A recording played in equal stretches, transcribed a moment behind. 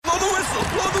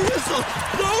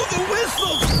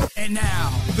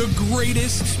the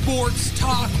greatest sports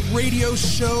talk radio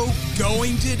show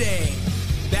going today.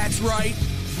 That's right,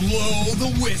 Blow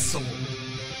the Whistle.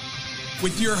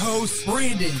 With your host,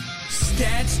 Brandon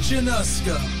Stats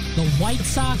Januska. The White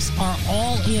Sox are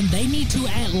all in. They need to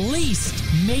at least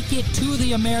make it to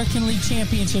the American League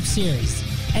Championship Series.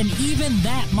 And even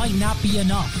that might not be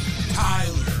enough.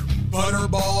 Tyler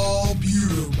Butterball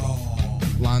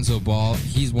Buterball. Lonzo Ball,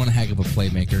 he's one heck of a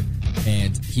playmaker.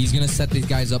 And he's going to set these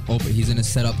guys up open. He's going to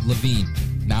set up Levine,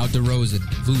 now DeRozan,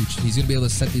 Vooch. He's going to be able to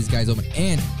set these guys open.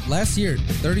 And last year,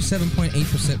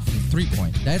 37.8% from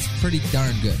three-point. That's pretty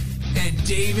darn good. And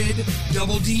David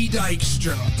Double D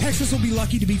Dykstra. Texas will be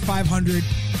lucky to be 500.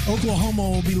 Oklahoma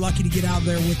will be lucky to get out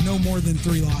there with no more than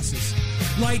 3 losses.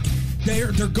 Like,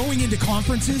 they're going into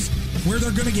conferences where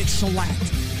they're going to get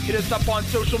shellacked. Hit us up on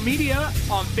social media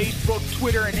on Facebook,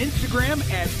 Twitter, and Instagram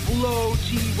at Blow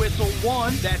T Whistle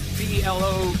 1. That's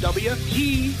BLOWTWHISTLE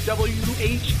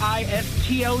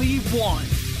 1.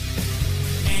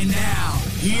 And now,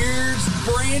 here's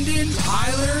Brandon,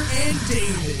 Tyler, and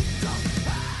David.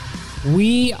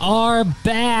 We are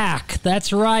back.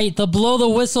 That's right. The Blow the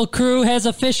Whistle crew has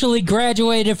officially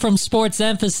graduated from Sports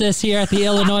Emphasis here at the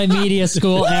Illinois Media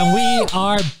School, and we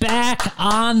are back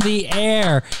on the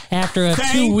air after a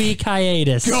 2-week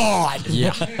hiatus. God.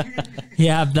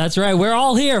 Yeah, that's right. We're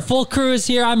all here. Full crew is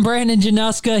here. I'm Brandon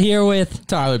Januska here with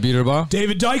Tyler Buterball.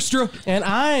 David Dykstra. And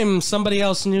I'm somebody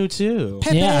else new, too.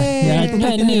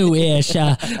 New-ish.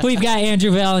 We've got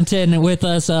Andrew Valentin with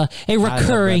us, a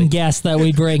recurring guest that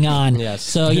we bring on. Yes.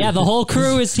 So, yeah, the whole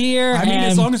crew is here. I mean,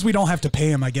 as long as we don't have to pay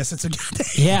him, I guess it's a good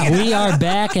thing. Yeah, we are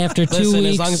back after 2 weeks.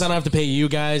 As long as I don't have to pay you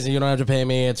guys and you don't have to pay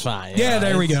me, it's fine. Yeah,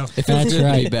 there we go. It feels That's good to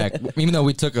be right. back. Even though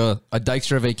we took a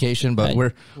Dykstra vacation, but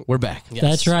we're back. Yes.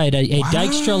 That's right, a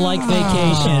Dykstra-like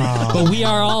vacation. But we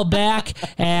are all back,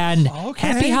 and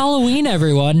happy Halloween,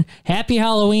 everyone. Happy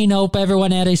Halloween. Hope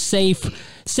everyone had a safe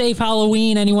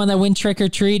Halloween, anyone that went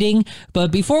trick-or-treating.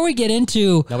 But before we get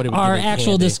into our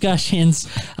actual discussions,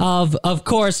 of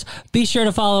course, be sure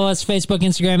to follow us Facebook,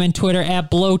 Instagram, and Twitter at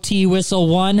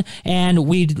BlowTWhistle1. And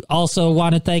we also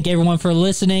want to thank everyone for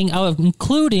listening,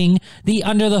 including the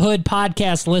Under the Hood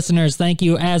podcast listeners. Thank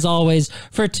you, as always,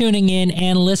 for tuning in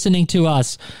and listening to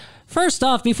us. First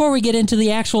off, before we get into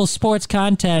the actual sports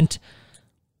content,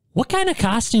 what kind of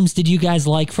costumes did you guys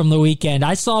like from the weekend?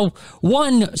 I saw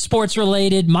one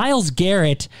sports-related, Myles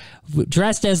Garrett,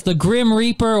 dressed as the Grim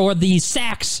Reaper or the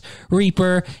Sacks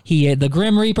Reaper. He had the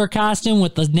Grim Reaper costume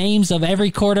with the names of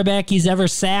every quarterback he's ever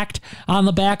sacked on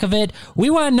the back of it. We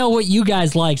want to know what you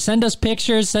guys like. Send us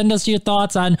pictures. Send us your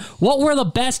thoughts on what were the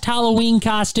best Halloween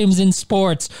costumes in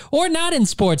sports or not in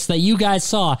sports that you guys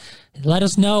saw. Let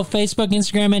us know. Facebook,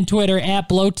 Instagram, and Twitter at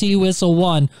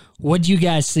BlowTWhistle1. What'd you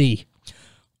guys see?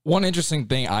 One interesting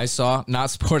thing I saw, not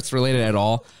sports related at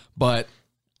all, but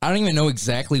I don't even know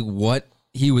exactly what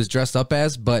he was dressed up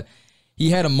as, but he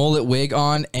had a mullet wig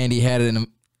on and he had one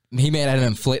of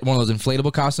those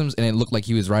inflatable costumes, and it looked like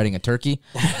he was riding a turkey.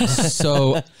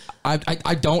 So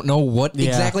I don't know what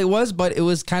exactly it was, but it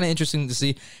was kind of interesting to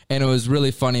see, and it was really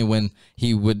funny when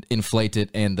he would inflate it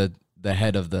and the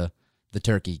head of the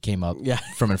turkey came up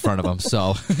from in front of him.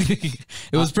 So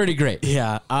it was pretty great.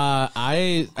 Yeah.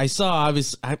 I saw,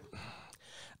 obviously,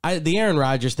 the Aaron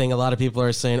Rodgers thing, a lot of people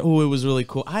are saying, oh, it was really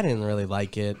cool. I didn't really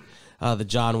like it. The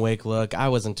John Wick look, I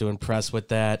wasn't too impressed with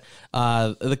that.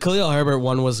 The Khalil Herbert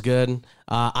one was good.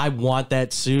 I want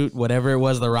that suit, whatever it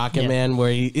was, the Rocket Man,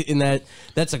 where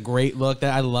that's a great look.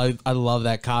 That I love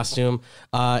that costume.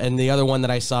 And the other one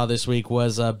that I saw this week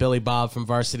was Billy Bob from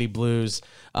Varsity Blues.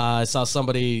 I saw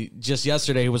somebody just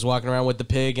yesterday who was walking around with the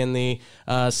pig and the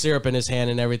syrup in his hand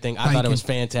and everything. I thought it was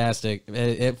fantastic.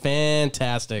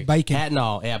 Fantastic. Bacon. Hat and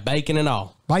all. Yeah, bacon and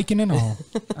all. Bacon and all.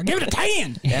 I give it a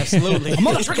 10. Absolutely. I'm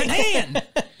on a freaking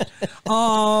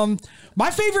 10.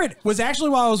 My favorite was actually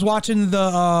while I was watching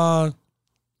the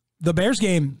Bears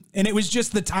game, and it was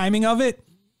just the timing of it.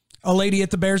 A lady at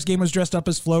the Bears game was dressed up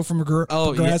as Flo from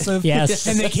Progressive. Yeah. Yes.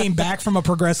 And they came back from a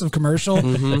Progressive commercial.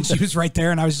 And she was right there,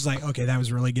 and I was just like, okay, that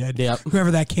was really good. Yep. Whoever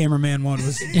that cameraman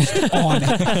was on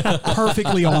it.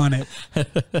 Perfectly on it.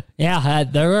 Yeah,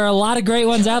 there were a lot of great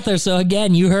ones out there. So,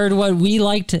 again, you heard what we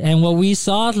liked and what we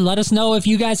saw. Let us know if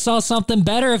you guys saw something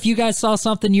better. If you guys saw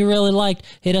something you really liked,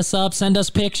 hit us up. Send us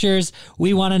pictures.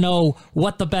 We want to know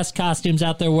what the best costumes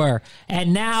out there were.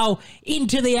 And now,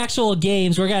 into the actual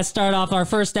games. We're going to start off our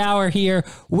first hour here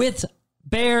with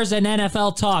Bears and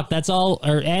NFL talk. That's all,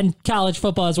 and college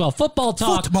football as well. Football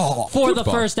talk for the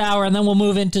first hour, and then we'll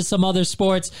move into some other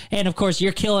sports. And, of course,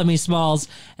 you're killing me, Smalls,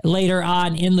 later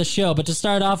on in the show. But to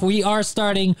start off, we are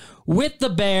starting with the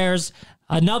Bears.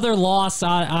 Another loss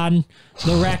on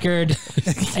the record.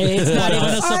 It's not even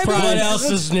a surprise. What else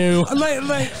is new?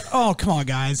 Oh, come on,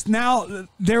 guys. Now,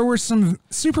 there were some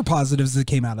super positives that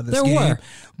came out of this game. There were.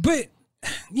 But,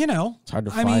 It's hard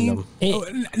to find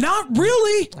them. Not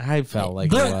really. I felt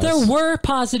like there were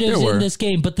positives in this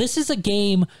game, but this is a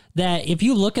game that if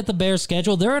you look at the Bears'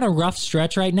 schedule, they're in a rough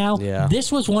stretch right now. Yeah.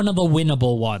 This was one of the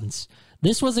winnable ones.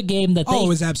 This was a game that it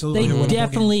was absolutely a winnable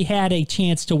definitely had a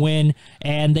chance to win,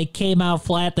 and they came out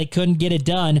flat. They couldn't get it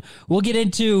done. We'll get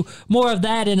into more of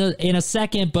that in a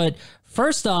second, but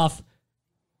first off,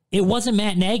 it wasn't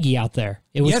Matt Nagy out there.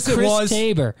 It was Chris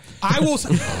Tabor. I will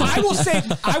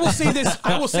say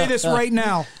this right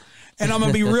now, and I'm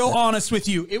going to be real honest with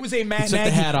you. It was a Matt Nagy. Took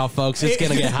the hat off, folks. It's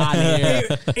going to get hot in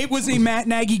here. It was a Matt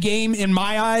Nagy game in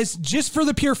my eyes, just for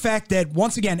the pure fact that,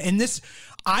 once again, and this,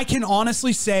 I can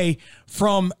honestly say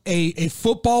from a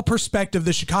football perspective,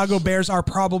 the Chicago Bears are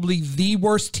probably the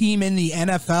worst team in the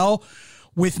NFL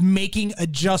with making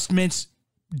adjustments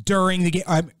during the game.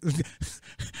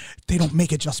 They don't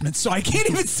make adjustments, so I can't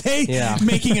even say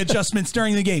making adjustments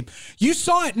during the game. You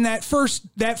saw it in that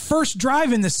first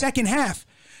drive in the second half.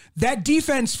 That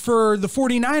defense for the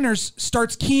 49ers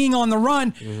starts keying on the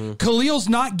run. Mm-hmm. Khalil's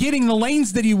not getting the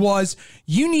lanes that he was.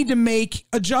 You need to make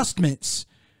adjustments.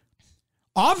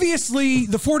 Obviously,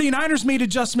 the 49ers made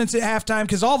adjustments at halftime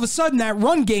because all of a sudden that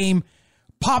run game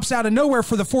pops out of nowhere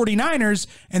for the 49ers,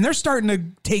 and they're starting to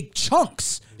take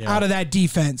chunks out of that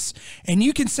defense. And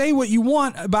you can say what you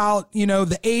want about,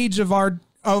 the age of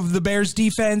the Bears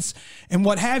defense and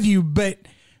what have you, but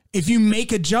if you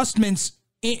make adjustments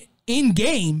in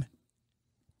game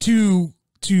to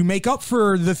make up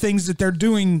for the things that they're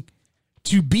doing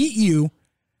to beat you,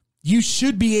 you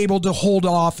should be able to hold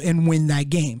off and win that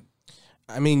game.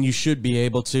 I mean, you should be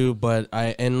able to, but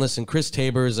listen, Chris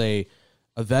Tabor is a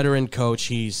veteran coach.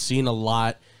 He's seen a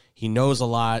lot. He knows a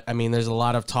lot. I mean, there's a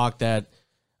lot of talk that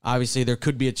obviously there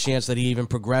could be a chance that he even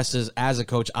progresses as a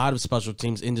coach out of special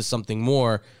teams into something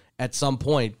more at some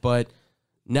point. But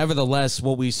nevertheless,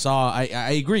 what we saw, I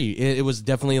agree. It was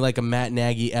definitely like a Matt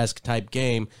Nagy-esque type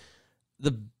game.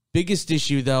 The biggest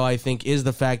issue, though, I think, is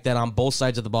the fact that on both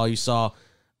sides of the ball, you saw,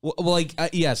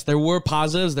 yes, there were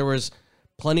positives. There was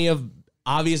plenty of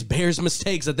obvious Bears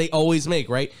mistakes that they always make,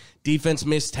 right? Defense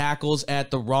missed tackles at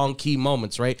the wrong key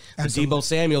moments, right? Absolutely. The Deebo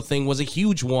Samuel thing was a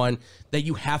huge one that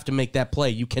you have to make that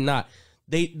play. You cannot.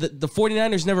 The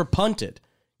 49ers never punted.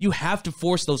 You have to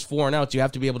force those 4 and outs. You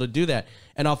have to be able to do that.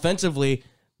 And offensively,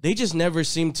 they just never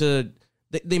seemed to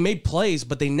they made plays,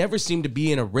 but they never seemed to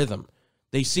be in a rhythm.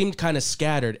 They seemed kind of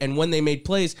scattered. And when they made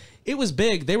plays, it was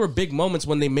big. They were big moments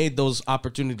when they made those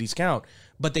opportunities count.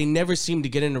 But they never seemed to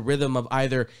get in a rhythm of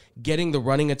either getting the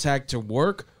running attack to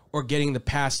work or getting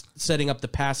setting up the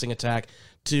passing attack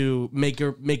to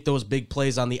make those big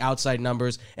plays on the outside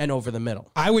numbers and over the middle.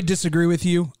 I would disagree with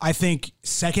you. I think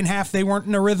second half they weren't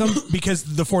in a rhythm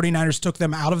because the 49ers took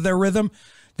them out of their rhythm.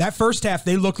 That first half,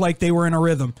 they looked like they were in a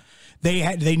rhythm.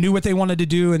 They knew what they wanted to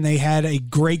do, and they had a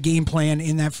great game plan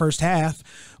in that first half.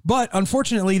 But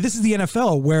unfortunately, this is the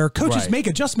NFL where coaches make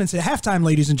adjustments at halftime,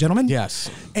 ladies and gentlemen. Yes.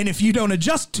 And if you don't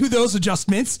adjust to those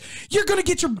adjustments, you're going to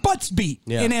get your butts beat.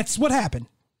 Yeah. And that's what happened.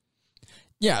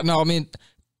 Yeah, no, I mean,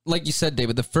 like you said,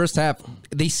 David, the first half,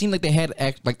 they seemed like they had,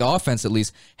 like the offense at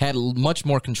least, had much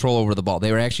more control over the ball.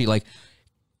 They were actually like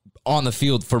on the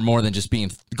field for more than just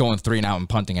going 3 and out and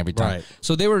punting every time. Right.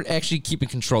 So they were actually keeping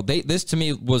control. This to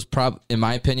me was in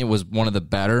my opinion, was one of the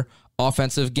better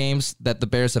offensive games that the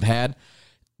Bears have had.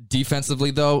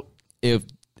 Defensively, though, it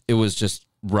was just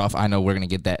rough. I know we're gonna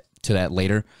get to that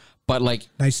later, but like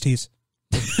nice tease.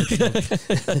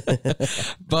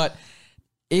 But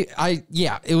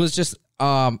it was just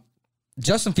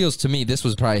Justin Fields, to me, this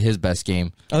was probably his best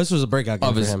game. Oh, this was a breakout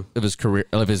game for him of his career,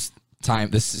 of his time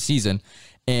this season,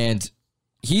 and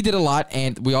he did a lot.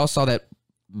 And we all saw that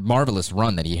marvelous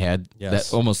run that he had. Yes.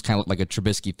 That almost kind of looked like a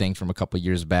Trubisky thing from a couple of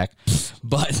years back.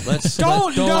 But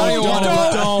don't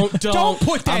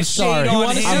put that shade on. You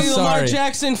want to see Lamar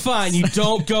Jackson? Fine. You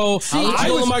don't go.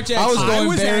 Lamar Jackson. I was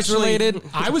going Bears related.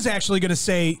 I was actually going to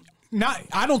say.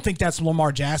 I don't think that's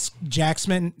Lamar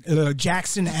Jackson-esque.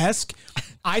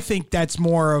 I think that's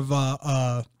more of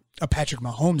a Patrick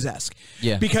Mahomes-esque.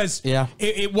 Yeah. Because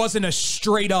it wasn't a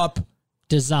straight up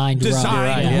designed run.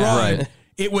 Right.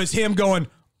 It was him going,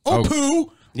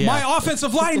 poo. Yeah. My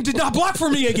offensive line did not block for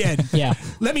me again. Yeah.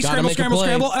 Let me scramble.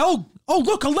 oh,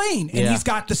 look, a lane. And Yeah. he's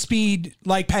got the speed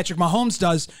like Patrick Mahomes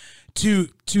does to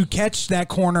catch that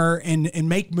corner and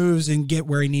make moves and get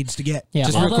where he needs to get. Yeah,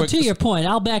 Just real although quick- to your point,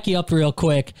 I'll back you up real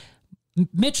quick.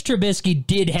 Mitch Trubisky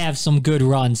did have some good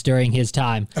runs during his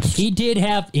time. He did,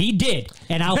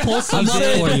 and I'll pull some up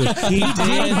for you. He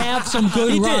did have some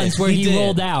good runs where he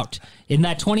rolled out. In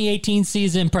that 2018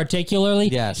 season particularly,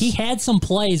 Yes. he had some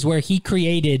plays where he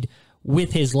created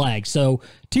with his legs. So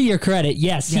to your credit,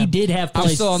 yes, he did have I'm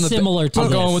plays still on the similar to I'm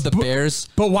this. going with the Bears.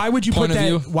 But why would you put Point of that?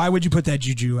 view. Why would you put that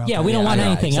juju out? Yeah, there? we don't want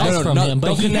anything else from him,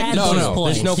 but he had those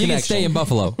plays. There's no He can connection. stay in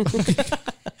Buffalo.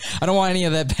 I don't want any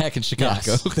of that back in Chicago.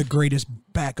 Yes. The greatest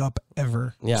backup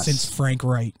ever Yes. since Frank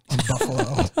Wright in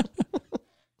Buffalo.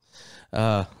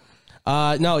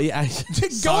 No, yeah.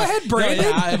 Go ahead, Brandon. No,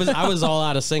 yeah, I was all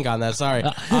out of sync on that. Sorry.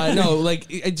 No, like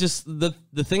it just the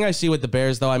thing I see with the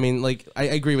Bears, though. I mean, like I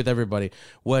agree with everybody.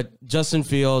 What Justin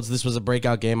Fields, this was a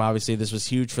breakout game. Obviously, this was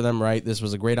huge for them, right? This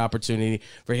was a great opportunity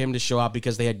for him to show out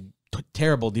because they had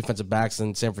terrible defensive backs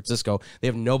in San Francisco. They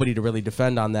have nobody to really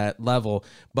defend on that level,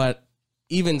 but.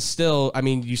 Even still, I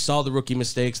mean, you saw the rookie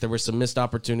mistakes. There were some missed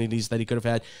opportunities that he could have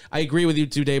had. I agree with you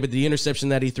too, David. The interception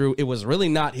that he threw, it was really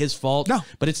not his fault. No.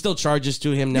 But it still charges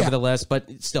to him nevertheless. But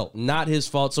it's still not his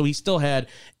fault. So he still had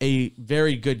a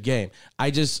very good game. I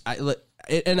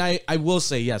will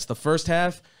say, yes, the first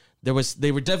half, they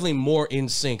were definitely more in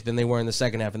sync than they were in the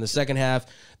second half. In the second half,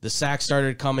 the sacks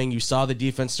started coming. You saw the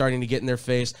defense starting to get in their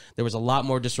face. There was a lot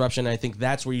more disruption. And I think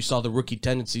that's where you saw the rookie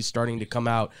tendencies starting to come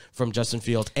out from Justin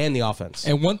Fields and the offense.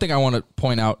 And one thing I want to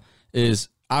point out is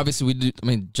obviously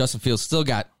Justin Fields still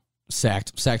got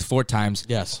sacked 4 times.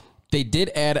 Yes. They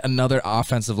did add another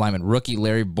offensive lineman, rookie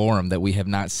Larry Borum, that we have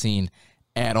not seen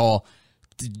at all.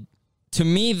 To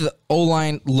me, the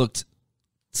O-line looked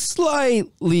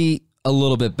slightly a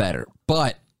little bit better,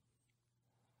 but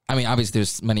I mean, obviously,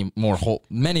 there's many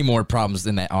more problems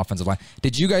in that offensive line.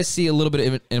 Did you guys see a little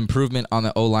bit of improvement on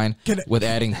the O-line with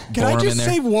adding Can I Borum just in there?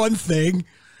 say one thing?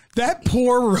 That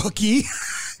poor rookie.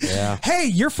 Yeah. Hey,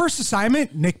 your first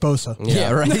assignment, Nick Bosa.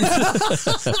 Yeah, right.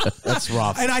 That's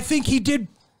rough. And I think he did.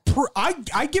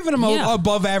 I given him Yeah. a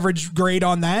above average grade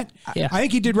on that. Yeah. I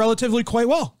think he did relatively quite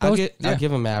well. I'll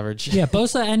give him average. Yeah,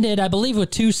 Bosa ended, I believe, with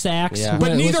 2 sacks. Yeah.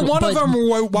 But neither one of them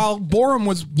were while Borum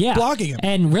was Yeah, blocking him.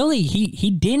 and really,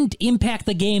 he didn't impact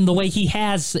the game the way he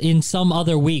has in some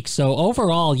other weeks. So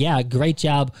overall, yeah, great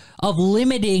job of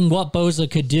limiting what Bosa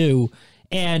could do.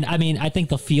 And I mean, I think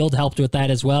the field helped with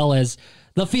that as well, as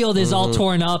the field is all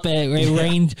torn up. It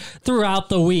rained throughout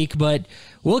the week, but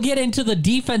we'll get into the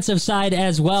defensive side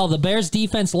as well. The Bears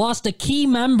defense lost a key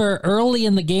member early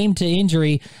in the game to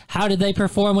injury. How did they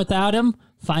perform without him?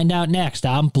 Find out next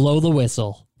on Blow the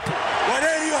Whistle. Fake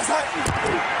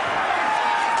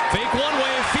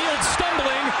one-way, Fields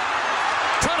stumbling,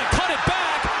 trying to cut it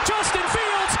back. Justin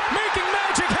Fields making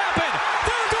magic happen.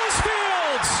 There goes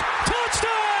Fields.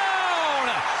 Touchdown!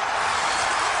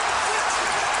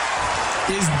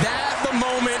 Is that the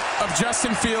moment of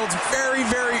Justin Fields' very,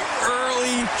 very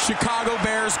early Chicago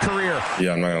Bears career?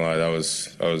 Yeah, I'm not gonna lie, that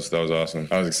was awesome.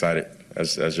 I was excited.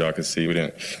 As y'all can see, we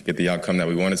didn't get the outcome that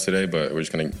we wanted today, but we're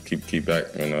just gonna keep back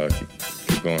and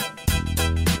keep going.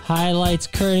 Highlights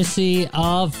courtesy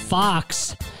of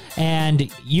Fox. And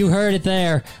you heard it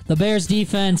there. The Bears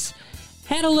defense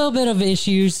had a little bit of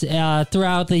issues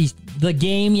throughout the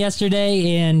game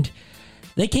yesterday, and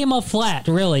they came up flat,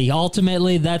 really.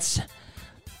 Ultimately, that's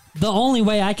the only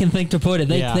way I can think to put it.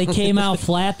 They came out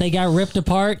flat. They got ripped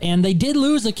apart, and they did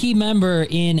lose a key member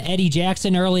in Eddie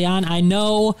Jackson early on. I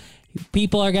know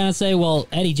people are going to say, well,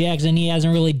 Eddie Jackson, he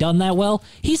hasn't really done that well.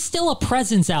 He's still a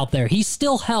presence out there. He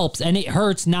still helps, and it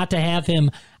hurts not to have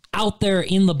him out there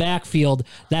in the backfield,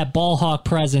 that ball hawk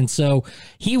presence. So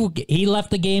he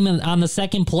left the game on the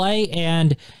second play,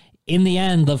 and in the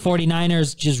end, the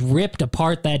 49ers just ripped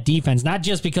apart that defense, not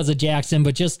just because of Jackson,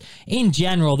 but just in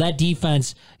general, that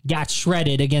defense got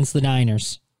shredded against the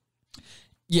Niners.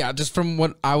 Yeah, just from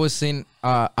what I was seeing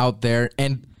out there,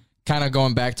 and kind of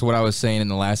going back to what I was saying in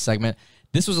the last segment,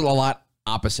 this was a lot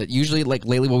opposite. Usually, like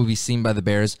lately, what we've seen by the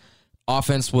Bears,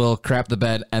 offense will crap the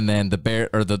bed, and then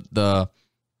the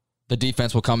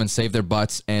defense will come and save their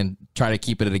butts and try to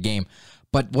keep it at a game.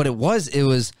 But what it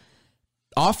was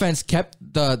offense kept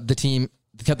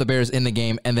the Bears in the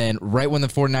game, and then right when the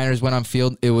 49ers went on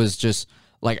field, it was just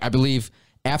like, I believe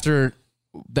after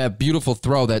that beautiful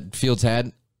throw that Fields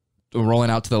had rolling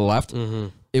out to the left,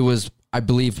 it was, I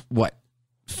believe,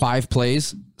 6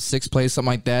 plays, something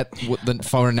like that. The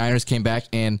 49ers came back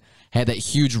and had that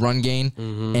huge run gain,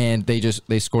 and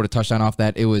they scored a touchdown off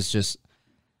that. It was just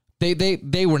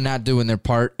they were not doing their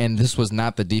part, and this was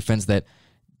not the defense that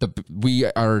we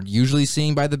are usually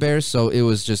seeing by the Bears. So it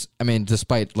was just, I mean,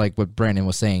 despite like what Brandon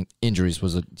was saying, injuries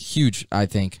was a huge, I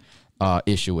think,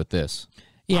 issue with this.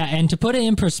 Yeah, and to put it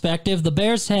in perspective, the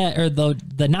Bears had, or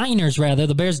the Niners rather,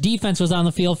 the Bears defense was on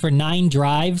the field for 9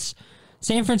 drives.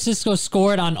 San Francisco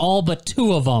scored on all but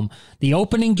 2 of them. The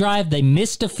opening drive, they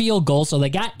missed a field goal, so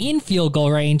they got in field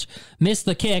goal range, missed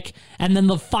the kick, and then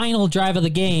the final drive of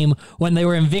the game when they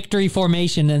were in victory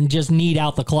formation and just need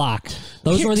out the clock.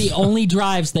 Those were the only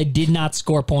drives they did not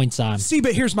score points on. See,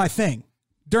 but here's my thing.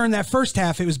 During that first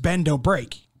half, it was bend, don't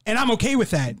break. And I'm okay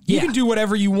with that. You can do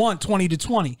whatever you want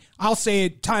 20-20. I'll say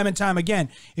it time and time again.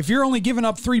 If you're only giving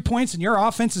up 3 points and your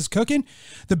offense is cooking,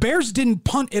 the Bears didn't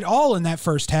punt at all in that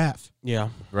first half. Yeah.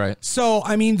 Right. So,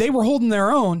 I mean, they were holding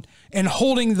their own and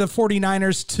holding the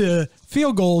 49ers to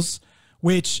field goals,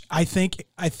 which I think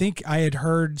I had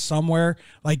heard somewhere,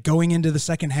 like going into the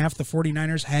second half, the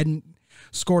 49ers hadn't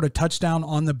scored a touchdown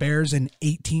on the Bears in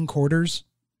 18 quarters.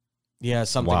 Yeah,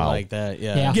 something like that.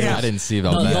 Yeah. Yeah. I didn't see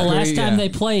The that. last time they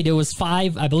played, it was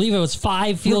 5. I believe it was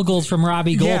 5 field goals from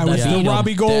Robbie Gould. Yeah, it was the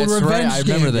Robbie Gould That's revenge right. I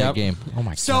remember game. that game. Oh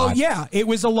my So, god. yeah, it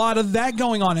was a lot of that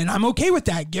going on, and I'm okay with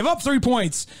that. Give up 3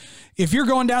 points. If you're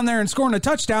going down there and scoring a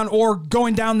touchdown or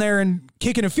going down there and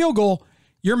kicking a field goal,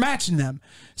 you're matching them.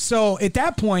 So at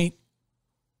that point,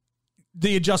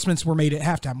 the adjustments were made at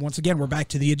halftime. Once again, we're back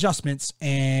to the adjustments,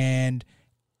 and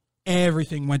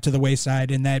everything went to the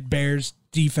wayside, and that Bears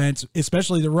defense,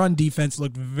 especially the run defense,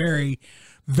 looked very,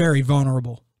 very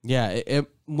vulnerable. Yeah,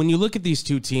 when you look at these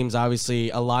two teams,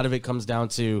 obviously a lot of it comes down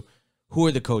to who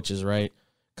are the coaches, right?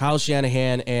 Kyle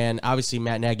Shanahan and obviously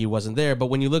Matt Nagy wasn't there, but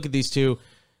when you look at these two,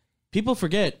 people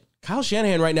forget Kyle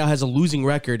Shanahan right now has a losing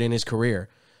record in his career.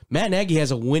 Matt Nagy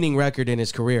has a winning record in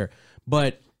his career,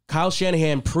 but Kyle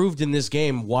Shanahan proved in this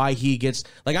game why he gets,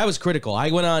 like, I was critical. I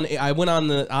went on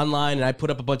the online and I put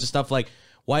up a bunch of stuff like,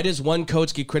 why does one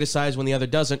coach get criticized when the other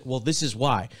doesn't? Well, this is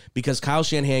why. Because Kyle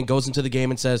Shanahan goes into the game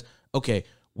and says, okay,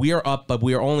 we are up, but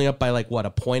we are only up by like what,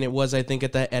 a point it was, I think,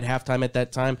 at halftime at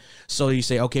that time. So you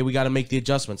say, okay, we got to make the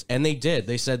adjustments. And they did.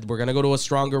 They said, we're going to go to a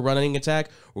stronger running attack.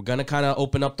 We're going to kind of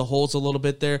open up the holes a little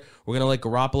bit there. We're going to let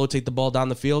Garoppolo take the ball down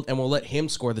the field, and we'll let him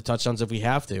score the touchdowns if we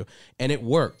have to. And it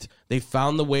worked. They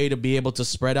found the way to be able to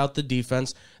spread out the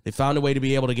defense. They found a way to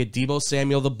be able to get Deebo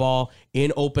Samuel the ball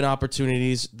in open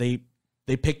opportunities. They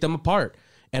picked them apart.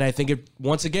 And I think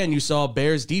once again, you saw a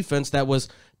Bears defense that was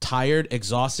tired,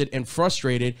 exhausted, and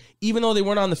frustrated. Even though they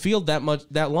weren't on the field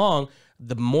that long,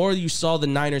 the more you saw the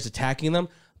Niners attacking them,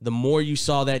 the more you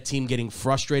saw that team getting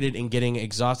frustrated and getting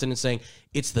exhausted and saying,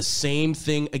 it's the same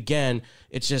thing again.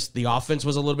 It's just the offense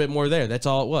was a little bit more there. That's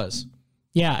all it was.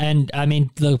 Yeah, and I mean,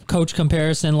 the coach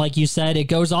comparison, like you said, it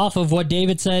goes off of what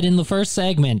David said in the first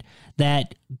segment,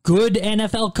 that good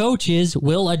NFL coaches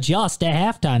will adjust at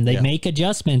halftime. They make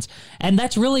adjustments. And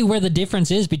that's really where the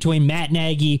difference is between Matt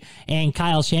Nagy and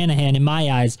Kyle Shanahan, in my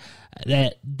eyes,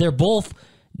 that they're both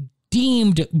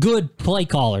deemed good play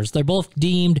callers. They're both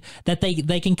deemed that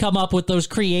they can come up with those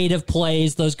creative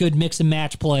plays, those good mix and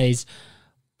match plays.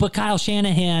 But Kyle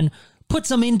Shanahan puts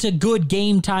them into good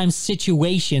game time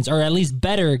situations, or at least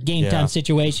better game time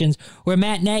situations, where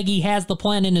Matt Nagy has the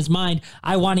plan in his mind.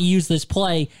 I want to use this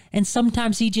play. And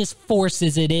sometimes he just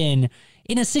forces it in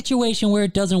a situation where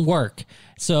it doesn't work.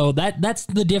 So that's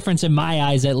the difference in my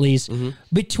eyes, at least,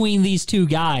 between these two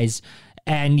guys.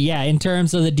 And yeah, in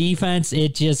terms of the defense,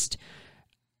 it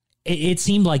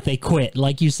seemed like they quit.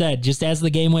 Like you said, just as the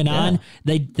game went on,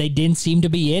 they didn't seem to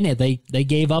be in it. They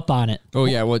gave up on it. Oh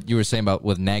yeah, what you were saying about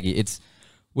with Nagy, it's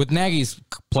with Nagy's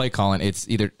play calling, it's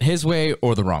either his way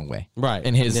or the wrong way, right?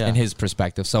 In his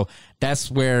perspective. So that's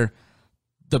where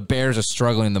the Bears are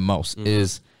struggling the most,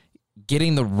 is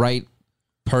getting the right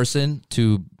person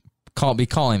to be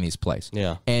calling these plays.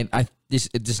 Yeah, and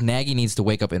this Nagy needs to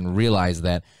wake up and realize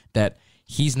that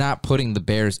he's not putting the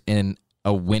Bears in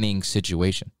a winning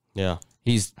situation. Yeah,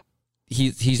 he's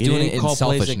doing it in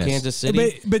selfishness. Kansas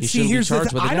City. But see, here's the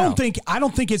thing. I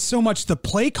don't think it's so much the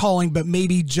play calling, but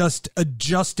maybe just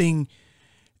adjusting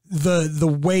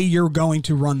the way you're going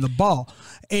to run the ball.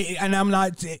 And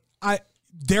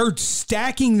they're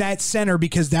stacking that center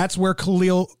because that's where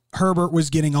Khalil Herbert was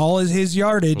getting all his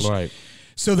yardage. Right.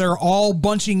 So they're all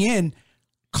bunching in.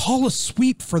 Call a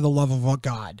sweep, for the love of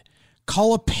God.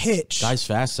 Call a pitch. Guy's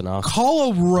fast enough.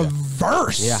 Call a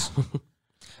reverse. Yeah.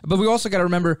 But we also got to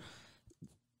remember,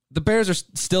 the Bears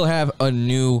still have a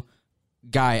new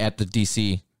guy at the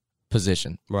DC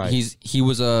position. Right. He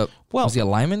was was he a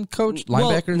lineman coach,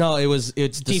 linebacker? No,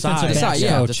 it's Defensive Desai. backs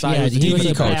coach. Desai Yeah, was the he was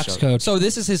defensive a backs coach. So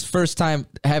this is his first time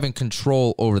having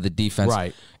control over the defense,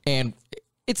 Right. And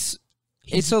it's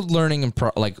a learning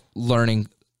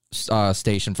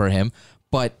station for him.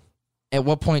 But at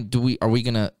what point are we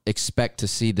going to expect to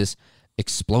see this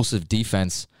explosive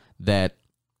defense that,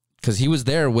 because he was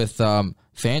there with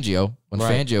Fangio when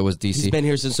Fangio was DC. He's been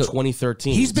here since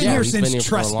 2013. He's been here since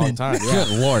for a long Trustman. time. Yeah.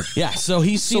 Good Lord. Yeah, so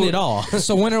he's seen it all.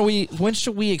 So when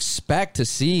should we expect to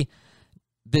see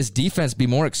this defense be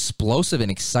more explosive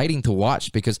and exciting to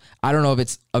watch? Because I don't know if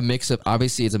it's a mix of,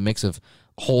 obviously it's a mix of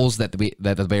holes that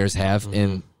the Bears have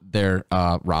in their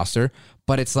roster,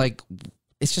 but it's like,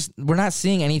 it's just, we're not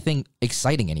seeing anything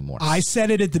exciting anymore. I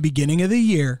said it at the beginning of the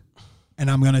year, and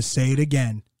I'm going to say it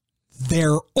again.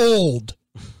 They're old.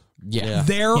 Yeah.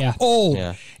 They're old.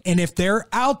 Yeah. And if they're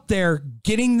out there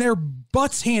getting their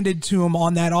butts handed to them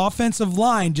on that offensive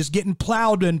line, just getting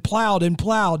plowed and plowed and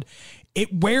plowed,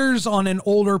 it wears on an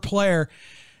older player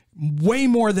way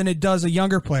more than it does a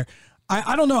younger player.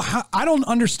 I don't know how, I don't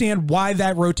understand why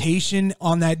that rotation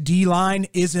on that D line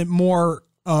isn't more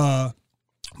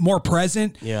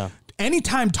present. Yeah.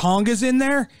 Anytime Tonga's in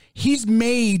there, he's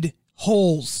made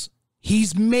holes.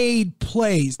 He's made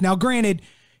plays. Now, granted,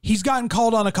 he's gotten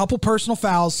called on a couple personal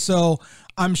fouls, so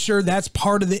I'm sure that's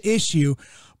part of the issue.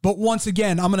 But once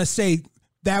again, I'm going to say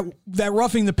that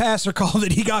roughing the passer call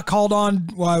that he got called on,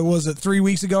 was it 3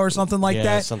 weeks ago or something like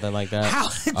that? Something like that.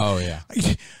 Oh, yeah.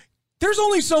 There's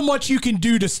only so much you can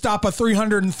do to stop a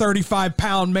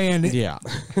 335-pound man. Yeah.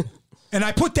 And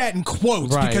I put that in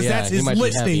quotes because that's he his might be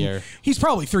listing. heavier. He's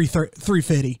probably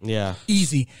 350. Yeah.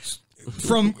 Easy.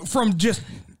 From just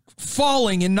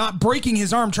falling and not breaking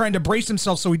his arm, trying to brace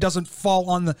himself so he doesn't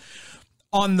fall on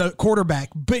the quarterback.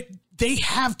 But they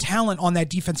have talent on that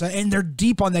defense, and they're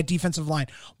deep on that defensive line.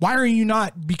 Why are you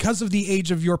not, because of the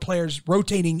age of your players,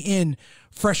 rotating in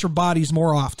fresher bodies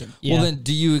more often? Yeah. Well, then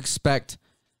do you expect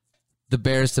the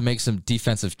Bears to make some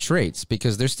defensive trades?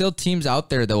 Because there's still teams out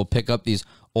there that will pick up these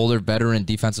older veteran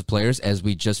defensive players, as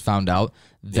we just found out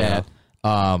that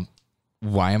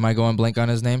why am I going blank on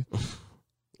his name?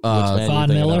 Von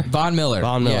Miller. Von Miller.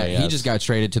 Yeah, he just got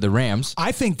traded to the Rams.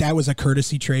 I think that was a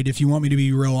courtesy trade. If you want me to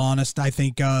be real honest, I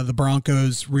think the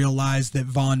Broncos realized that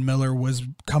Von Miller was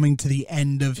coming to the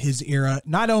end of his era,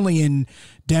 not only in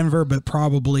Denver, but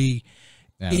probably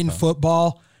in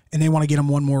football, and they want to get him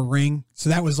one more ring. So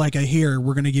that was like we're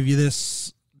going to give you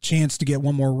this chance to get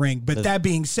one more ring. But that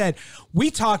being said,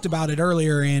 we talked about it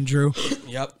earlier, Andrew.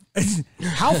 Yep.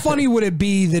 How funny would it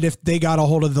be that if they got a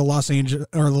hold of the Las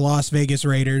Vegas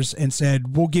Raiders and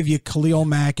said, "We'll give you Khalil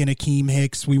Mack and Akeem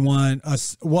Hicks. We want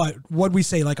what'd we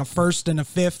say, like a first and a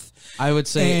fifth?" I would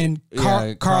say, and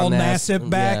Carl Nassib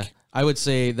back. Yeah. I would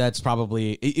say that's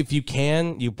probably, if you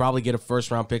can, you probably get a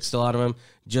first-round pick still out of him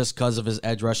just because of his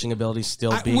edge rushing ability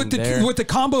still being there. With the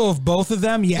combo of both of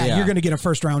them, you're going to get a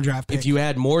first-round draft pick. If you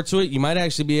add more to it, you might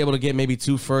actually be able to get maybe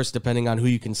 2 firsts depending on who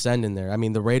you can send in there. I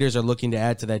mean, the Raiders are looking to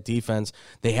add to that defense.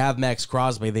 They have Max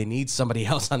Crosby. They need somebody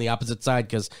else on the opposite side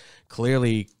because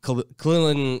clearly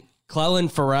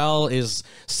Clelin Ferrell is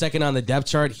second on the depth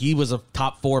chart. He was a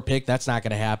top 4 pick. That's not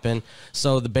going to happen.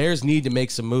 So the Bears need to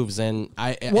make some moves. And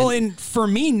for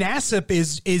me, Nassib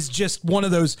is just one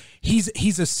of those.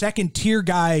 He's a second tier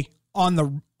guy on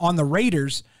the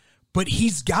Raiders, but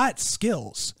he's got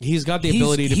skills. He's got the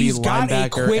ability to be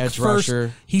linebacker, edge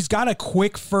rusher. He's got a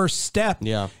quick first step.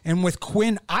 Yeah. And with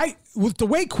Quinn, with the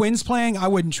way Quinn's playing, I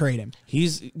wouldn't trade him.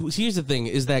 Here's the thing: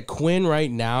 is that Quinn right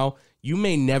now, you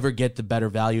may never get the better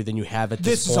value than you have at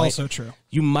this point. This is also true.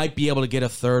 You might be able to get a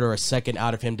third or a second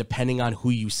out of him depending on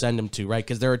who you send him to, right?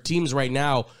 Because there are teams right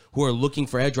now who are looking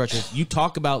for edge rushers. You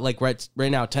talk about, like, right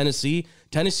now, Tennessee.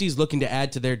 Tennessee's looking to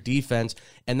add to their defense,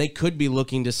 and they could be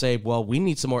looking to say, well, we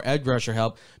need some more edge rusher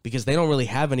help because they don't really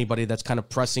have anybody that's kind of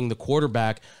pressing the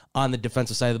quarterback on the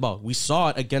defensive side of the ball. We saw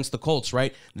it against the Colts,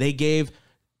 right? They gave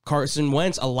Carson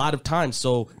Wentz a lot of time,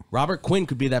 so Robert Quinn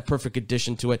could be that perfect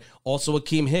addition to it. Also,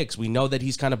 Akeem Hicks. We know that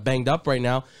he's kind of banged up right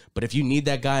now, but if you need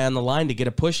that guy on the line to get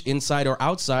a push inside or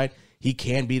outside, he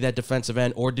can be that defensive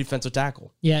end or defensive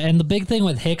tackle. Yeah, and the big thing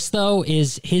with Hicks, though,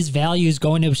 is his value is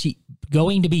going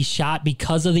to be shot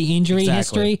because of the injury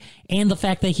history and the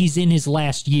fact that he's in his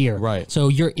last year. Right. So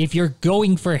if you're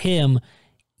going for him,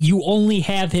 you only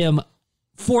have him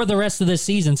for the rest of the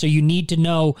season, so you need to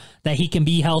know that he can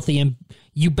be healthy, and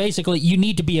you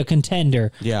need to be a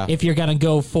contender if you're going to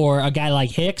go for a guy like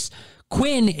Hicks.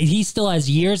 Quinn, he still has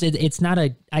years. It's not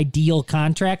an ideal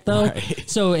contract, though. Right.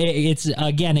 So it's,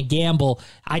 again, a gamble.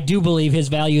 I do believe his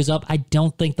value is up. I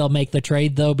don't think they'll make the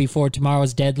trade, though, before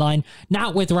tomorrow's deadline.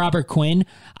 Not with Robert Quinn.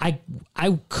 I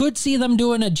could see them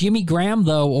doing a Jimmy Graham,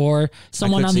 though, or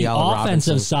someone on the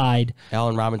offensive side.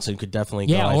 Allen Robinson could definitely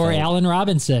go. Yeah, or Allen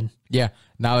Robinson. Yeah,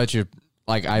 now that you're,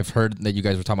 like, I've heard that you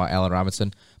guys were talking about Allen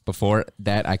Robinson before,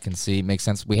 that I can see makes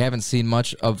sense. We haven't seen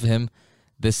much of him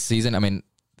this season. I mean,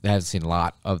 they haven't seen a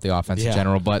lot of the offense in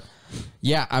general, but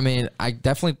yeah, I mean, I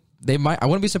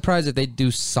wouldn't be surprised if they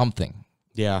do something.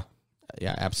 Yeah.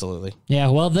 Yeah, absolutely. Yeah,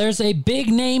 well, there's a big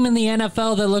name in the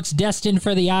NFL that looks destined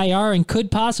for the IR and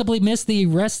could possibly miss the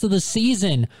rest of the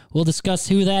season. We'll discuss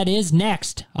who that is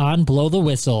next on Blow the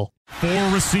Whistle. 4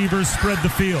 receivers spread the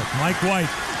field. Mike White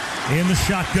in the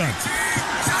shotgun.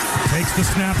 Takes the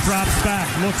snap, drops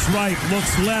back, looks right,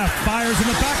 looks left, fires in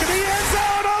the back of the end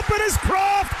zone. Open is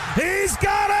Croft. He's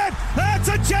got it. That's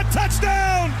a jet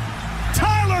touchdown.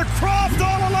 Tyler Croft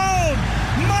all alone.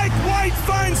 Mike White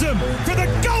finds him for the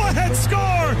go-ahead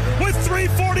score with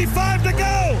 3:45 to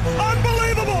go.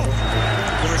 Unbelievable.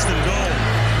 First and goal.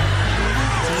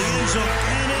 To the end zone,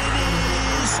 and it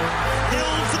is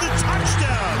Hill for the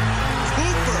touchdown.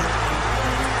 Cooper.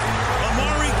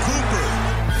 Amari Cooper.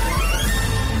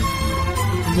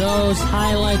 Those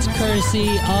highlights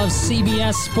courtesy of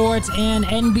CBS Sports and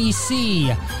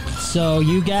NBC. So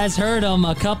you guys heard them.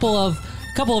 A couple of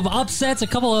upsets, a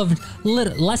couple of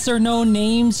lesser known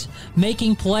names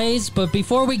making plays. But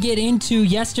before we get into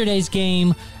yesterday's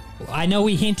game, I know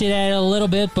we hinted at it a little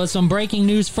bit, but some breaking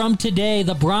news from today.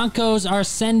 The Broncos are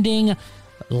sending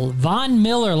Von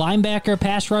Miller, linebacker,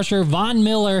 pass rusher Von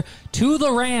Miller, to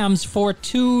the Rams for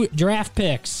 2 draft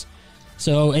picks.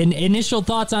 So initial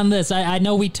thoughts on this. I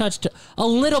know we touched a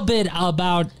little bit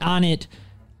on it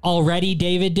already,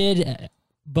 David did,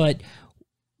 but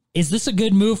is this a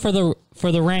good move for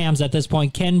the Rams at this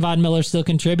point? Can Von Miller still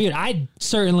contribute? I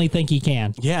certainly think he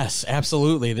can. Yes,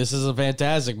 absolutely. This is a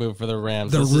fantastic move for the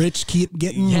Rams. The rich keep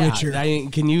getting richer.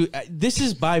 This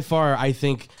is by far, I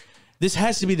think, this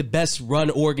has to be the best run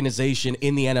organization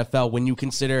in the NFL when you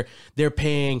consider they're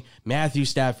paying Matthew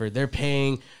Stafford, they're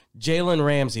paying Jalen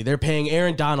Ramsey, they're paying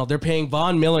Aaron Donald, they're paying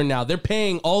Von Miller now, they're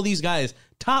paying all these guys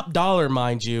top dollar,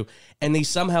 mind you, and they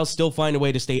somehow still find a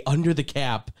way to stay under the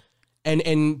cap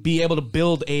and be able to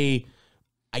build I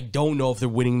don't know if they're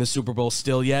winning the Super Bowl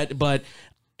still yet, but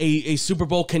a Super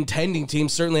Bowl contending team.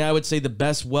 Certainly, I would say the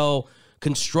best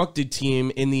well-constructed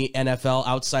team in the NFL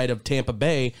outside of Tampa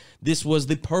Bay. This was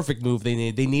the perfect move they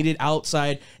needed. They needed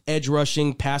outside edge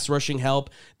rushing, pass rushing help.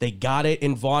 They got it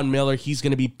in Von Miller. He's going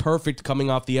to be perfect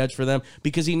coming off the edge for them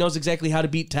because he knows exactly how to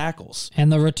beat tackles.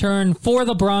 And the return for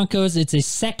the Broncos, it's a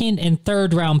 2nd and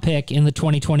 3rd round pick in the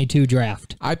 2022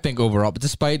 draft. I think overall, but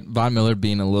despite Von Miller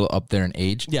being a little up there in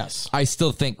age, yes, I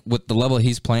still think with the level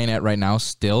he's playing at right now,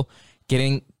 still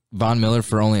getting Von Miller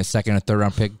for only a 2nd or 3rd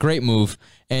round pick, great move.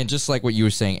 And just like what you were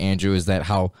saying, Andrew, is that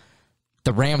how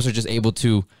the Rams are just able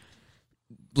to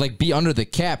be under the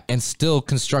cap and still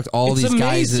construct all these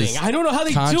guys' I don't know how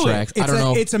they do it. I don't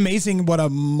know. It's amazing what a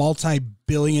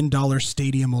multi-billion-dollar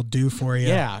stadium will do for you.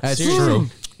 Yeah, that's seriously. true.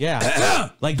 Yeah,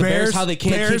 like the Bears, how they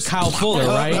can't keep Kyle Fuller,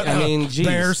 right? I mean, geez.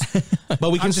 Bears.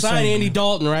 But we can sign saying. Andy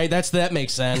Dalton, right? That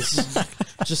makes sense.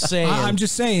 Just saying. I'm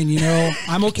just saying,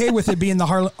 I'm okay with it being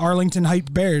the Arlington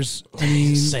Hype Bears. I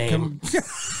mean, Same.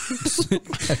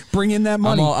 Bring in that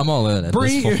money. I'm all in at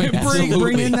this point.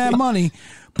 Bring in that money.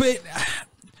 But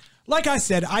like I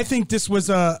said, I think this was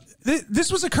a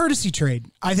courtesy trade.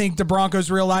 I think the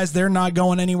Broncos realized they're not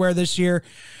going anywhere this year.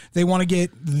 They want to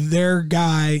get their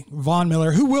guy, Von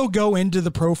Miller, who will go into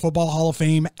the Pro Football Hall of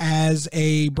Fame as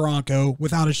a Bronco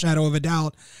without a shadow of a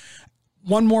doubt,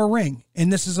 one more ring.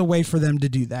 And this is a way for them to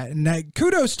do that. And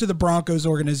kudos to the Broncos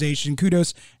organization.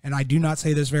 Kudos, and I do not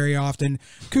say this very often,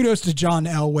 kudos to John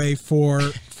Elway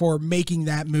for making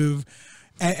that move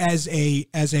as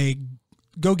a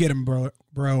go get him,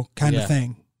 bro kind of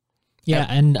thing. Yeah,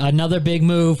 and another big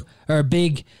move or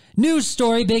big news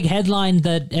story, big headline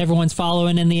that everyone's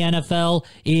following in the NFL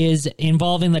is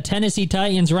involving the Tennessee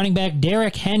Titans running back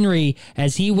Derrick Henry,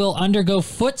 as he will undergo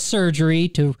foot surgery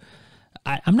to.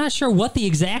 I'm not sure what the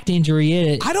exact injury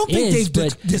is. I don't think they've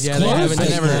disclosed. Yeah,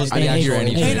 I didn't hear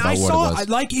anything and about I saw, what it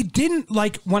was. it didn't,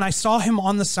 when I saw him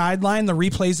on the sideline, the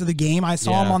replays of the game, I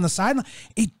saw him on the sideline.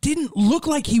 It didn't look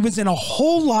like he was in a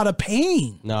whole lot of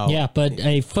pain. No. Yeah, but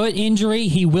a foot injury,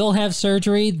 he will have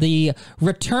surgery. The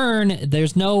return,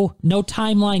 there's no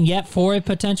timeline yet for a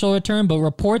potential return, but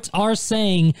reports are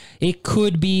saying it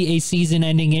could be a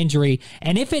season-ending injury.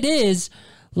 And if it is,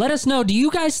 let us know. Do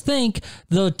you guys think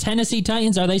the Tennessee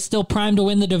Titans, are they still primed to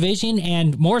win the division?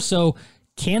 And more so,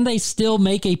 can they still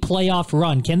make a playoff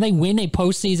run? Can they win a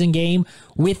postseason game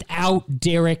without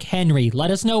Derrick Henry?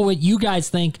 Let us know what you guys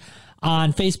think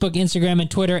on Facebook, Instagram,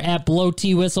 and Twitter at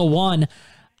BlowTWhistle1.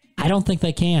 I don't think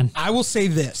they can. I will say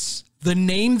this. The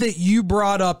name that you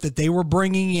brought up that they were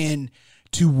bringing in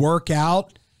to work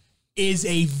out is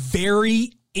a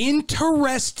very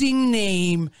interesting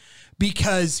name,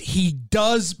 because he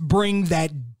does bring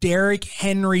that Derrick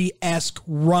Henry-esque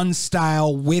run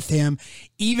style with him,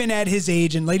 even at his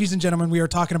age. And ladies and gentlemen, we are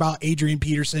talking about Adrian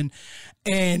Peterson.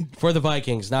 And for the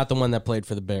Vikings, not the one that played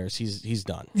for the Bears. He's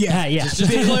done. Yeah. Just to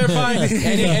clarify,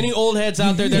 any old heads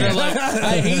out there that are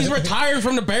like, he's retired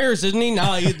from the Bears, isn't he?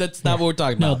 No, that's not what we're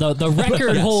talking about. No, the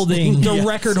record holding,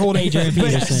 Adrian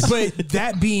Peterson. But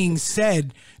that being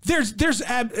said, there's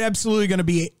absolutely going to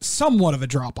be somewhat of a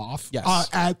drop off. Yes,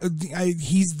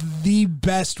 he's the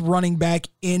best running back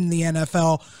in the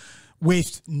NFL.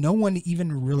 With no one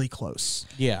even really close,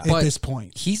 at this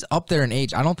point, he's up there in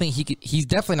age. I don't think he could. He's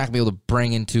definitely not gonna be able to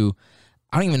bring into.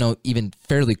 I don't even know, even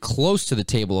fairly close to the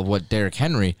table of what Derrick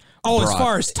Henry. As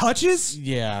far as touches,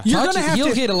 yeah, you're gonna have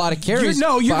he'll get a lot of carries. but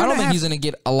I don't think he's gonna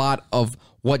get a lot of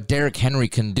what Derrick Henry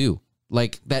can do.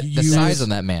 Like that, the size of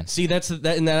that man. See, that's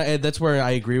where I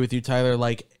agree with you, Tyler.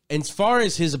 Like, as far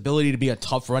as his ability to be a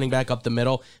tough running back up the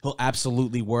middle, he'll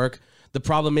absolutely work. The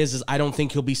problem is I don't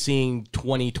think he'll be seeing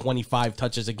 20, 25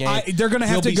 touches a game. They're going to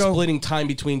have to go splitting time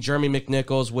between Jeremy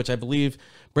McNichols, which I believe,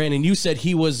 Brandon, you said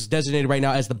he was designated right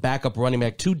now as the backup running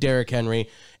back to Derrick Henry.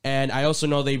 And I also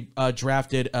know they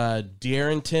drafted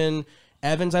Darrington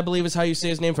Evans, I believe is how you say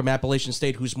his name, from Appalachian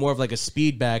State, who's more of like a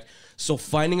speed back. So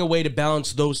finding a way to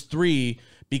balance those three,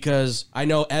 because I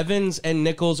know Evans and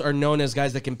Nichols are known as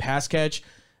guys that can pass catch.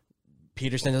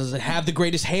 Peterson doesn't have the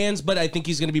greatest hands, but I think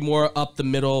he's going to be more up the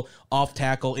middle, off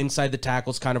tackle, inside the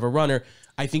tackles, kind of a runner.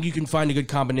 I think you can find a good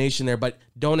combination there, but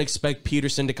don't expect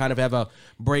Peterson to kind of have a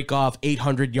break-off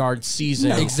 800-yard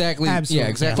season. No, exactly. Absolutely. Yeah,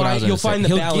 exactly. You'll find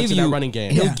the balance in that running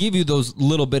game. He'll give you those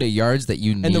little bit of yards that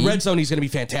you need. And the red zone, he's going to be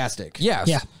fantastic. Yes.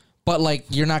 Yeah. But, like,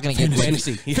 you're not going to get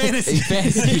fantasy.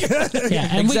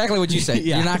 Yeah, exactly what you said.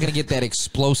 Yeah. You're not going to get that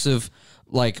explosive,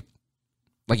 like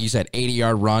you said,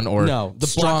 80-yard run or the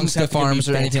strong stiff arms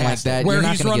or anything like that. Where you're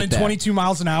not he's running 22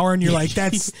 miles an hour and you're like,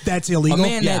 that's illegal. A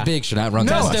man that big should not run.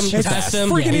 Test him.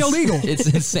 Freaking illegal. It's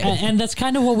insane. And that's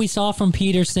kind of what we saw from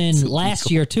Peterson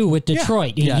last year, too, with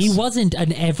Detroit. Yeah. He wasn't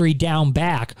an every down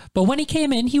back, but when he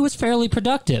came in, he was fairly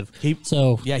productive. He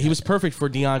was perfect for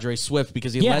DeAndre Swift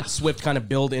because he let Swift kind of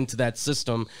build into that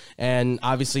system. And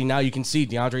obviously now you can see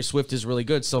DeAndre Swift is really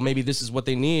good. So maybe this is what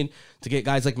they need to get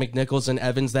guys like McNichols and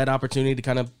Evans that opportunity to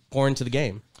kind of pour into the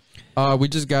game. We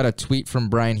just got a tweet from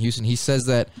Brian Houston. He says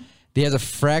that he has a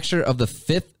fracture of the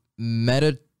fifth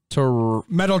metatarsal,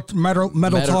 whatever.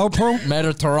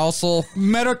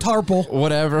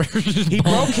 He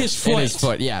broke his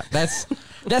foot. Yeah, that's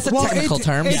a technical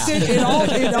term.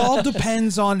 It all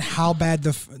depends on how bad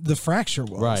the fracture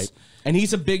was. Right. And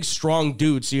he's a big, strong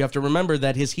dude, so you have to remember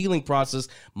that his healing process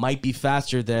might be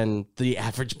faster than the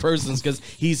average person's because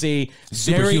he's a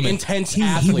very intense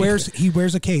athlete. He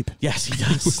wears a cape. Yes, he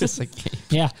does.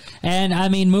 Yeah, and I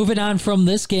mean, moving on from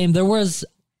this game, there were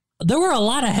a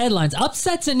lot of headlines.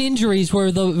 Upsets and injuries were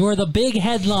the big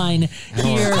headline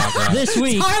here this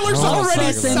week. Tyler's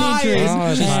already sighing.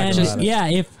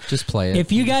 Just play it.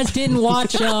 If you guys didn't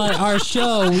watch our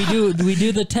show, we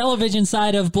do the television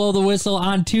side of Blow the Whistle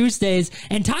on Tuesdays,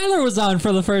 and Tyler was on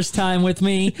for the first time with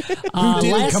me Who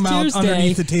did last come out Tuesday,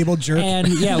 underneath the table, jerk. And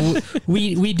yeah,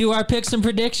 we do our picks and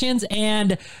predictions,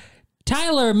 and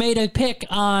Tyler made a pick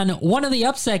on one of the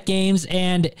upset games,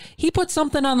 and he put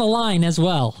something on the line as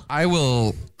well. I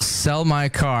will sell my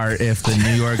car if the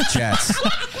New York Jets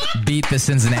beat the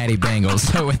Cincinnati Bengals.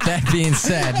 So with that being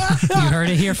said, you heard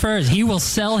it here first. He will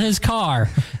sell his car.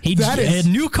 A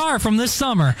new car from this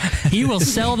summer. He will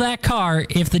sell that car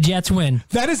if the Jets win.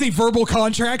 That is a verbal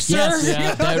contract, sir. Yes.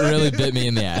 Yeah, that really bit me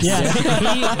in the ass. Yeah,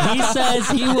 he says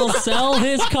he will sell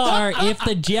his car if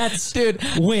the Jets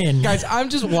win. Guys, I'm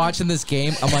just watching this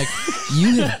game. I'm like,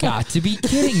 you have got to be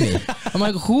kidding me. I'm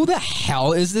like, who the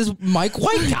hell is this Mike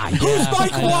White guy? Who's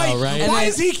Mike White? Right? Why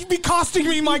is he be costing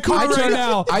me my car right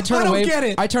now? I don't get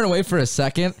it. I turn away for a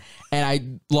second, and I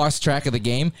lost track of the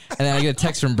game, and then I get a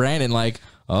text from Brandon like,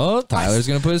 oh, Tyler's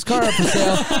going to put his car up for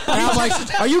sale. And I'm like,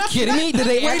 are you kidding me? Did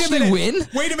they actually win?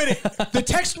 Wait a minute. The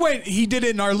text went, he did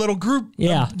it in our little group,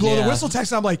 Blow the Whistle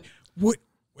text. I'm like, what?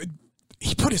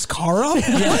 He put his car up?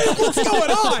 What's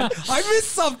going on? I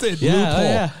missed something.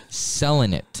 Loophole.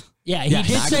 Selling it. Yeah, he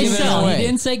did say sell. He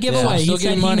didn't say give away. He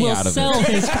said he will sell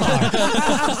his car.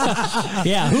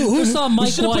 Yeah, who saw Mike White?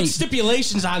 We should have put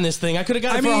stipulations on this thing. I could have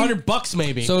got it for $100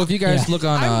 maybe. So if you guys look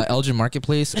on Elgin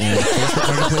Marketplace and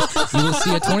Facebook Marketplace, you will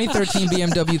see a 2013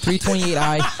 BMW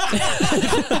 328i.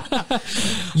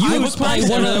 Used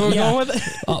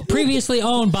by previously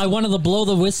owned by one of the Blow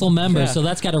the Whistle members, so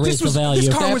that's got to raise the value.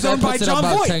 This car was owned by John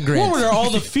Voight. What were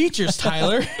all the features,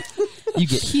 Tyler? You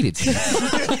get heated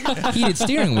seats. Heated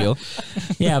steering wheel.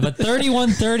 Yeah, but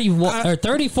 31-31 or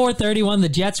 34-31, the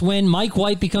Jets win. Mike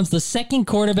White becomes the second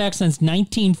quarterback since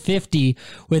 1950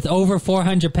 with over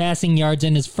 400 passing yards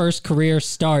in his first career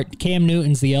start. Cam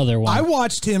Newton's the other one. I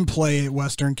watched him play at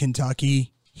Western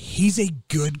Kentucky. He's a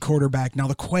good quarterback. Now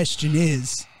the question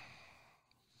is,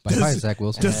 Bye-bye, Zach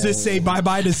Wilson. Does this say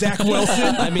bye-bye to Zach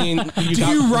Wilson? I mean,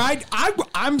 you ride?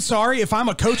 I'm sorry. If I'm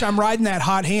a coach, I'm riding that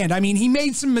hot hand. I mean, he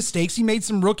made some mistakes. He made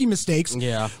some rookie mistakes.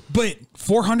 Yeah. But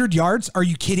 400 yards? Are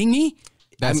you kidding me?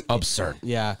 That's absurd.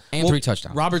 Yeah. And 3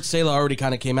 touchdowns. Robert Saleh already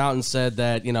kind of came out and said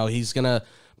that, he's going to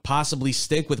possibly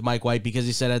stick with Mike White because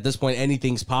he said at this point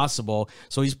anything's possible.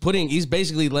 So he's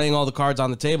basically laying all the cards on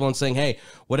the table and saying, hey,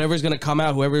 whatever's going to come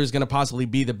out, whoever is going to possibly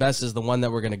be the best is the one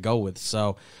that we're going to go with.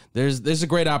 So there's a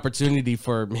great opportunity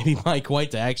for maybe Mike White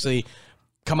to actually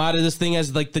come out of this thing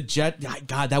as like the Jet.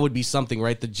 God, that would be something,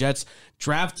 right? The Jets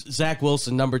draft Zach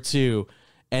Wilson number 2.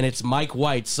 And it's Mike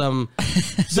White, some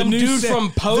dude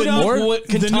from Podunk,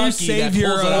 Kentucky. The new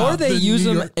savior. Or they use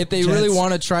him, if they really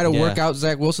want to try to work out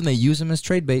Zach Wilson, they use him as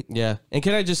trade bait. Yeah. And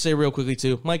can I just say real quickly,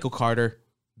 too, Michael Carter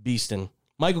Beaston,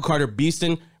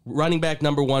 running back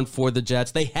number 1 for the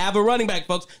Jets. They have a running back,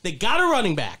 folks. They got a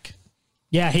running back.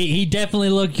 Yeah, he definitely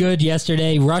looked good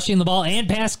yesterday, rushing the ball and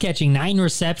pass catching. 9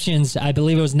 receptions. I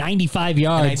believe it was 95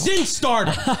 yards. And I didn't start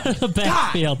him. Out of the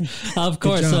backfield. Of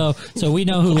course. So we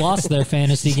know who lost their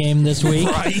fantasy game this week.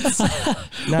 Right.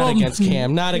 Not against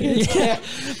Cam.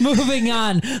 Moving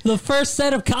on. The first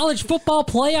set of college football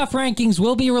playoff rankings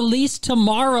will be released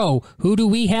tomorrow. Who do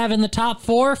we have in the top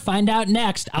 4? Find out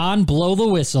next on Blow the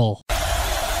Whistle.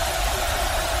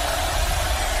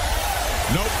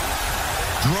 Nope.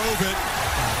 Drove it.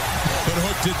 But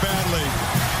hooked it badly,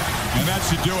 and that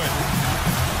should do it.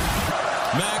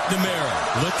 McNamara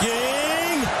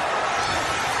looking.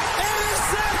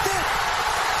 Intercepted!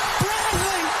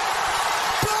 Bradley!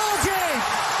 Ball game!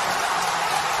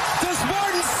 The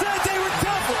Spartans said they were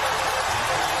tougher.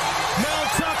 Mel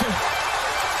Tucker,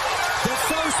 the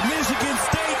first Michigan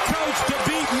State coach to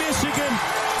beat Michigan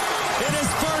in his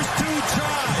first 2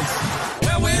 tries.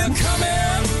 Well, we're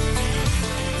coming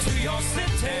to your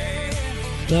city.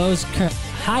 Those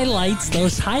highlights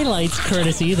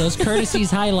courtesies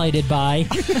highlighted by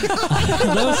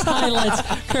those highlights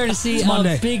courtesy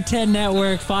of Big Ten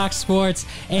Network, Fox Sports,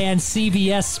 and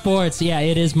CBS Sports. Yeah,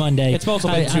 it is Monday. It's also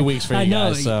been 2 weeks for you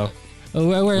guys, so.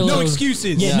 No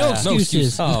excuses. Yeah, no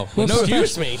excuses. Oh, no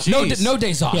excuse me. No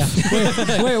days off. Yeah,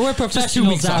 we're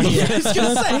professionals out here.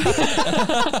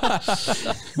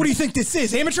 What do you think this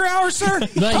is? Amateur hour, sir?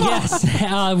 But yes,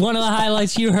 one of the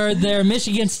highlights you heard there,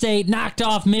 Michigan State knocked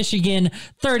off Michigan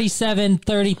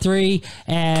 37-33.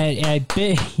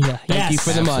 Thank you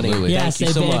for the money. Yes, Thank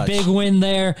you so much. Big win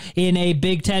there in a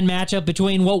Big Ten matchup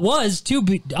between what was 2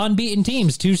 unbeaten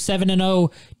teams, 2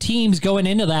 7-0 teams going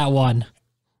into that one.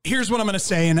 Here's what I'm going to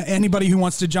say, and anybody who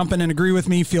wants to jump in and agree with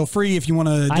me, feel free. If you want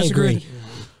to disagree. I agree.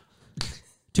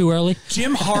 Too early?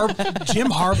 Jim Harbaugh.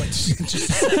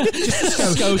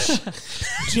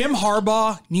 Jim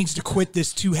Harbaugh needs to quit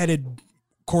this 2-headed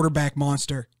quarterback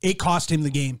monster. It cost him the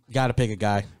game. Got to pick a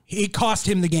guy. It cost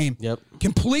him the game. Yep.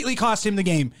 Completely cost him the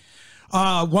game.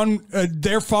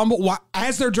 Their fumble,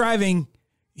 as they're driving,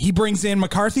 he brings in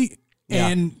McCarthy,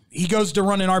 and he goes to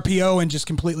run an RPO and just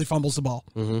completely fumbles the ball.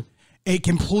 Mm-hmm. It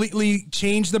completely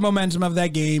changed the momentum of that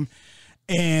game,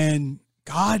 and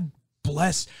God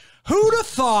bless. Who'd have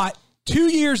thought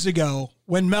 2 years ago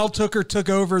when Mel Tucker took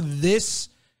over this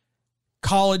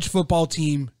college football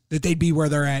team that they'd be where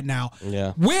they're at now?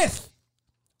 Yeah. With,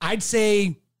 I'd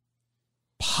say,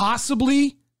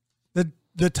 possibly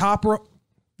the top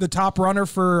runner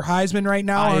for Heisman right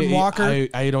now on Walker.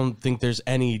 I don't think there's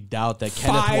any doubt that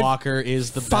Kenneth Walker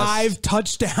is the best. 5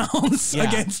 touchdowns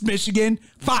against Michigan.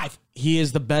 5. He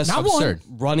is the best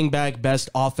running back, best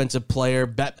offensive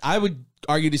player. I would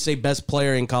argue to say best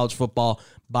player in college football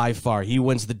by far. He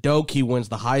wins the Doak. He wins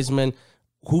the Heisman.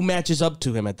 Who matches up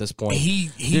to him at this point?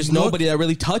 There's nobody that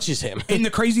really touches him. And the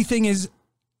crazy thing is,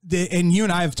 and you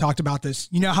and I have talked about this,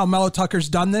 you know how Mel Tucker's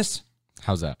done this?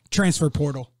 How's that? Transfer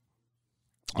portal.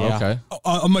 Yeah. Okay.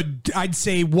 I'd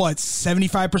say,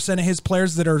 75% of his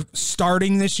players that are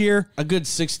starting this year? A good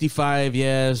 65,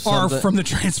 are from the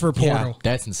transfer portal. Yeah,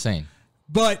 that's insane.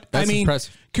 But,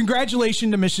 impressive.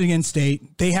 Congratulations to Michigan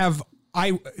State. They have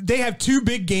 2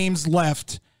 big games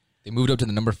left. They moved up to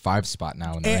the number 5 spot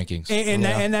now in the rankings.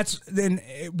 And that's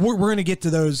we're going to get to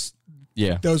those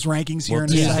rankings here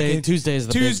in a second. Tuesday's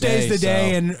the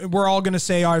day, and we're all going to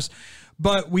say ours.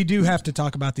 But we do have to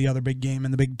talk about the other big game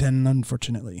in the Big Ten,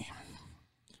 unfortunately.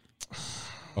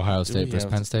 Ohio State versus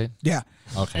Penn State. Yeah.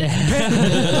 Okay.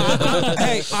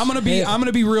 Hey, I'm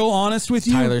gonna be real honest with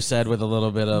you. Tyler said with a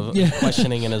little bit of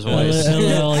questioning in his voice.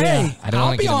 Hey,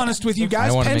 I'll be honest with you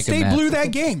guys. Penn State blew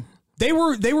that game. They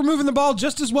were moving the ball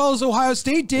just as well as Ohio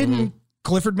State did, and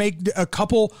Clifford made a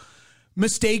couple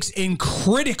mistakes in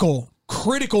critical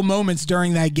moments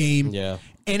during that game. Yeah.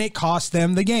 And it cost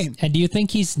them the game. And do you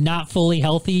think he's not fully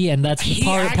healthy, and that's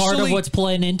part of what's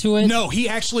playing into it? No, he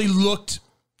actually looked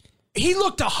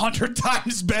 100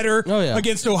 times better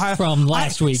against Ohio from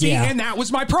last week. See, and that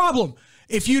was my problem.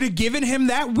 If you'd have given him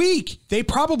that week, they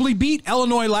probably beat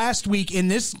Illinois last week in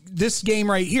this game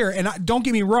right here. And don't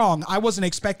get me wrong, I wasn't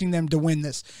expecting them to win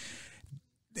this.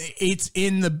 It's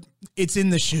in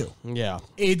the shoe. Yeah.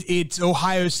 It's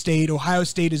Ohio State. Ohio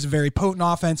State is a very potent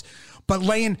offense. But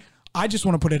Lane, I just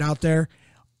want to put it out there.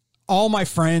 All my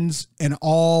friends and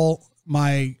all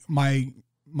my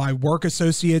work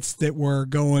associates that were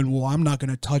going, well, I'm not going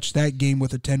to touch that game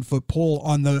with a 10-foot pole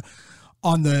on the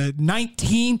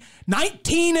 19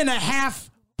 and a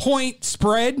half point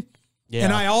spread. Yeah.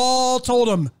 And I all told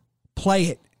them,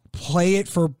 play it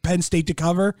for Penn State to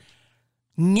cover.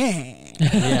 Yeah,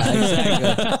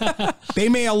 exactly. They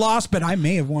may have lost, but I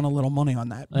may have won a little money on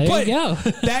that. There but you go.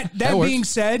 that being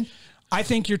said, I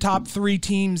think your top 3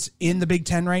 teams in the Big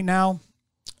Ten right now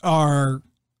are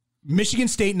Michigan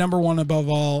State, number 1 above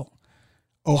all,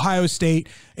 Ohio State.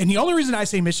 And the only reason I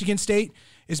say Michigan State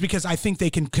is because I think they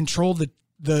can control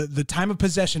the time of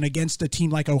possession against a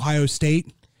team like Ohio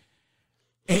State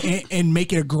and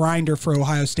make it a grinder for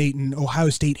Ohio State, and Ohio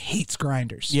State hates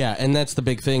grinders. Yeah, and that's the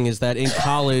big thing is that in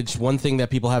college, one thing that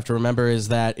people have to remember is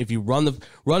that if you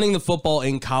running the football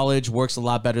in college works a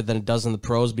lot better than it does in the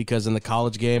pros, because in the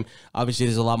college game, obviously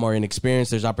there's a lot more inexperience.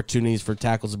 There's opportunities for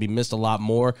tackles to be missed a lot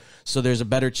more. So there's a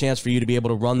better chance for you to be able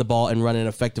to run the ball and run it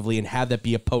effectively and have that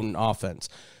be a potent offense.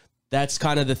 That's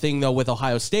kind of the thing, though, with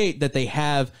Ohio State, that they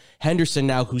have Henderson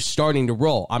now who's starting to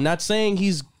roll. I'm not saying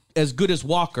he's as good as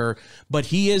Walker, but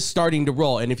he is starting to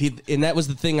roll. And that was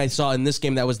the thing I saw in this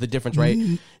game. That was the difference, right?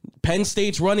 Penn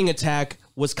State's running attack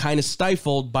was kind of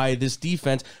stifled by this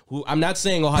defense. Who I'm not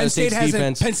saying Ohio State's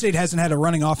defense. Penn State hasn't had a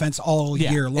running offense all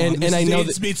year long. And I know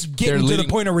it's getting to the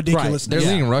point of ridiculousness. Right.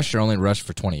 Their leading rusher only rushed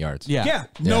for 20 yards. Yeah.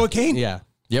 Noah Cain. Yeah.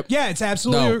 Yep. Yeah, it's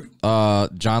absolutely. No,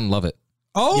 John Lovett.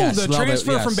 Oh, yes, the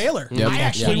transfer from Baylor. Yep. I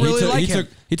actually really like him.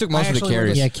 He took most of the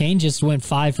carries. Yeah, Cain just went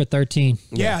 5 for 13.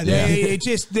 Yeah.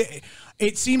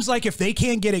 It seems like if they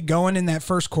can't get it going in that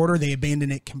first quarter, they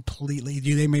abandon it completely.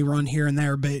 They may run here and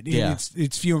there, but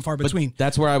it's few and far between. But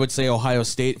that's where I would say Ohio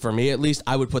State, for me at least,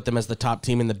 I would put them as the top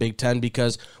team in the Big Ten,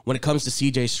 because when it comes to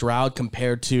C.J. Stroud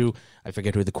compared to, I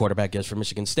forget who the quarterback is for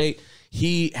Michigan State,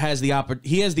 he has the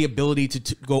ability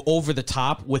to go over the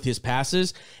top with his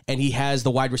passes, and he has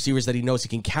the wide receivers that he knows he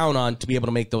can count on to be able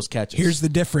to make those catches. Here's the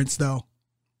difference, though.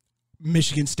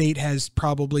 Michigan State has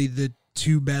probably the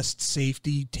 2 best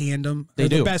safety tandem. They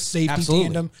do. The best safety Absolutely.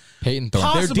 tandem. Peyton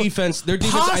Thorne. Their defense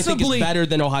I think is better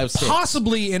than Ohio State.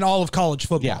 Possibly in all of college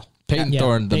football. Yeah. Peyton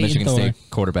Thorne, the Michigan State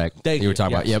quarterback you were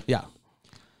talking about. Yep. Yeah.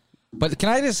 But can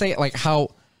I just say, like, how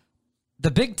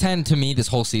the Big Ten to me this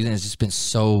whole season has just been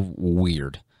so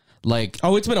weird. Like,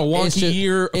 it's been a wonky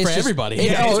year for everybody.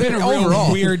 It's been a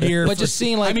real weird year. But just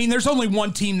seeing, like, I mean, there's only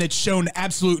one team that's shown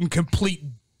absolute and complete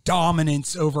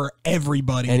dominance over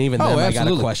everybody. And even then, I got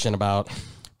a question about.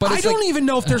 But I don't even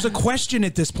know if there's a question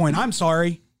at this point. I'm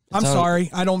sorry. Sorry.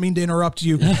 I don't mean to interrupt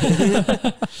you.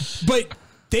 But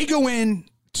they go in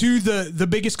to the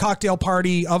biggest cocktail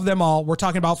party of them all. We're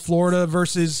talking about Florida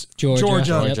versus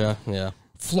Georgia. Yeah.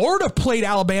 Florida played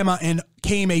Alabama and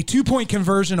came a 2-point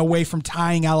conversion away from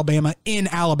tying Alabama in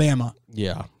Alabama.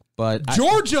 Yeah. But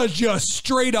Georgia just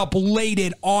straight up laid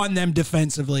it on them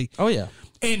defensively. Oh, yeah.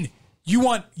 And you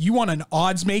want an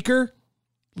odds maker?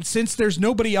 Since there's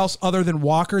nobody else other than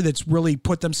Walker that's really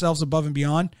put themselves above and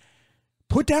beyond,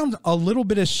 put down a little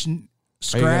bit of scratch.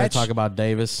 Are you going to talk about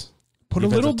Davis? Put a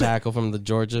little tackle from the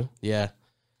Georgia. Yeah.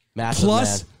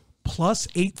 Massive plus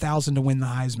 8,000 to win the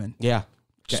Heisman. Yeah.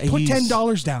 Just put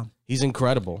 $10 down. He's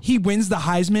incredible. He wins the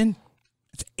Heisman.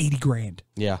 It's $80,000.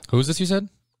 Yeah. Who's this you said?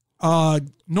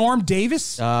 Norm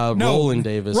Davis? Roland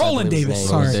Davis. Roland Davis.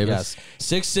 Sorry. Yes.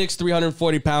 6'6",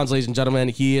 340 pounds, ladies and gentlemen.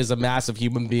 He is a massive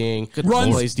human being.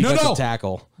 Runs defensive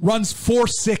tackle. Runs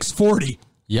 4.6 40.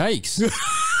 Yikes.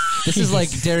 This is like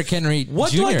Derrick Henry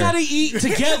What Jr. do I got to eat to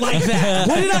get like that?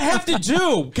 What did I have to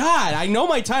do? God, I know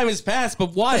my time has passed,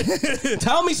 but what?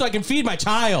 Tell me so I can feed my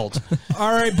child.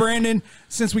 All right, Brandon,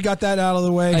 since we got that out of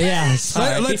the way. Let's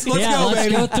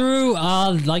go through.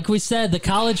 Like we said, the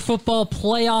college football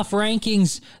playoff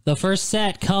rankings. The first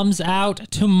set comes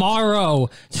out tomorrow.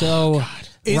 So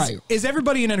Is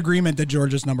everybody in an agreement that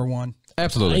Georgia's number one?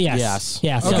 Absolutely. Yes.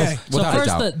 Yeah. So, Okay. so Without a first,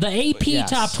 doubt. the AP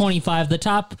top 25, the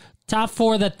top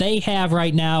four that they have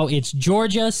right now, it's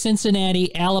Georgia,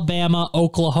 Cincinnati, Alabama,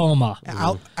 Oklahoma.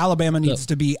 Alabama needs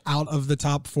to be out of the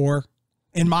top four.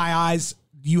 In my eyes,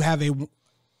 you have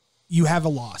a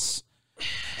loss.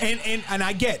 And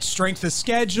I get strength of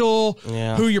schedule,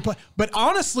 who you're playing. But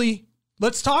honestly,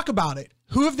 let's talk about it.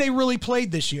 Who have they really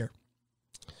played this year?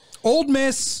 Old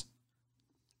Miss.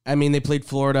 I mean, they played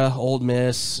Florida, Old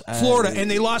Miss. And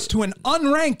they lost to an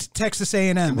unranked Texas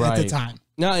A&M at the time.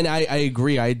 No, and I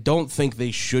agree. I don't think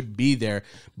they should be there,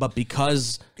 but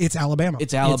because it's Alabama,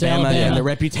 and the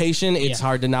reputation, it's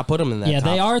hard to not put them in that. Yeah,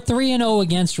 top. they are 3-0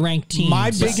 against ranked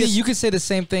teams. You could say the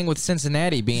same thing with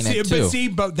Cincinnati being at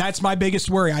 2. But that's my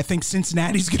biggest worry. I think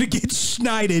Cincinnati's going to get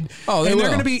schneided. Oh, they're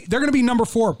going to be number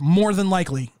 4 more than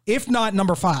likely, if not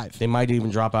number 5. They might even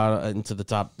drop out into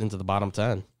the bottom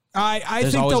 10. I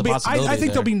think they'll be. I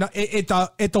think they'll be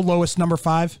at the lowest number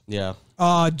 5. Yeah.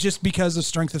 Just because of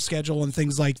strength of schedule and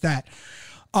things like that.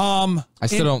 I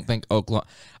still don't think Oklahoma.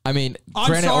 I mean,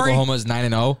 granted, Oklahoma's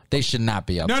 9-0. They should not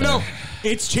be up there. No,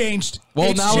 it's changed. Well,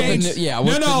 it's now changed. with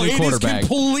the new quarterback, it is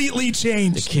completely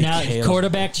changed. Now,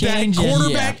 quarterback change. That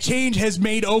quarterback change has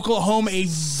made Oklahoma a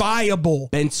viable.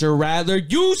 Spencer Rattler,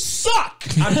 you suck.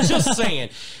 I'm just saying.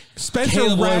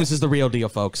 Caleb Williams is the real deal,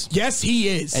 folks. Yes, he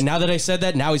is. And now that I said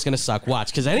that, now he's going to suck.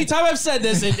 Watch, because anytime I've said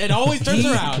this, it always turns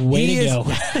around. Way to go.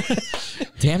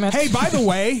 Damn it. Hey, by the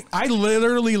way, I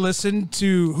literally listened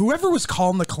to whoever was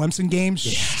calling the Clemson games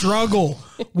struggle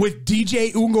with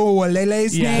DJ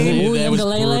Uiagalelei's name. That was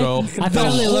brutal. I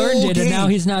finally learned it, and now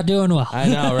he's not doing well. I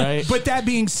know, right? But that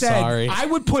being said, I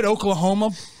would put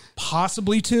Oklahoma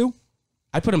possibly 2.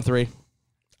 I'd put him 3.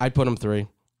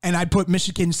 And I'd put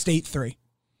Michigan State 3.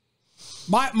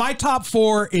 My top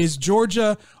 4 is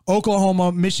Georgia,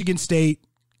 Oklahoma, Michigan State,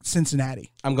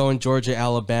 Cincinnati. I'm going Georgia,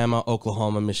 Alabama,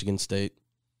 Oklahoma, Michigan State.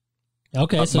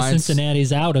 Okay, so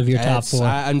Cincinnati's out of your top 4.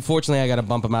 Unfortunately, I got to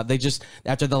bump them out. They just,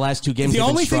 after the last 2 games, the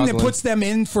only thing that puts them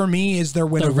in for me is their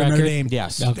win over Notre Dame.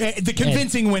 Yes. The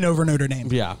convincing win over Notre Dame.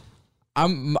 Yeah.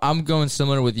 I'm going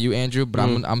similar with you, Andrew, but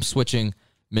I'm switching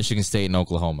Michigan State and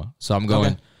Oklahoma. So I'm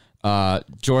going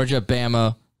Georgia,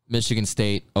 Bama, Michigan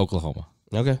State, Oklahoma.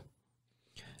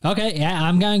 Okay, yeah,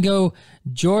 I'm going to go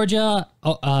Georgia,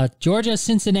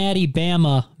 Cincinnati,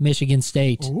 Bama, Michigan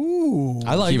State. Ooh.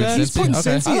 I like that. He's putting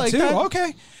Cincy at 2. that.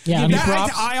 Okay. Yeah,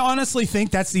 I honestly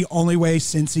think that's the only way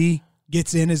Cincy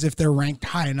gets in is if they're ranked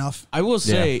high enough. I will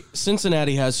say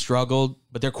Cincinnati has struggled,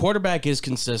 but their quarterback is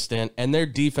consistent, and their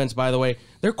defense, by the way,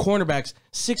 their cornerbacks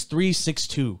 6'3",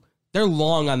 6'2". They're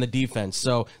long on the defense,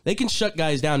 so they can shut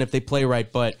guys down if they play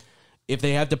right, but if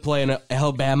they have to play in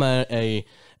Alabama,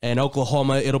 and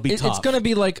Oklahoma, it'll be tough. It's going to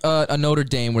be like a Notre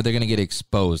Dame where they're going to get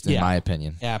exposed, in my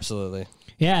opinion. Absolutely.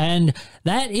 Yeah, and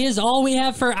that is all we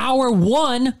have for hour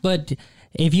 1. But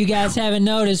if you guys haven't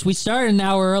noticed, we started an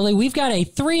hour early. We've got a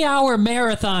 3-hour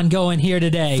marathon going here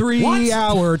today.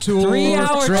 3-hour tour.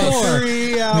 3-hour tour.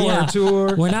 3-hour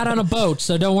tour. We're not on a boat,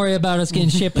 so don't worry about us getting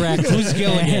shipwrecked. Who's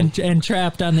Gilligan? And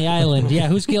trapped on the island. Yeah,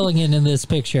 who's Gilligan in this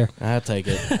picture? I'll take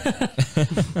it.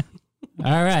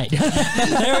 All right.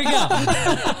 There we go.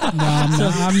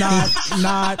 No, I'm not.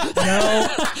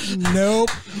 Nope.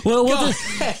 We'll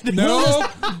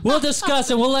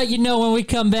discuss and we'll let you know when we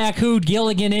come back who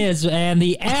Gilligan is. And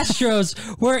the Astros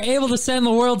were able to send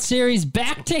the World Series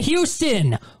back to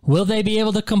Houston. Will they be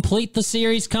able to complete the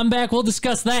series comeback? We'll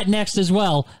discuss that next as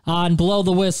well on Blow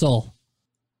the Whistle.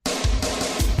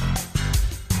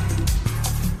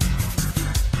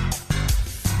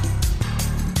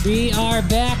 We are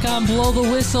back on Blow the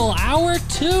Whistle, hour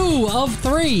 2 of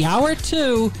 3. Hour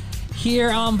 2 here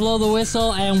on Blow the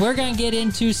Whistle, and we're going to get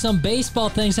into some baseball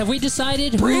things. Have we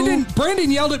decided who?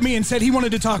 Brandon yelled at me and said he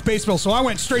wanted to talk baseball, so I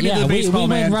went straight into the baseball, we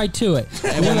man. went right to it.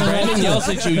 And when Brandon yells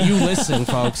at you, you listen,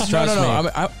 folks. Trust me.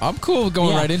 I'm cool with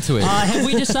going right into it. Have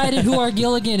we decided who our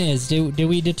Gilligan is? Do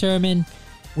we determine?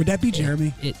 Would that be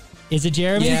Jeremy? Is it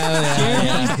Jeremy?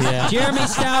 Yeah. Jeremy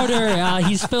Stouter.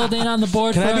 He's filled in on the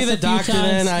board Can for I be us the a few doctor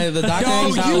times. then? The doctor No,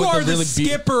 hangs out you with are the the really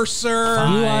skipper, sir.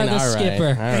 You are the all right, skipper.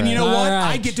 all right. And you know All what?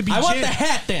 right. I get to be I want the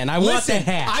hat then. I want the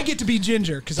hat. I get to be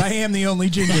Ginger because I am the only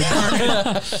Ginger.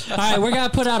 All right, we're going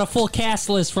to put out a full cast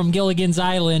list from Gilligan's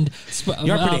Island.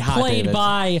 You're pretty hot, played David.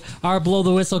 by our Blow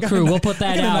the Whistle crew. We'll put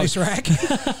that I got out. a nice rack.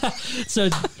 So,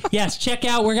 yes, check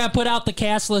out. We're going to put out the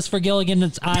cast list for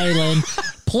Gilligan's Island.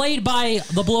 played by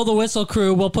the Blow the Whistle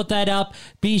crew. We'll put that up.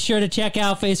 Be sure to check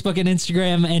out Facebook and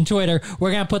Instagram and Twitter.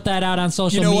 We're going to put that out on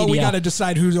social media. You know what? We got to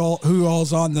decide who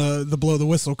all's on the Blow the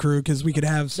Whistle crew, because we could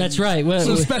have some, that's right.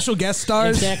 some special guest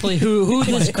stars. Exactly. Who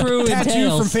this crew Tattoo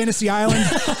entails. from Fantasy Island.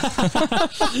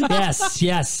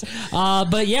 Yes.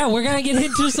 But yeah, we're going to get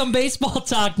into some baseball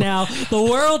talk now. The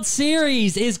World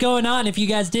Series is going on, if you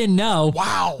guys didn't know.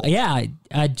 Wow. Yeah.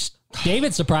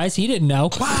 David's surprised he didn't know.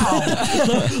 Wow.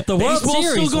 the World Baseball's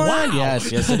Series. still going Wow. on?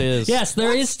 Yes, it is. Yes,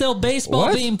 there is still baseball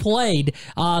What? being played.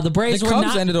 The Braves The were Cubs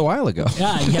not. ended a while ago.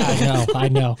 Yeah, I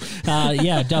know.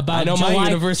 About I know my July,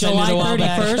 universe ended July a while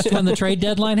back. 31st when the trade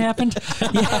deadline happened.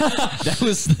 That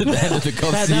was the end of the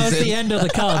Cubs That season. was the end of the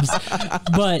Cubs.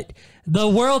 But the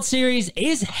World Series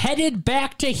is headed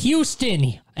back to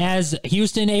Houston, as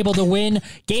Houston able to win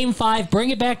Game 5, bring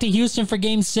it back to Houston for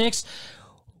Game 6.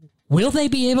 Will they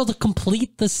be able to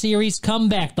complete the series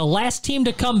comeback? The last team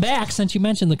to come back, since you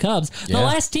mentioned the Cubs, the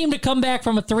last team to come back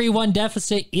from a 3-1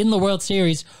 deficit in the World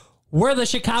Series were the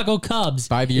Chicago Cubs.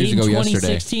 5 years in ago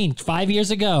 2016, 5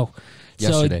 years ago.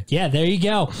 Yesterday. So, yeah, there you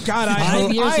go. God, I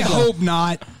hope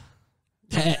not.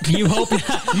 You hope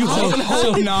not. You hope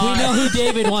not. We know who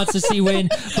David wants to see win,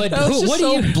 but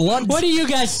what do you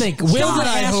guys think? Will God, the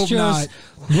I hope not.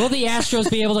 Will the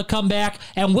Astros be able to come back,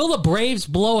 and will the Braves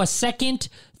blow a second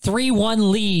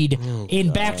 3-1 lead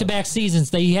in back-to-back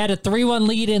seasons? They had a 3-1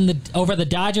 lead over the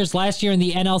Dodgers last year in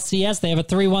the NLCS. They have a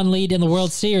 3-1 lead in the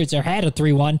World Series, or had a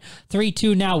 3-1,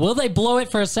 3-2 now. Will they blow it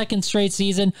for a second straight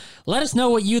season? Let us know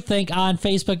what you think on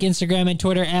Facebook, Instagram, and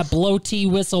Twitter at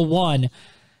BlowTWhistle1.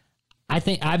 I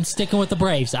think I'm sticking with the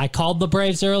Braves. I called the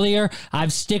Braves earlier. I'm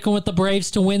sticking with the Braves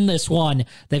to win this one.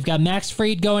 They've got Max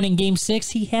Fried going in Game 6.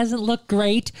 He hasn't looked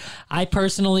great. I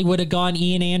personally would have gone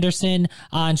Ian Anderson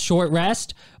on short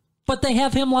rest, but they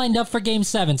have him lined up for Game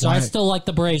 7, so I still like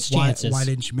the Braves' chances. Why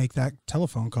didn't you make that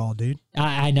telephone call, dude?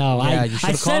 I know. Yeah, I you should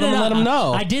have said called him and let him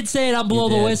know. I did say it on Blow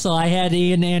the did. Whistle. I had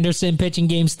Ian Anderson pitching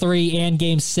Games 3 and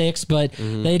Game 6, but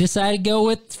they decided to go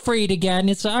with Fried again.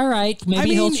 It's all right.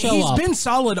 Maybe he'll show he's up. been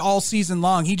solid all season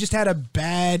long. He just had a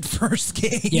bad first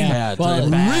game. Yeah, well,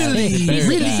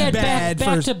 really said bad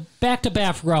first. back to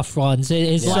back rough ones.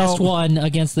 His last one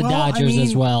against the Dodgers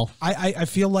as well. I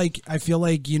feel like as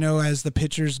the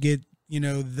pitchers get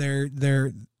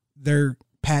their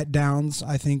pat downs,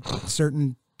 I think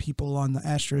certain people on the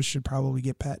Astros should probably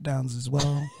get pat downs as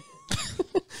well.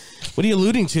 What are you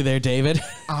alluding to there, David?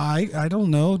 I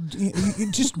don't know,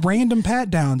 just random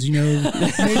pat downs.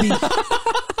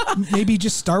 Maybe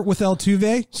just start with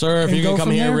Altuve. Sir, if you can come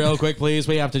here real quick, please.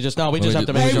 We have to just have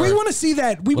to make sure. We want to see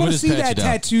that. We want to see that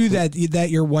tattoo that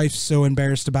your wife's so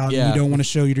embarrassed about. And you don't want to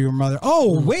show you to your mother.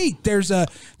 Oh, wait, there's a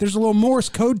little Morse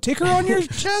code ticker on your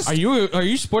chest. Are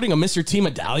you sporting a Mr. T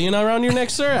medallion around your neck,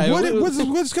 sir?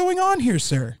 What's going on here,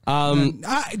 sir?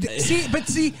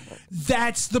 See,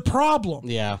 that's the problem.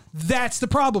 Yeah, that's the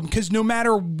problem, because no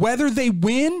matter whether they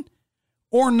win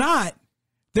or not,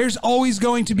 there's always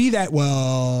going to be that,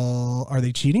 well, are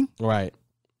they cheating? Right.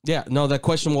 Yeah, no, that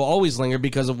question will always linger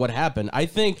because of what happened. I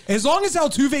think as long as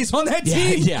Altuve's on that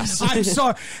team, yes. I'm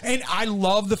sorry. And I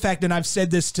love the fact, and I've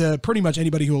said this to pretty much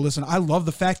anybody who will listen, I love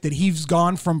the fact that he's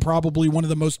gone from probably one of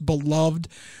the most beloved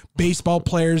baseball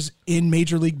players in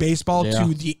Major League Baseball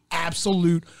to the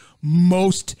absolute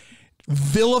most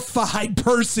vilified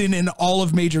person in all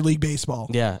of Major League Baseball.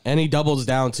 Yeah, and he doubles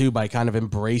down too by kind of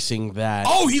embracing that.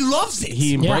 Oh, he loves it.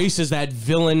 He embraces that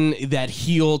villain, that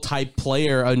heel type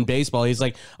player in baseball. He's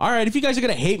like, all right, if you guys are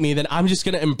gonna hate me, then I'm just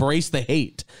gonna embrace the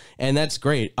hate, and that's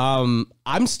great. I'm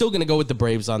still gonna go with the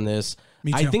Braves on this.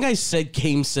 Me too. I think I said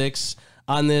Game 6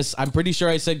 on this. I'm pretty sure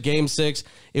I said Game 6.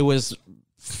 It was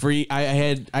free. I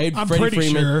had I'm Freddie pretty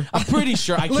Freeman. sure. I'm pretty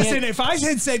sure. I can't. Listen, if I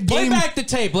had said Play game, back the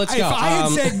tape. Let's go. If I had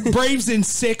said Braves in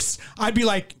 6, I'd be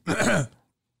like, do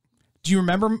you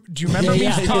remember me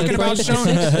talking about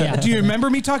Shohei? Yeah. Do you remember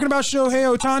me talking about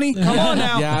Shohei Ohtani? Come on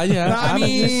now. Yeah. I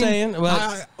mean, just saying.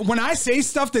 Well, when I say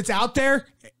stuff that's out there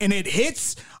and it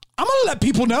hits, I'm gonna let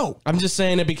people know. I'm just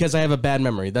saying it because I have a bad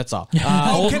memory. That's all. Senior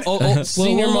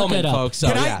we'll look moment, it up. folks.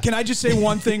 So, Can I just say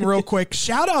one thing real quick?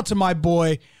 Shout out to my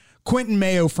boy Quentin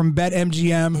Mayo from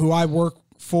BetMGM, who I work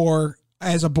for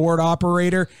as a board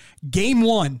operator. Game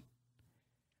 1,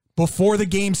 before the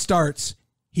game starts,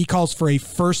 he calls for a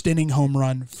first inning home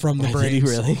run from the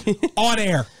Braves. Did he really? On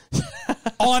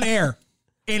air,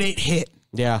 and it hit.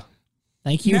 Yeah.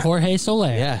 Thank you, Jorge Soler.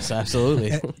 Yes,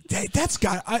 absolutely.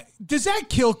 Does that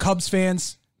kill Cubs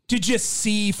fans to just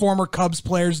see former Cubs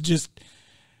players just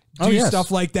do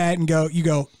stuff like that and you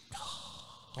go,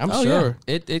 I'm Oh, sure.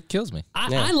 yeah. It kills me.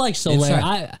 I like Soler.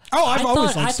 Inside. I've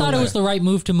always liked I thought it was Soler. the right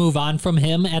move to move on from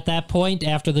him at that point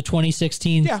after the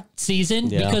 2016 season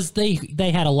because they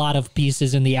had a lot of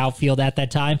pieces in the outfield at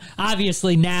that time.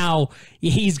 Obviously now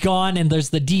he's gone and there's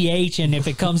the DH, and if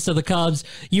it comes to the Cubs,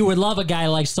 you would love a guy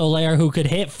like Soler who could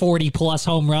hit 40+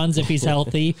 home runs if he's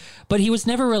healthy, but he was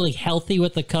never really healthy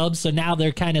with the Cubs, so now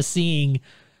they're kind of seeing,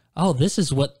 oh, this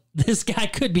is what this guy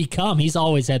could become. He's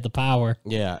always had the power.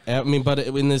 Yeah, I mean, but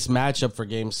in this matchup for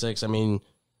Game 6, I mean,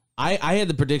 I had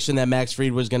the prediction that Max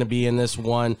Fried was going to be in this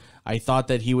one. I thought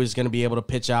that he was going to be able to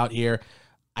pitch out here.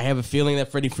 I have a feeling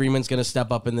that Freddie Freeman's going to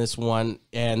step up in this one,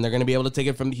 and they're going to be able to take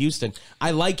it from Houston.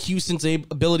 I like Houston's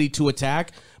ability to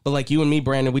attack, but like you and me,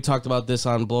 Brandon, we talked about this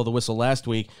on Blow the Whistle last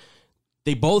week.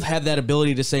 They both have that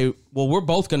ability to say, well, we're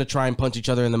both going to try and punch each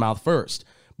other in the mouth first.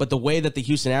 But the way that the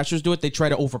Houston Astros do it, they try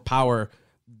to overpower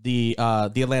the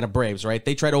Atlanta Braves, right?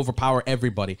 They try to overpower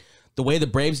everybody. The way the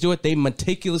Braves do it, they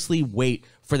meticulously wait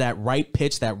for that right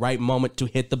pitch, that right moment to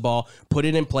hit the ball, put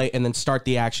it in play, and then start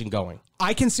the action going.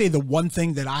 I can say the one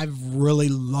thing that I've really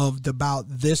loved about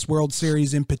this World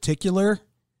Series in particular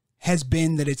has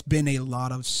been that it's been a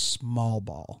lot of small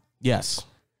ball. Yes.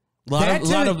 A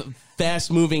lot of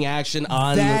fast-moving action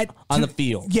on the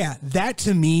field. Yeah, that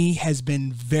to me has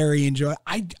been very enjoyable.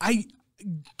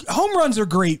 Home runs are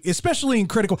great, especially in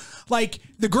critical. Like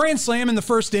the grand slam in the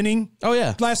first inning. Oh,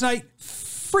 yeah. Last night,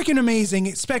 freaking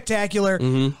amazing, spectacular,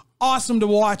 awesome to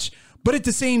watch. But at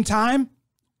the same time,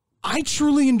 I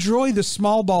truly enjoy the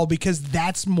small ball because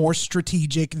that's more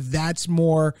strategic. That's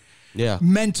more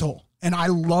mental. And I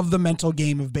love the mental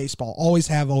game of baseball. Always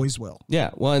have, always will.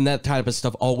 Yeah, well, and that type of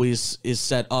stuff always is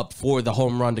set up for the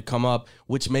home run to come up,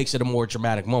 which makes it a more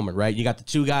dramatic moment, right? You got the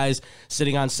two guys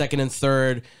sitting on second and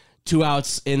third, 2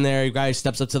 outs in there. Your guy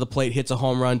steps up to the plate, hits a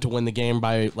home run to win the game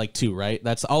by like 2, right?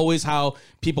 That's always how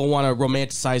people want to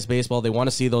romanticize baseball. They want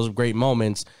to see those great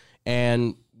moments.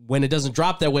 And when it doesn't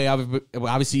drop that way,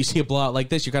 obviously you see a blowout like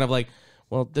this, you're kind of like,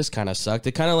 well, this kind of sucked.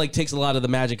 It kind of like takes a lot of the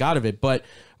magic out of it. But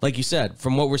like you said,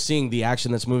 from what we're seeing, the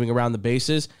action that's moving around the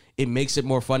bases, it makes it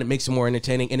more fun, it makes it more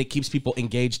entertaining, and it keeps people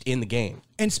engaged in the game.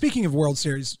 And speaking of World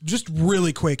Series, just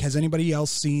really quick, has anybody else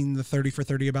seen the 30 for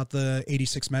 30 about the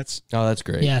 86 Mets? Oh, that's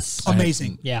great. Yes.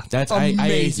 Amazing. Yeah. That's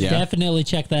amazing. Definitely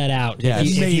check that out. Yeah. If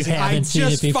you Amazing. haven't I seen it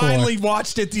just before. finally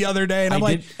watched it the other day, and I'm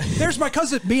like, there's my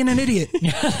cousin being an idiot.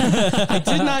 I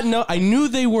did not know. I knew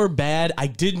they were bad. I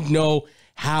didn't know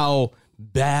how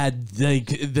bad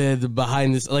the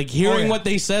behind this, like hearing what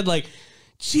they said, like,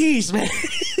 geez, man.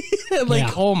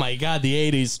 Oh my God,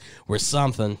 the 80s were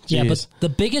something. Jeez. Yeah, but the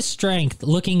biggest strength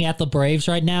looking at the Braves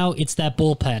right now, it's that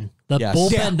bullpen. The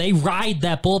bullpen, they ride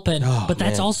that bullpen, but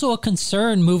that's also a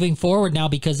concern moving forward now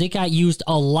because it got used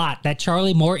a lot. That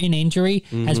Charlie Morton injury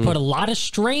has put a lot of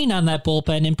strain on that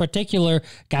bullpen, in particular,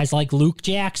 guys like Luke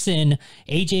Jackson,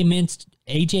 AJ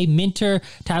Minter,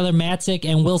 Tyler Matzik,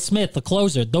 and Will Smith, the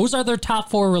closer. Those are their top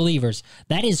 4 relievers.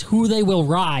 That is who they will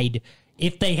ride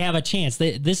if they have a chance.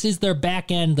 This is their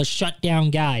back end, the shutdown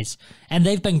guys, and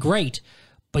they've been great.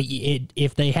 But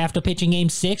if they have to pitch in Game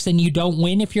 6 and you don't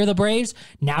win if you're the Braves,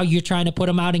 now you're trying to put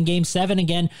them out in Game 7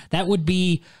 again. That would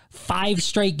be 5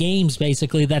 straight games,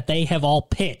 basically, that they have all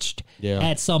pitched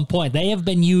at some point. They have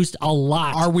been used a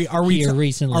lot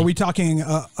recently. Are we talking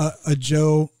a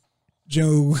Joe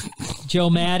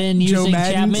Madden using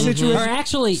Madden Chapman? situation? Or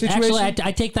actually,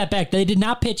 I take that back. They did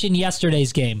not pitch in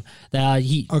yesterday's game.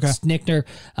 Snickner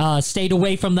stayed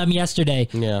away from them yesterday.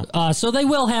 Yeah. So they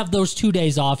will have those 2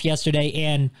 days off, yesterday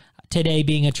and today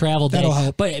being a travel day. That'll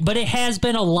help. But it has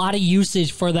been a lot of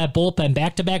usage for that bullpen,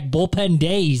 back-to-back bullpen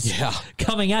days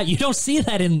coming out. You don't see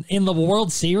that in the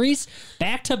World Series.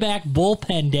 Back-to-back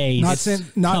bullpen days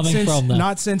from them.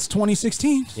 Not since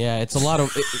 2016. Yeah, it's a lot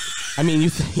of. I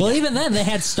mean, well, even then they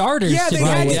had starters. Yeah, to they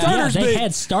ride. had starters. They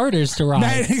had starters to ride.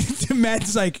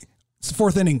 Matt's like, it's the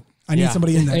 4th inning. I need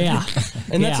somebody in there. Yeah.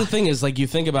 And that's the thing is, like, you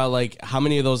think about, like, how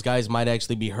many of those guys might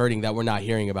actually be hurting that we're not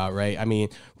hearing about, right? I mean,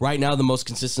 right now, the most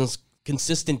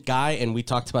consistent guy, and we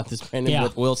talked about this, Brandon,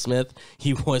 with Will Smith.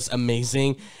 He was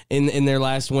amazing in their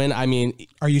last win. I mean,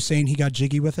 are you saying he got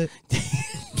jiggy with it?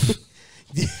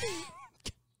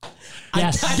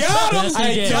 Yes.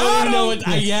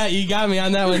 Yeah, you got me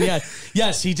on that one. Yeah.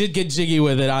 Yes, he did get jiggy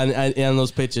with it on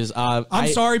those pitches. I'm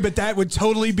sorry, but that would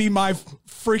totally be my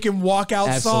freaking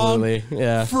walkout song.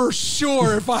 Yeah. For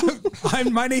sure.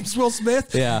 If my name's Will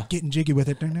Smith. Yeah. Getting jiggy with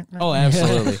it. Oh,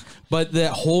 absolutely. But the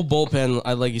whole bullpen,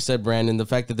 like you said, Brandon, the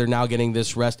fact that they're now getting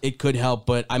this rest, it could help.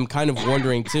 But I'm kind of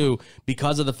wondering, too,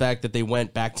 because of the fact that they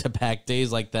went back-to-back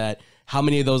days like that, how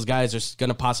many of those guys are going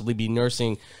to possibly be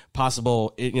nursing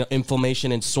possible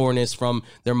inflammation and soreness from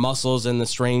their muscles and the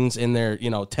strains in their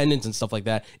tendons and stuff like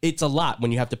that. It's a lot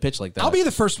when you have to pitch like that. I'll be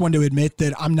the first one to admit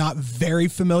that I'm not very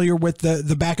familiar with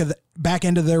the back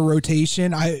end of their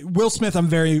rotation. Will Smith I'm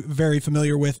very, very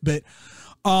familiar with, but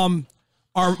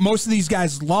are most of these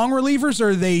guys long relievers, or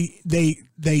are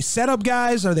they set up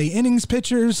guys? Are they innings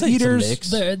pitchers, eaters?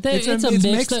 It's a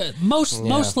mix.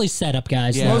 Mostly set up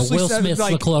guys. Yeah. Will Smith's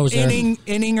the closer.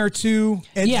 Inning or two.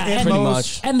 And pretty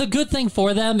much. And the good thing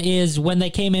for them is when they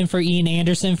came in for Ian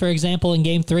Anderson, for example, in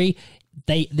Game 3,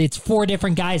 it's 4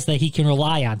 different guys that he can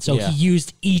rely on. So he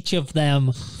used each of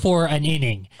them for an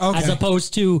inning, as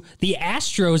opposed to the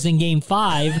Astros in Game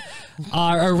 5,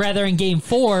 or rather in Game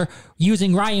 4,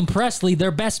 using Ryan Presley,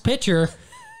 their best pitcher,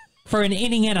 for an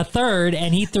inning and a third,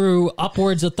 and he threw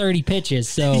upwards of 30 pitches.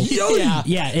 So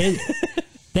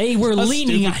they were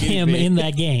leaning on him in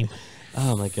that game.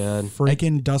 Oh my God!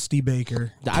 Freaking Dusty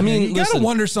Baker. I mean, you gotta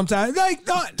wonder sometimes.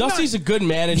 Dusty's a good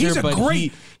manager, but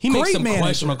he makes some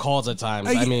questionable calls at times.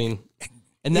 I mean,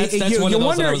 and that's one of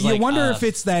those. You wonder if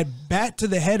it's that bat to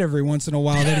the head every once in a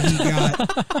while that he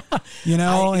got,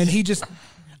 and he just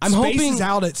spaces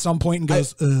out at some point and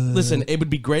goes. Listen, it would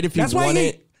be great if he won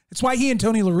it. That's why he and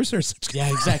Tony La Russa are such. Yeah,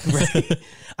 exactly right.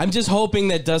 I'm just hoping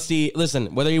that Dusty.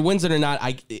 Listen, whether he wins it or not,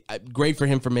 great for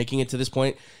him for making it to this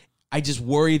point. I just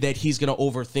worry that he's going to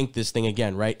overthink this thing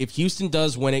again, right? If Houston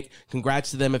does win it,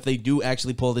 congrats to them if they do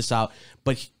actually pull this out.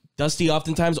 But Dusty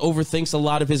oftentimes overthinks a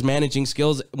lot of his managing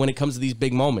skills when it comes to these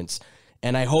big moments.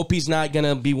 And I hope he's not going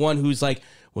to be one who's like,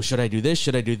 well, should I do this?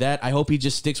 Should I do that? I hope he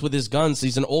just sticks with his guns.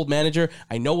 He's an old manager.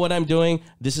 I know what I'm doing.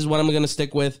 This is what I'm going to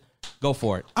stick with. Go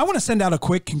for it. I want to send out a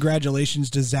quick congratulations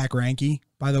to Zach Greinke,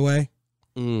 by the way.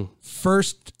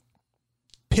 First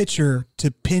pitcher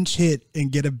to pinch hit and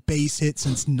get a base hit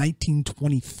since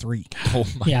 1923. Oh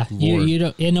my Lord. You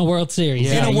don't in a World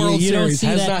Series. Yeah. In a World you don't Series. see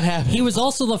Has that. not happened. He was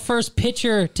also the first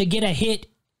pitcher to get a hit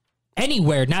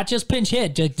anywhere, not just pinch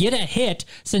hit, to get a hit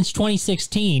since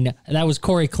 2016. That was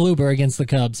Corey Kluber against the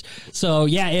Cubs. So,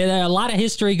 a lot of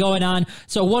history going on.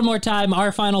 So, one more time,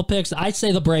 our final picks. I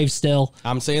say the Braves still.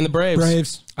 I'm saying the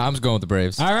Braves. I'm going with the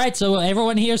Braves. All right, so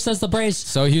everyone here says the Braves.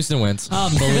 So Houston wins.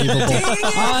 Unbelievable.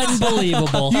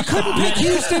 Unbelievable. You couldn't pick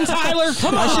Houston, Tyler.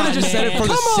 Come on, I should have just said it for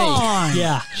the sake.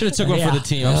 Yeah. Should have took one for the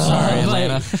team. I'm sorry,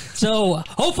 Atlanta. So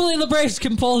hopefully the Braves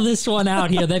can pull this one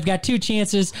out here. They've got 2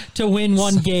 chances to win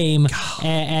one game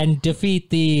and defeat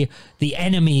the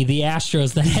enemy, the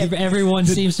Astros, that everyone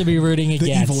seems to be rooting against.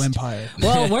 The evil empire.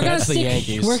 Well, we're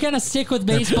Yankees. gonna stick with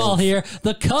baseball here.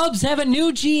 The Cubs have a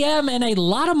new GM and a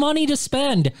lot of money to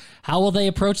spend. How will they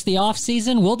approach the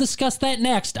offseason? We'll discuss that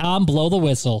next on Blow the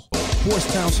Whistle.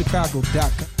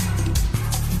 SportsTownChicago.com.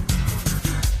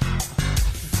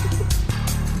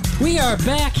 We are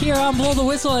back here on Blow the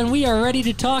Whistle, and we are ready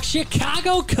to talk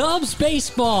Chicago Cubs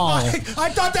baseball. I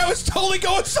thought that was totally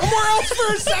going somewhere else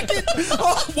for a second.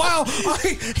 Oh, wow.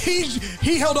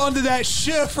 He held on to that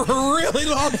shit for a really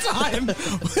long time.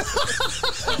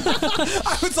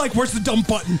 I was like, where's the dump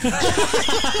button?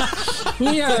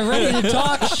 We are ready to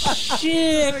talk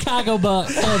Chicago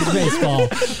Cubs baseball.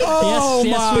 Oh,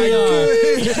 yes, my we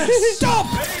are. goodness. Dump!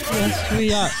 Yes,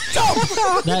 we are.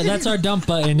 Dump! That's our dump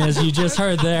button, as you just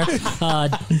heard there.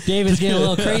 David's getting a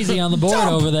little crazy on the board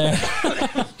over there.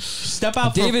 Step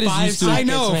out David for is 5 used to- seconds, I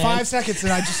know, man. 5 seconds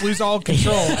and I just lose all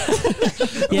control.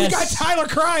 We got Tyler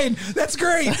crying. That's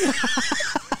great.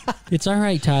 It's all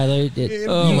right, Tyler.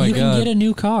 Oh, my you can God. get a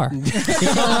new car.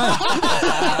 It's all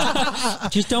right.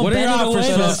 Just don't What are bet your it away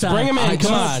offers, this Phil? time. Bring 'em in,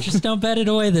 come on. Just don't bet it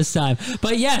away this time.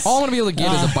 But yes, All I want to be able to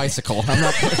get is a bicycle. I'm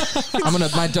not. I'm gonna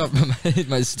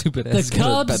my stupid ass. The is gonna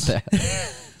Cubs- bet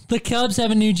that. the Cubs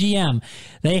have a new GM.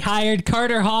 They hired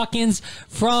Carter Hawkins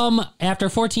after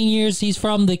 14 years, he's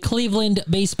from the Cleveland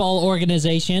Baseball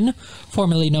Organization,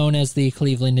 formerly known as the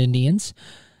Cleveland Indians.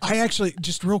 I actually,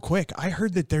 just real quick, I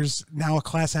heard that there's now a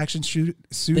class action suit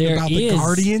There about the is.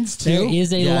 Guardians, too. There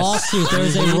is a lawsuit.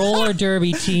 There's a roller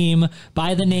derby team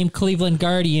by the name Cleveland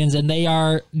Guardians, and they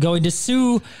are going to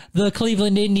sue the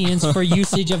Cleveland Indians for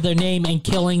usage of their name and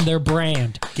killing their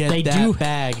brand. Get they that do,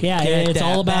 bag. Yeah, Get it's that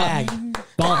all about bag.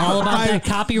 all about that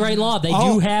copyright law. They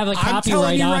do have a I'm copyright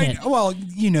telling you on it. Well,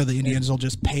 you know the Indians will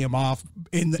just pay him off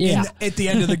at the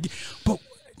end of the. But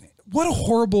what a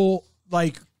horrible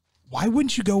Why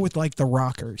wouldn't you go with the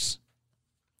Rockers?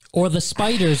 Or the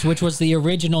Spiders, which was the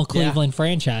original Cleveland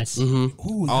franchise. Ooh,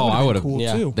 that I would have. cool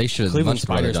yeah. too. They should have Cleveland much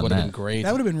better Spiders done would have that. been great.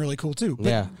 That would have been really cool too. But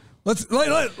Yeah. Let's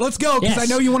go, because Yes. I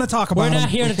know you want to talk about We're not them.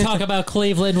 here to talk about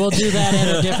Cleveland. We'll do that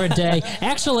at a different day.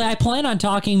 Actually, I plan on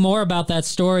talking more about that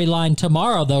storyline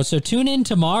tomorrow, though. So tune in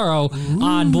tomorrow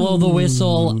on Blow the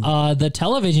Whistle, the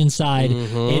television side.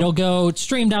 It'll go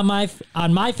streamed on my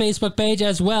Facebook page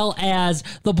as well as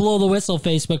the Blow the Whistle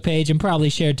Facebook page, and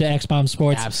probably shared to XBomb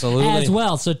Sports as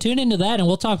well. So tune into that, and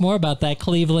we'll talk more about that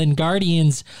Cleveland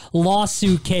Guardians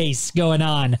lawsuit case going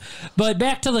on. But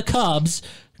back to the Cubs.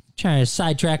 Trying to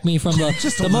sidetrack me from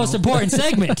the most important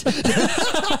segment.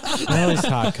 Let's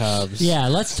talk Cubs. Yeah,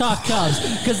 let's talk Cubs,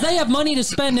 because they have money to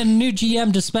spend and a new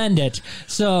GM to spend it.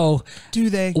 So, do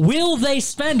they? Will they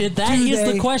spend it? That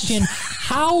is the question.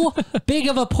 How big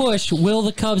of a push will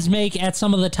the Cubs make at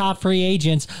some of the top free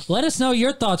agents? Let us know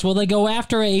your thoughts. Will they go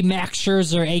after a Max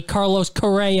Scherzer, a Carlos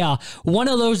Correa, one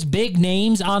of those big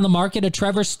names on the market, a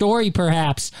Trevor Story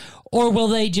perhaps? Or will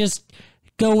they just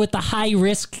go with the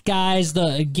high-risk guys,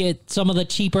 get some of the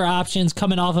cheaper options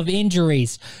coming off of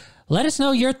injuries? Let us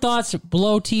know your thoughts.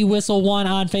 Blow T Whistle 1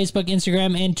 on Facebook,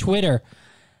 Instagram, and Twitter.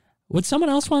 Would someone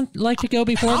else like to go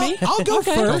before me? I'll go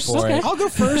first. I'll go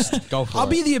first. Go for I'll it.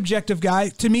 be the objective guy.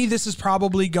 To me, this is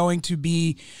probably going to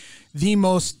be the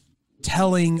most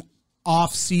telling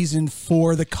off-season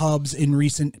for the Cubs in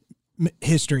recent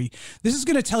history. This is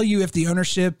going to tell you if the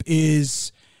ownership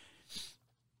is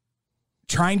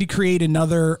trying to create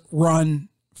another run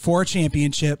for a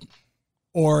championship,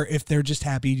 or if they're just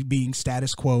happy being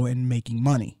status quo and making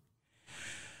money.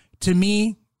 To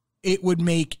me, it would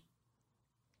make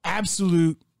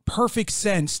absolute perfect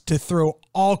sense to throw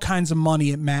all kinds of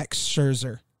money at Max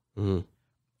Scherzer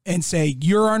and say,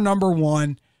 you're our number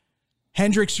one.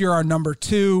 Hendricks, you're our number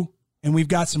two. And we've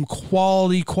got some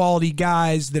quality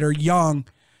guys that are young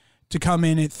to come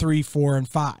in at 3, 4, and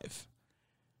 5.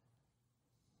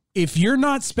 If you're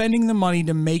not spending the money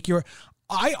to make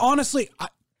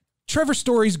Trevor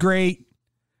Story's great.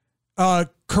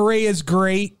 Correa's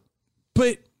great.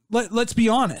 But let's be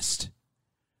honest.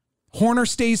 Horner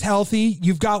stays healthy.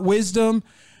 You've got Wisdom.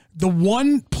 The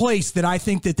one place that I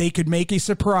think that they could make a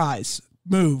surprise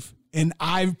move, and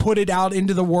I've put it out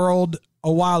into the world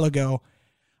a while ago,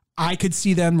 I could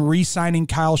see them re-signing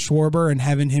Kyle Schwarber and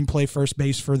having him play first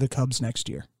base for the Cubs next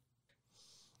year.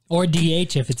 Or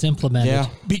DH if it's implemented. Yeah.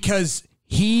 Because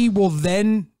you will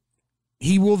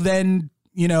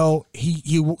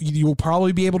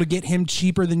probably be able to get him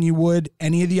cheaper than you would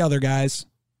any of the other guys.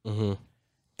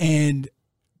 And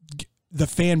the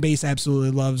fan base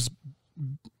absolutely loves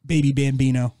Baby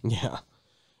Bambino. Yeah.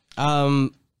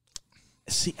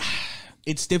 See,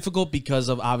 it's difficult because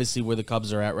of obviously where the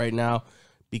Cubs are at right now,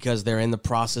 because they're in the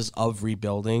process of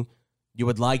rebuilding. You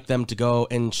would like them to go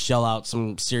and shell out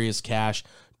some serious cash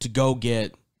to go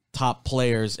get top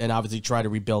players and obviously try to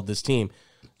rebuild this team.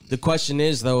 The question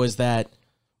is, though, is that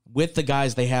with the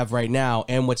guys they have right now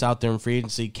and what's out there in free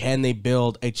agency, can they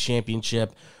build a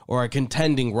championship or a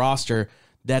contending roster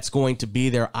that's going to be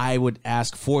there? I would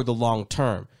ask for the long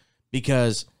term,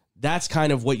 because that's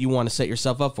kind of what you want to set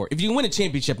yourself up for. If you can win a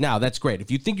championship now, that's great.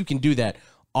 If you think you can do that,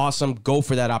 awesome, go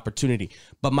for that opportunity.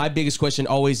 But my biggest question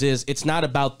always is, it's not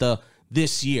about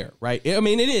this year, right? I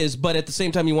mean, it is, but at the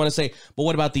same time, you want to say, but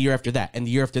what about the year after that and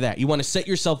the year after that? You want to set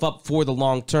yourself up for the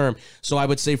long term. So I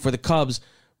would say for the Cubs,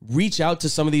 reach out to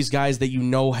some of these guys that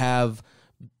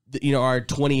are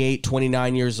 28,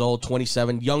 29 years old,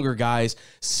 27, younger guys.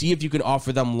 See if you can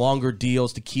offer them longer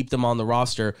deals to keep them on the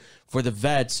roster. For the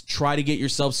vets, try to get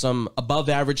yourself some above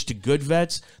average to good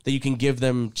vets that you can give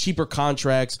them cheaper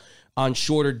contracts on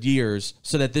shorter years,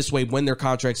 so that this way, when their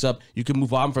contract's up, you can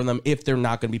move on from them if they're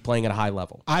not going to be playing at a high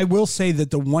level. I will say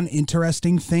that the one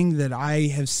interesting thing that I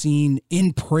have seen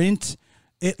in print,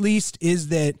 at least, is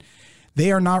that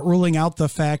they are not ruling out the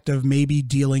fact of maybe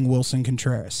dealing Wilson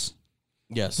Contreras.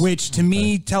 Yes. Which to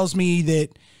me tells me that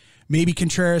maybe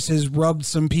Contreras has rubbed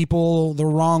some people the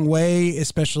wrong way,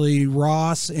 especially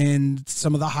Ross and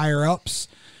some of the higher ups.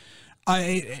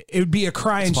 It would be a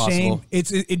crying shame.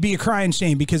 It'd be a crying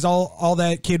shame, because all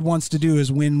that kid wants to do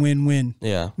is win.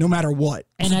 Yeah. No matter what.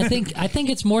 And I think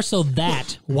it's more so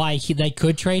that why they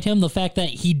could trade him. The fact that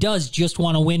he does just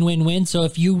want to win. So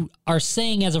if you are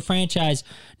saying as a franchise,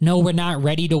 no, we're not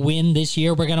ready to win this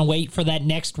year, we're going to wait for that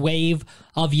next wave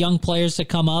of young players to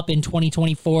come up in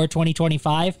 2024,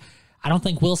 2025. I don't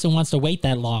think Wilson wants to wait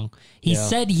that long. He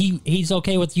said he's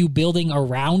okay with you building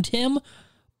around him.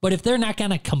 But if they're not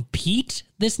going to compete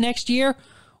this next year,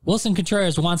 Wilson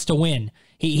Contreras wants to win.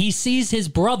 He sees his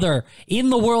brother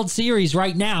in the World Series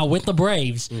right now with the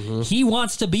Braves. He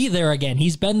wants to be there again.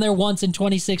 He's been there once in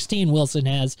 2016, Wilson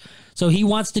has. So he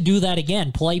wants to do that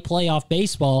again, play playoff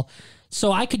baseball.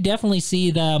 So I could definitely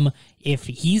see them if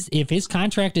his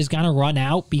contract is going to run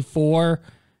out before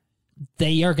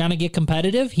they are going to get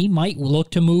competitive, he might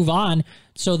look to move on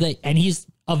and he's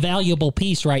a valuable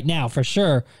piece right now for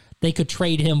sure. They could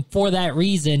trade him for that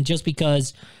reason just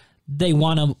because they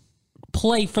want to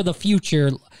play for the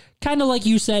future. Kind of like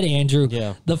you said, Andrew,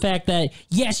 the fact that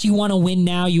yes, you want to win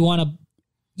now, you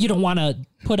don't want to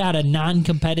put out a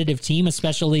non-competitive team,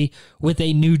 especially with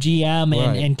a new GM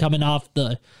and coming off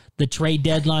the trade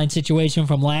deadline situation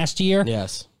from last year.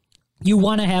 Yes. You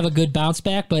want to have a good bounce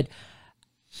back, but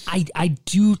I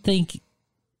do think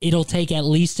it'll take at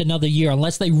least another year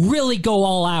unless they really go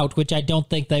all out, which I don't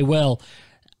think they will.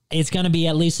 It's going to be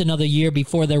at least another year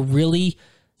before they're really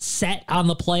set on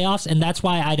the playoffs, and that's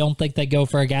why I don't think they go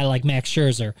for a guy like Max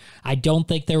Scherzer. I don't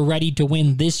think they're ready to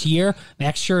win this year.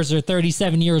 Max Scherzer,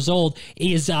 37 years old,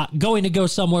 is going to go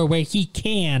somewhere where he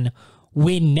can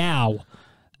win now.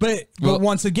 But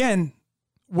once again,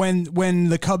 when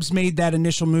the Cubs made that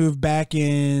initial move back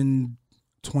in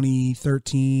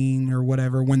 2013 or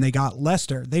whatever, when they got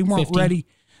Lester, they weren't 15. ready.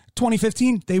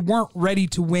 2015, they weren't ready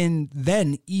to win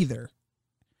then either.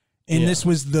 And this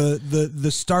was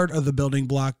the start of the building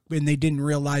block, and they didn't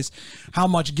realize how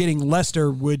much getting Lester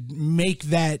would make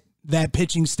that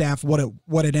pitching staff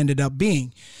what it ended up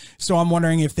being. So I'm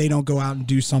wondering if they don't go out and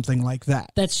do something like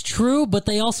that. That's true, but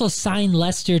they also signed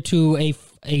Lester to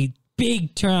a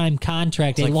big time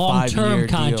contract, It's a like long-term 5-year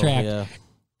deal, contract. yeah.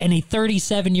 And a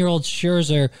 37-year-old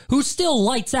Scherzer who still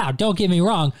lights out, don't get me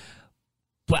wrong,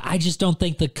 but I just don't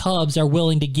think the Cubs are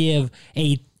willing to give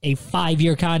a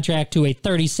 5-year contract to a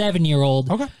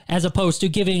 37-year-old as opposed to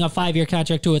giving a 5-year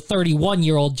contract to a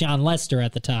 31-year-old John Lester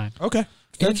at the time. Okay.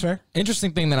 That's fair.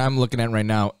 Interesting thing that I'm looking at right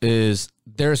now is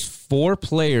there's 4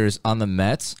 players on the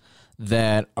Mets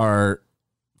that are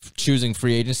choosing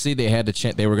free agency. They had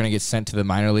to they were going to get sent to the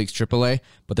minor leagues AAA,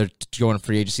 but they're going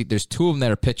free agency. There's 2 of them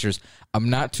that are pitchers. I'm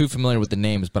not too familiar with the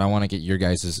names, but I want to get your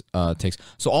guys' takes.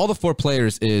 So all the 4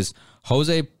 players is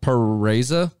Jose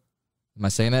Pereza. Am I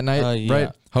saying that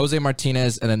right? Jose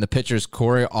Martinez, and then the pitchers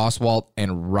Corey Oswalt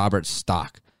and Robert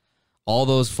Stock. All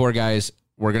those 4 guys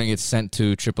were going to get sent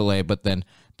to AAA, but then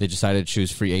they decided to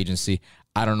choose free agency.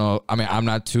 I don't know. I mean, I'm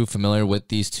not too familiar with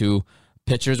these 2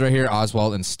 pitchers right here,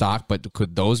 Oswalt and Stock, but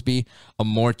could those be a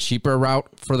more cheaper route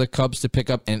for the Cubs to pick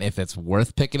up, and if it's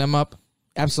worth picking them up?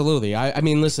 Absolutely. I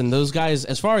mean, listen, those guys,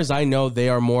 as far as I know, they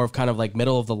are more of kind of like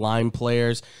middle of the line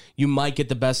players. You might get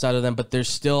the best out of them, but they're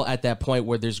still at that point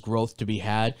where there's growth to be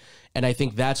had. And I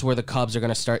think that's where the Cubs are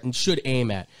going to start and should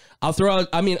aim at. I'll throw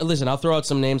out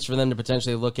some names for them to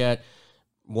potentially look at.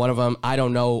 One of them, I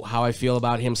don't know how I feel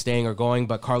about him staying or going,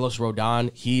 but Carlos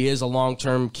Rodon, he is a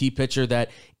long-term key pitcher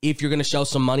that if you're going to shell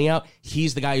some money out,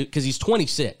 he's the guy, because he's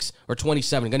 26 or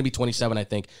 27, going to be 27, I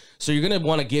think. So you're going to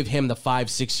want to give him the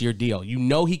 5-6 year deal. You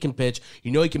know he can pitch.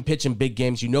 You know he can pitch in big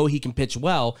games. You know he can pitch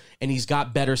well, and he's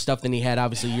got better stuff than he had,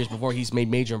 obviously, years before. He's made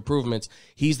major improvements.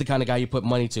 He's the kind of guy you put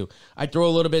money to. I throw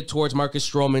a little bit towards Marcus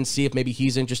Stroman, see if maybe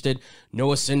he's interested.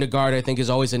 Noah Syndergaard, I think, is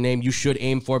always a name you should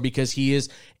aim for because he is...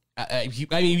 I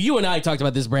mean, you and I talked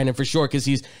about this, Brandon, for sure, because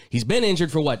he's been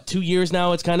injured for 2 years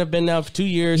now. It's kind of been now for 2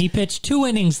 years. He pitched 2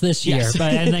 innings this year, Yes.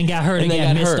 and then got hurt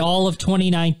again. Missed all of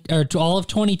 2020,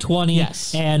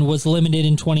 and was limited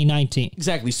in 2019.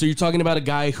 Exactly. So you're talking about a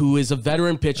guy who is a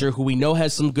veteran pitcher who we know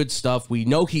has some good stuff. We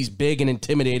know he's big and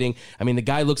intimidating. I mean, the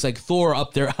guy looks like Thor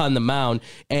up there on the mound,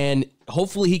 and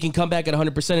hopefully he can come back at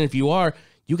 100%. And if you are,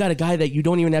 you got a guy that you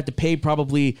don't even have to pay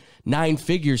probably 9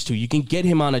 figures to. You can get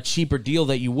him on a cheaper deal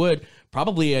that you would.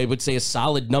 Probably, I would say, a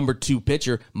solid number 2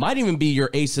 pitcher. Might even be your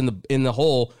ace in the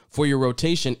hole for your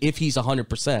rotation if he's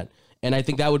 100%. And I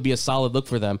think that would be a solid look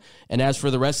for them. And as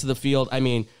for the rest of the field, I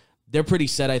mean, they're pretty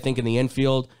set, I think, in the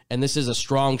infield. And this is a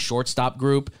strong shortstop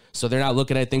group. So they're not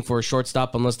looking, I think, for a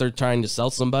shortstop unless they're trying to sell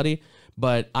somebody.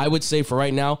 But I would say for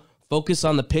right now, focus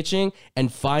on the pitching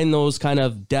and find those kind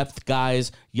of depth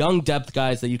guys, young depth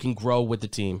guys that you can grow with the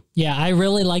team. Yeah, I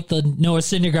really like the Noah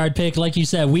Syndergaard pick. Like you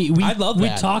said, we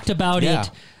talked about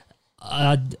it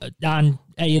on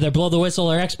either Blow the Whistle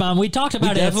or X-Bomb. We talked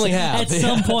about it at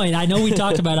some point. I know we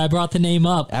talked about it. I brought the name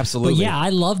up. Absolutely. But yeah, I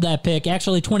love that pick.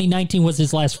 Actually, 2019 was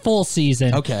his last full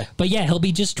season. Okay. But yeah, he'll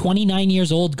be just 29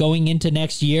 years old going into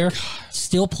next year.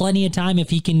 Still plenty of time if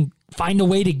he can find a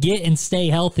way to get and stay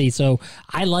healthy. So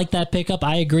I like that pickup.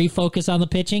 I agree. Focus on the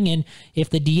pitching. And if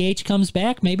the DH comes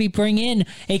back, maybe bring in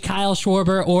a Kyle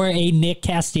Schwarber or a Nick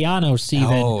Castellanos even.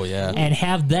 Oh, yeah. And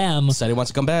have them said he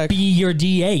wants to come back. Be your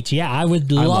DH. Yeah, I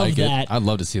would love that. I'd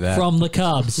love to see that. From the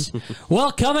Cubs.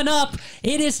 Well, coming up,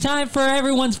 it is time for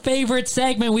everyone's favorite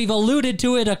segment. We've alluded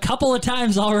to it a couple of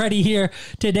times already here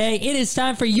today. It is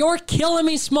time for You're Killing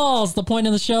Me Smalls, the point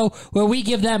of the show where we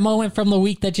give that moment from the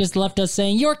week that just left us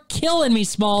saying, you're killing me,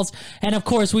 Smalls. And of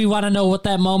course, we want to know what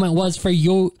that moment was for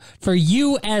you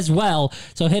as well.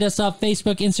 So hit us up,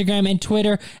 Facebook, Instagram, and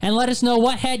Twitter, and let us know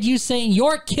what had you saying,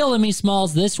 you're killing me,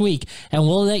 Smalls, this week. And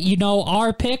we'll let you know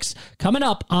our picks coming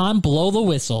up on Blow the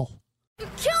Whistle. You're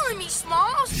killing me,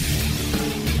 Smalls.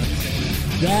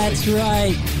 That's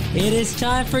right. It is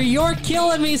time for You're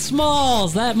Killing Me,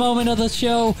 Smalls, that moment of the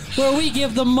show where we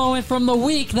give the moment from the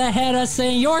week that had us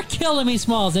saying, you're killing me,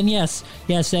 Smalls. And yes,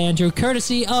 Andrew,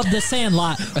 courtesy of the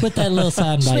Sandlot with that little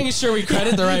soundbite. Just making sure we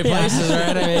credit the right places,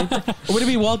 right? I mean, would it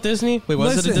be Walt Disney? Wait,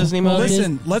 was it a Disney movie?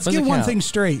 Listen, let's get one thing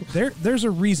straight. There's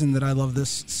a reason that I love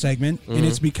this segment, and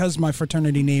it's because my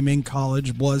fraternity name in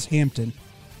college was Hampton.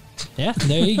 Yeah,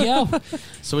 there you go.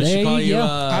 So we should call you.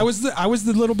 I was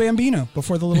the little Bambino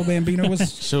before the little Bambino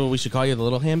was. So we should call you the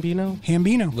little Hambino.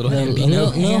 Hambino. Little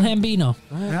Hambino. Little Hambino.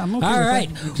 Yeah, I'm okay All with right.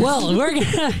 that. Well, we're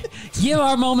gonna give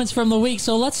our moments from the week.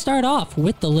 So let's start off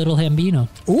with the little Hambino.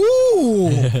 Ooh,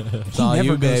 he all never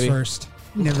you, goes baby. first.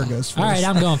 Never goes first. All right,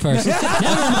 I'm going first. Never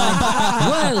mind.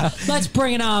 Well, let's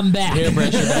bring it on back. Peer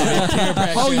pressure, baby. Peer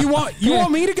pressure. Oh, you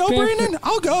want me to go, Brandon?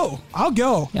 I'll go. All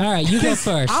right, you go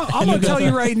first. I'm gonna tell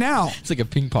you right now. It's like a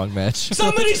ping pong match.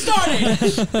 Somebody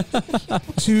started.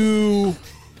 To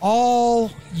all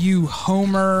you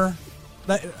Homer,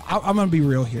 I'm gonna be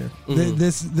real here.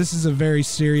 This is a very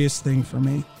serious thing for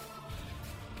me.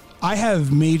 I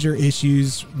have major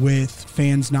issues with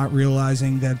fans not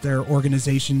realizing that their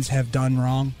organizations have done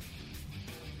wrong,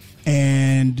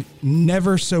 and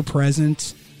never so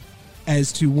present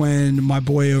as to when my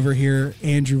boy over here,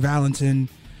 Andrew Valentin,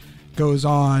 goes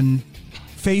on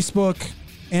Facebook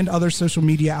and other social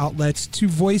media outlets to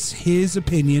voice his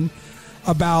opinion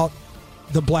about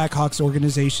the Blackhawks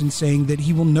organization, saying that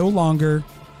he will no longer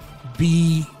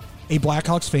be a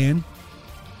Blackhawks fan,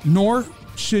 nor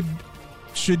should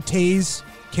Taze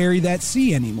carry that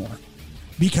C anymore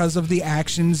because of the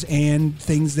actions and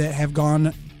things that have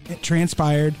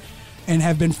transpired and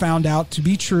have been found out to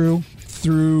be true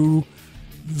through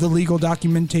the legal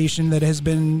documentation that has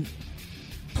been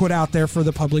put out there for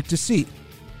the public to see.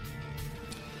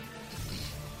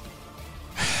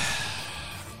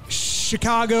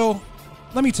 Chicago,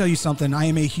 let me tell you something. I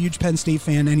am a huge Penn State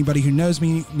fan. Anybody who knows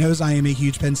me knows I am a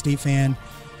huge Penn State fan.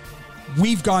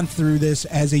 We've gone through this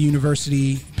as a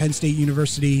university, Penn State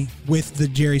University, with the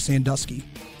Jerry Sandusky.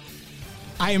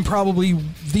 I am probably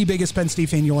the biggest Penn State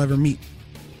fan you'll ever meet.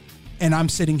 And I'm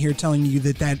sitting here telling you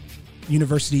that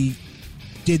university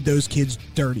did those kids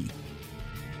dirty,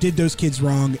 did those kids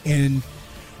wrong. And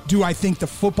do I think the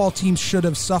football team should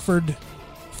have suffered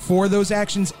for those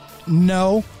actions?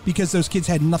 No, because those kids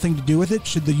had nothing to do with it.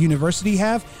 Should the university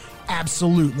have?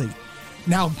 Absolutely.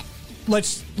 Now,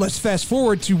 let's fast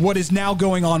forward to what is now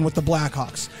going on with the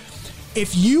Blackhawks.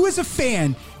 If you as a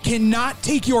fan cannot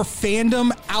take your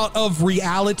fandom out of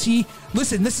reality,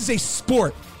 listen, this is a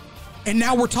sport. And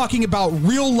now we're talking about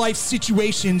real life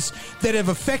situations that have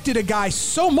affected a guy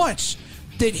so much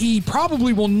that he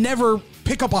probably will never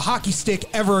pick up a hockey stick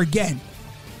ever again.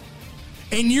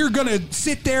 And you're going to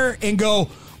sit there and go,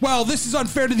 well, this is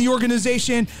unfair to the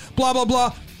organization, blah, blah,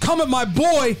 blah. Come at my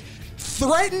boy,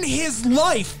 threaten his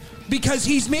life because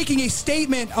he's making a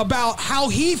statement about how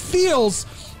he feels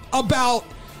about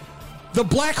the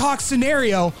Blackhawks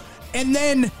scenario, and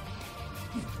then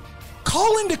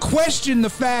call into question the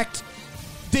fact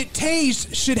that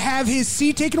Taze should have his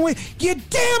C taken away. You're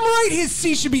damn right his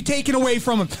C should be taken away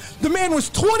from him. The man was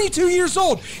 22 years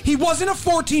old. He wasn't a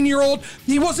 14-year-old.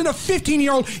 He wasn't a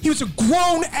 15-year-old. He was a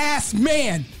grown-ass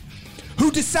man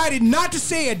who decided not to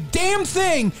say a damn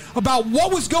thing about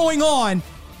what was going on,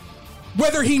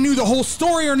 whether he knew the whole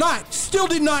story or not. Still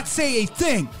did not say a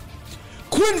thing.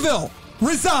 Quinville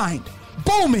resigned.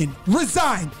 Bowman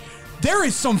resigned. There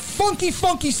is some funky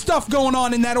stuff going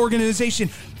on in that organization.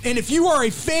 And if you are a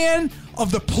fan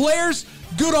of the players,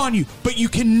 good on you. But you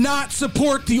cannot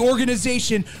support the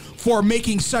organization for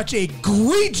making such a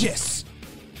egregious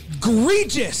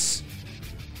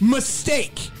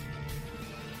mistake.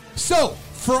 So,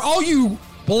 for all you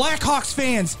Blackhawks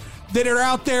fans that are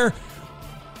out there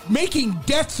making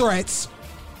death threats,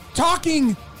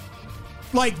 talking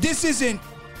like this isn't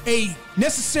a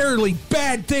necessarily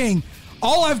bad thing,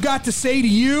 All I've got to say to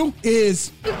you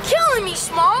is, You're killing me,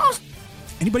 Smalls.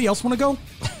 Anybody else want to go?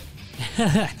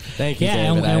 Thank you,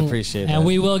 David. I appreciate that. And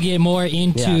we will get more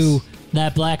into Yes.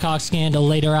 that Blackhawks scandal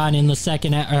later on in the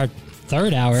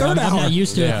third hour. I'm not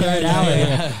used to a third hour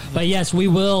here. But yes, we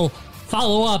will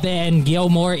follow up and go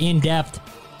more in depth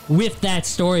with that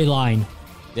storyline.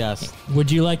 Yes.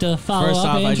 Would you like to follow First up,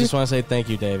 off, Andrew? I just want to say thank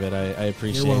you, David. I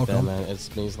appreciate that, man. It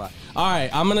means a lot. All right,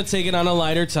 I'm going to take it on a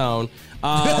lighter tone.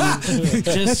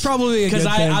 That's probably a good because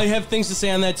thing. I have things to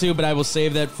say on that too, but I will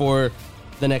save that for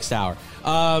the next hour.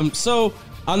 So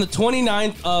on the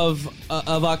 29th of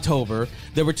October,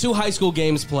 there were 2 high school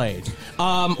games played.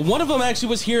 One of them actually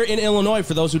was here in Illinois,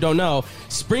 for those who don't know.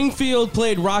 Springfield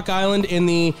played Rock Island in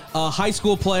the high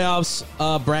school playoffs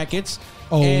brackets.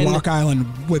 Oh, And Rock Island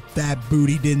whipped that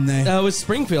booty, didn't they? it was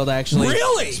Springfield, actually.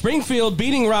 Really? Springfield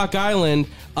beating Rock Island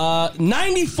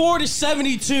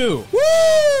 94-72.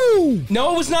 Woo!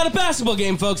 No, it was not a basketball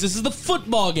game, folks. This is the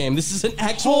football game. This is an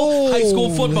actual high school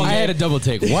football game. I had a double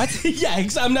take. What? Yeah,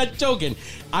 I'm not joking.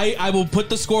 I will put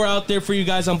the score out there for you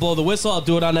guys on Blow the Whistle. I'll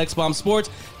do it on X-Bomb Sports.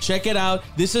 Check it out.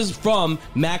 This is from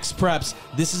Max Preps.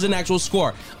 This is an actual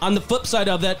score. On the flip side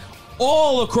of that,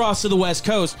 all across to the West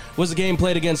Coast was a game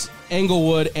played against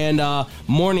Englewood and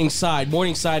Morningside.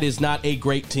 Morningside is not a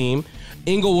great team.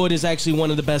 Englewood is actually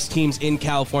one of the best teams in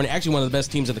California. Actually, one of the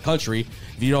best teams in the country,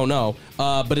 if you don't know.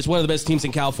 But it's one of the best teams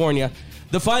in California.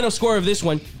 The final score of this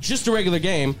one, just a regular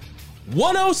game,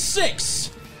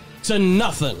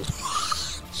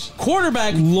 106-0.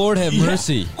 Quarterback, Lord have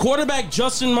mercy. Quarterback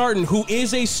Justin Martin, who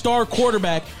is a star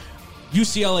quarterback,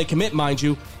 UCLA commit, mind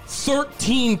you,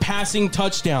 13 passing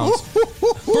touchdowns.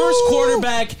 First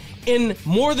quarterback in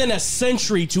more than a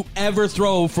century to ever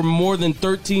throw for more than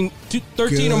 13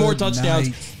 or more touchdowns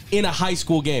in a high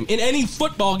school game, in any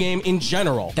football game in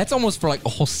general. That's almost for like a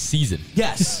whole season.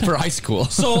 Yes. For high school.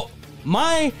 So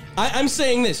I'm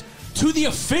saying this to the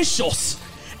officials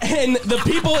and the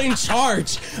people in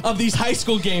charge of these high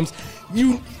school games.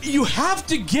 You have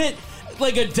to get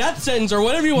like a death sentence or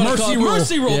whatever you want to call it.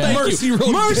 Mercy rule. Yeah. Thank Mercy you.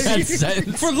 rule. Mercy.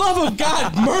 For love of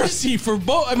God, mercy for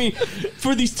both. I mean,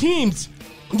 for these teams,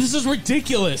 this is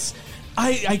ridiculous.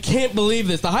 I can't believe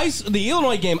this. The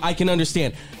Illinois game, I can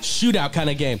understand. Shootout kind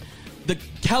of game. The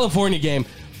California game,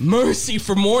 mercy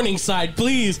for Morningside.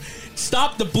 Please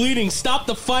stop the bleeding. Stop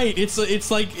the fight. It's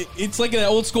like an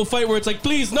old school fight where it's like,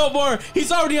 please, no more.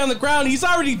 He's already on the ground. He's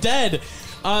already dead.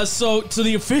 So to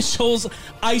the officials,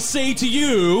 I say to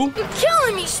you, You're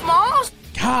killing me, Smalls.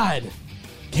 God,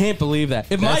 can't believe that.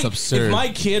 That's absurd. If my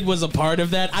kid was a part of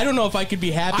that, I don't know if I could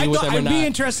be happy with them or I'd not. be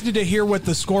interested to hear what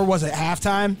the score was at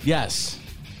halftime. Yes.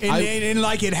 And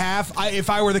like at half,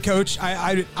 if I were the coach,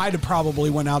 I'd have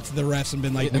probably went out to the refs and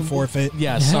been like, "We forfeit."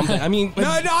 Yeah, something. I mean, no,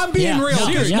 I'm being real.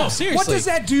 Seriously. What does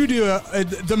that do to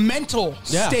the mental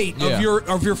state of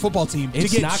your football team? It's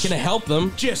to get not going to help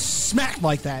them. Just smacked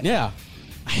like that. Yeah.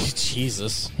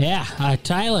 Jesus. Yeah,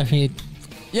 Tyler.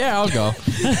 Yeah, I'll go.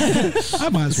 I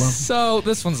might as well. So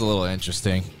this one's a little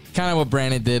interesting. Kind of what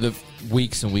Brandon did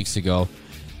weeks and weeks ago.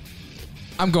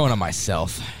 I'm going on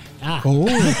myself. Oh,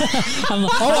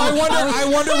 I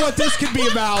wonder what this could be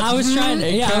about. I was trying to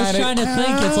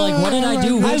think. It's like, what did I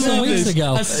do weeks and weeks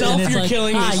ago? A self And it's you're like,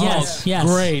 killing me. Yes.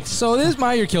 Great. So this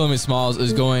my You're Killing Me Smalls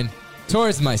is going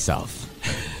towards myself.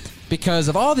 Because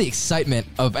of all the excitement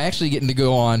of actually getting to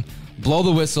go on Blow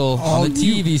the Whistle on the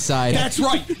TV side. That's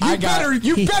right. You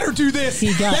better do this.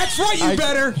 That's right. You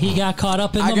better. He got caught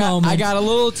up in the moment. I got a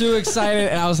little too excited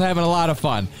and I was having a lot of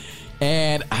fun.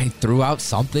 And I threw out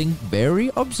something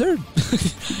very absurd.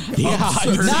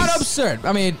 Not absurd.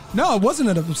 I mean, no, it wasn't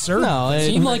an absurd. No, it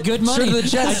seemed like good money. The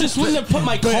Jets, I just wouldn't have put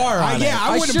my car on it. Yeah,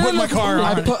 I wouldn't have put my car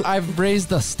on it. I've raised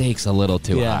the stakes a little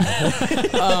too high.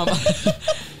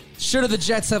 Should the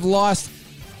Jets have lost,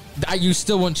 you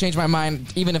still wouldn't change my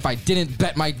mind. Even if I didn't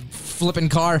bet my flipping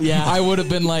car, I would have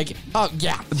been like, oh,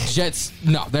 yeah, the Jets,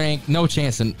 no, there ain't no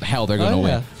chance in hell they're going to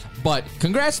win. But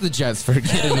congrats to the Jets for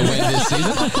getting the win this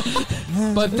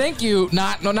season. But thank you,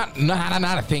 not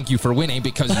a thank you for winning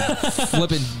because you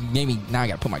flipping made me, now I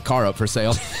got to put my car up for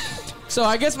sale. So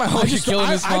I guess my whole I just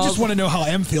want to know how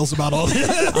Em feels about all this.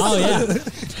 Oh, yeah.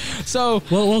 So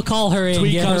we'll call her in.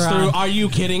 Tweet get comes her through. on. Are you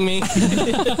kidding me?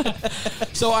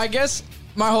 So I guess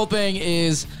my whole thing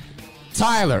is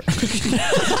Tyler.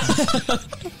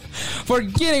 For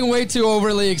getting way too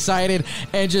overly excited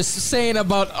and just saying a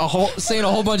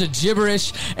whole bunch of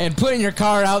gibberish and putting your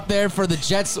car out there for the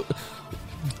Jets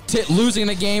losing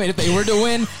the game if they were to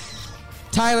win.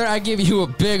 Tyler, I give you a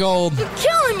big old You're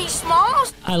killing me,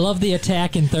 Smalls? I love the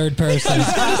attack in third person.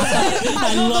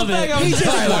 I love it. He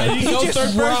just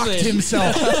third rocked person?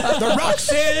 himself. The Rock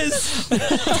says,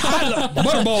 Tyler,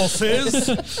 Butterball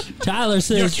says, Tyler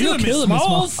says, You're killing me,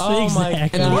 Smalls." Oh, my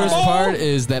Exactly. And the worst Butterball. part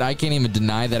is that I can't even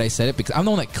deny that I said it because I'm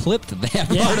the one that clipped that part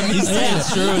of me saying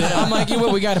it's it. true, yeah. I'm like, you know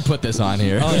what, we got to put this on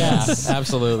here. Oh, Yes. yeah,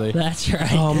 absolutely. That's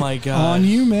right. Oh, my God. on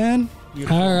you, man.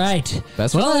 All right.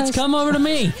 That's well, what it's come over to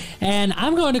me. And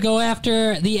I'm going to go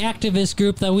after the activist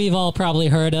group that we've all probably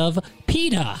heard of,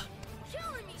 PETA.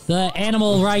 The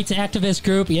animal rights activist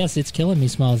group. Yes, it's killing me,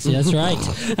 Smalls. That's right.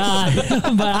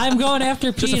 But I'm going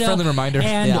after PETA. Just a friendly reminder.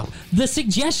 And Yeah. the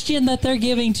suggestion that they're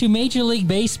giving to Major League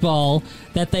Baseball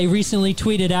that they recently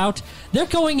tweeted out, they're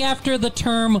going after the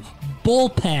term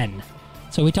bullpen.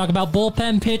 So we talk about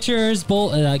bullpen pitchers,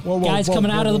 guys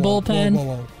coming out of the bullpen.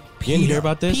 Whoa. You didn't hear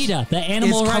about this? PETA, the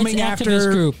animal Is rights coming activist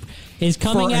after- group, is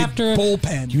coming for a after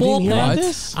bullpen. You didn't hear about What?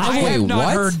 this? I have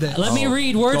not heard this. Let me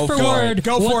read word Go for for word it.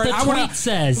 Go what for it. the I wanna- tweet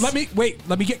says. Let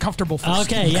me get comfortable first.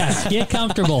 Okay, yes, get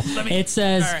comfortable. It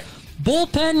says, all right.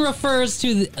 bullpen refers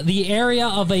to the area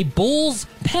of a bull's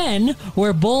pen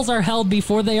where bulls are held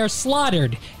before they are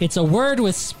slaughtered. It's a word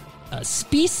with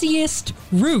speciest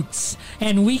roots,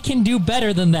 and we can do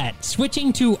better than that.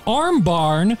 Switching to arm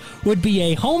barn would be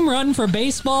a home run for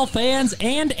baseball fans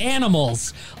and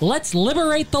animals. Let's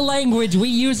liberate the language we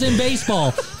use in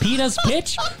baseball. PETA's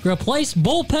pitch, replace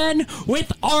bullpen with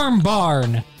arm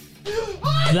barn.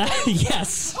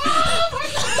 Yes.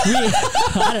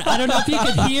 I don't know if you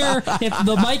can hear if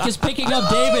the mic is picking up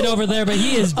David over there, but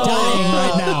he is dying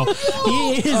right now.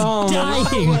 He is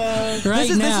dying right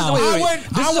now. I went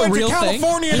to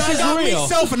California and I got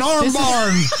myself an arm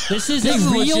barn. This is This is a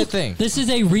a real legit thing. This is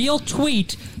a real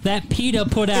tweet that PETA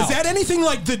put out. Is that anything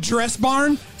like the dress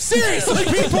barn? Seriously,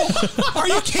 people, are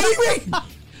you kidding me?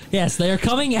 Yes, they are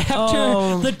coming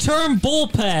after the term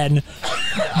bullpen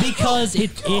because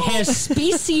it has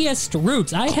speciest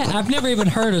roots. I've never even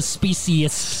heard of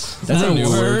speciest. That's a new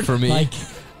word for me. Like,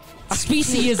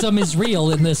 speciesism is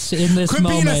real in this Quit being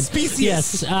a moment. speciest.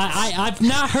 Yes, I've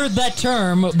not heard that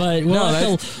term, but we'll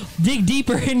have to dig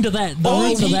deeper into the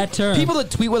roots of that term. People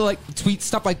that tweet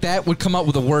stuff like that would come up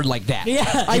with a word like that.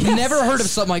 Yeah, I've yes. never heard of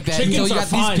something like that until you got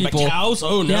these people. But cows?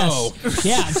 Oh no! Yes.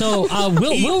 Yeah, so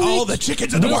we'll all the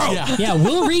chickens in the world. Yeah,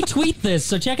 we'll retweet this.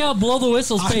 So check out Blow the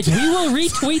Whistle's page. We will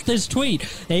retweet this tweet.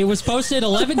 It was posted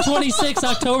 11/26,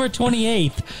 October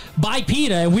 28th by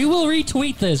PETA, and we will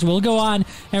retweet this. We'll go on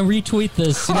and retweet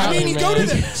this. I mean, you go to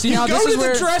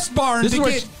the dress barn This to is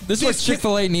where, get. this is where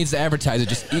Chick-fil-A needs to advertise it.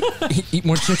 Just eat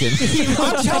more chicken.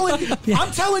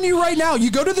 I'm telling you right now,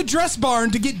 you go to the dress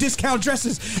barn to get discount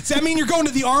dresses. Does that mean you're going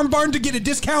to the arm barn to get a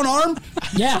discount arm?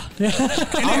 Yeah.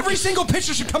 And every single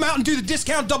pitcher should come out and do the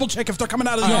discount double check if they're coming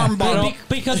out of the arm barn.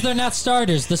 Because they're not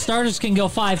starters. The starters can go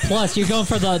 5+. You're going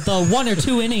for the 1 or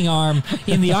 2 inning arm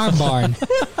in the arm barn.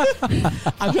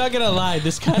 I'm not gonna lie,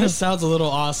 this kind of sounds a little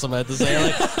awesome at the same.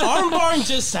 Like arm barn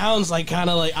just sounds like kind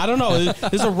of like I don't know.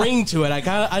 There's a ring to it.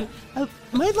 I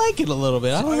might like it a little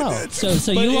bit. I don't know. So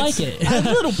But you it's- like it? A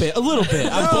little bit.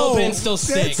 Bullpen still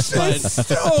stinks, but That's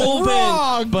so bullpen.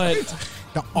 wrong. But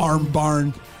The arm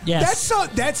barn. Yes.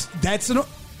 That's an.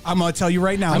 I'm gonna tell you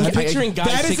right now. I'm that- picturing guys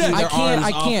that is taking a- their arms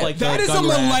off like That the is a gun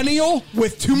rack. millennial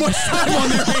with too much time on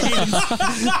their hands.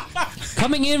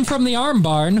 Coming in from the arm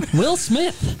barn, Will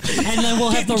Smith, and then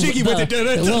we'll have Getting jiggy with it.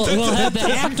 we'll have the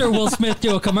actor Will Smith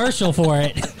do a commercial for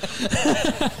it.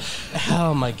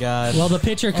 Oh my god. Well, the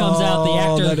picture comes out, the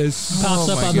actor that is pops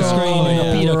so up on the screen in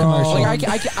a PETA commercial. Like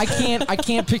I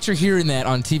can't picture hearing that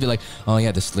on TV. Like, oh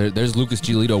yeah, there's Lucas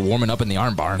Giolito warming up in the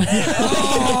arm barn.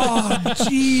 Oh,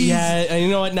 jeez. Yeah, and you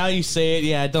know what? Now you say it.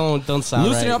 Yeah, don't sound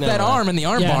Loosening right. up that Never mind. arm in the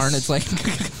arm Yes. barn. It's like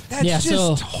That's Yeah, just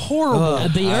so- horrible.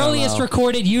 The I don't earliest know.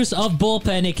 recorded use of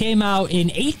bullpen, it came out in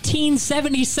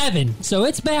 1877. So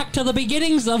it's back to the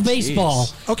beginnings of baseball.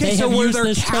 Okay, They so have were used there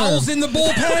this cows term. in the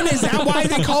bullpen? Is that why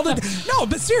they called it? No,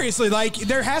 but seriously, like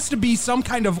there has to be some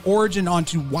kind of origin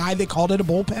onto why they called it a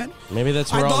bullpen. Maybe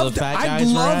that's where all the fat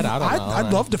guys were at. I don't know.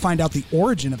 I'd love to find out the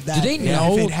origin of that. do they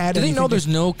know? If it had Do they know anything there's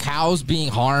no cows being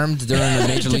harmed during a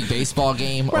Major League Baseball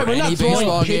game or Right, we're not any throwing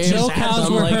baseball pitches game? No at cows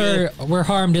them were, like were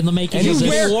harmed in the making And of he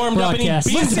this gets warmed up and he broadcast.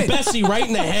 beats Listen. Bessie right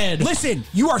in the head. Listen,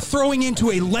 you are throwing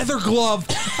into a leather glove,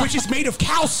 which is made of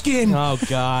cow skin. Oh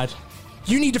God.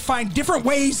 You need to find different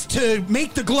ways to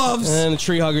make the gloves. And the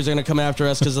tree huggers are gonna come after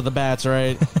us because of the bats,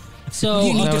 right? So,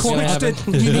 you need to what's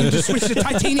gonna switch to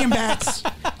titanium bats.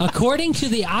 according to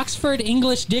the Oxford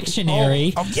English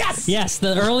Dictionary, Oh, yes! yes,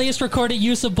 the earliest recorded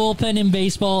use of bullpen in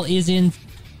baseball is in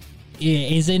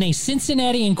is in a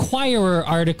Cincinnati Enquirer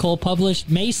article published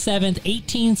May 7th,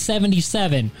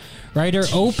 1877. Writer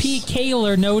O.P.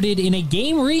 Kaler noted in a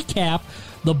game recap,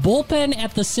 the bullpen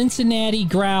at the Cincinnati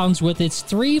grounds with its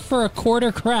 3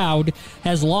 1/4 crowd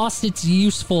has lost its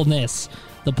usefulness.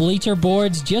 The bleacher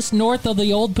boards just north of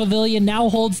the old pavilion now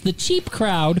holds the cheap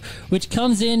crowd, which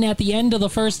comes in at the end of the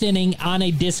first inning on a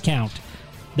discount.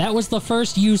 That was the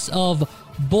first use of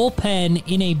bullpen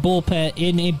in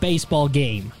a baseball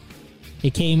game.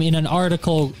 It came in an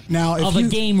article of a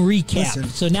game recap. Listen.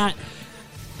 So not...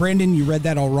 Brandon, you read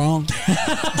that all wrong.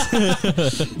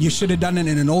 You should have done it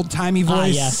in an old-timey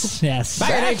voice. Yes. Back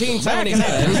in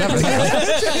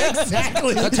 1877.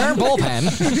 Exactly. The term bullpen.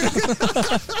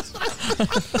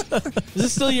 Is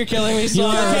this still You're Killing Me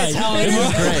song? You're right. It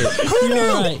was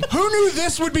great. Who knew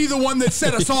this would be the one that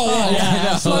set us all off?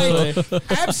 Yeah, It's like,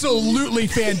 absolutely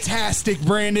fantastic,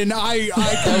 Brandon. I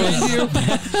commend you.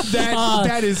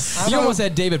 That is. You almost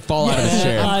had David fall out of his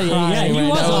chair. He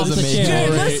was off the amazing. chair.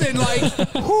 Dude, listen, like,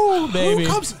 who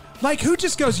comes? Like, who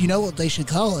just goes, you know what they should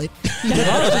call it?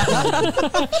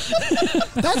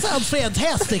 That sounds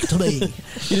fantastic to me. You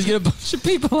just get a bunch of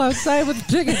people outside with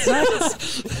picket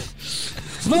signs.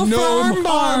 Arm Arm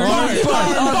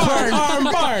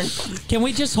barn. Can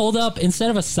we just hold up, instead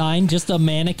of a sign, just a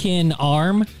mannequin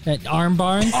arm at Arm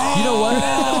Barn? You know what?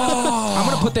 I'm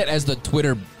going to put that as the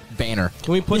Twitter banner.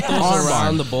 Can we put those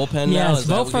around the bullpen now? Yes, Is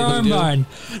that vote what for we're gonna Arm do? Barn.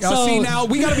 Now, see, now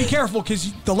we got to be careful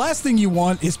because the last thing you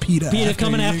want is PETA. PETA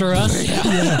coming after us.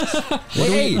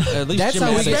 Hey, At least that's Jim how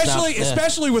we Abbott's especially, not- yeah.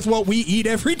 especially with what we eat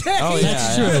every day. Oh, yeah.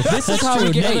 That's true. This is how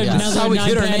we get. This is how we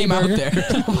get our name out there.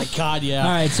 Oh my God, yeah.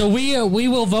 All right, so we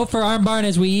will vote for Arm Barn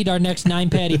as we eat our next 9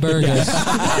 patty burgers.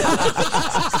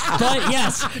 But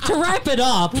yes, to wrap it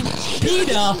up,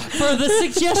 PETA for the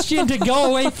suggestion to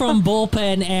go away from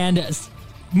bullpen and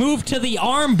move to the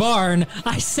Arm Barn.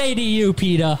 I say to you,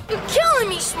 PETA. You're killing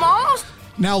me, Smalls.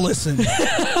 Now listen,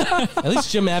 At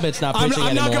least Jim Abbott's not I'm pitching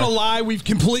not anymore. going to lie. We've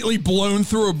completely blown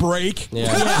through a break.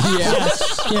 Yeah.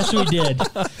 Yes, we did.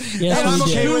 Yes, And I'm we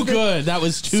okay did. Too with it. good. That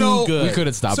was too So- good. We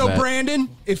couldn't stop So, that. Brandon,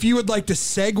 if you would like to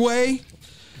segue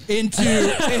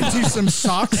into some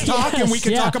Sox talk, and we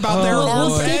can talk about their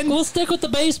arm pen. We'll stick with the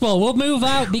baseball. We'll move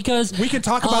out because We can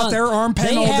talk about their arm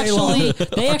pen all day long.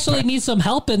 They actually need some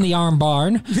help in the Arm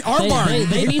Barn.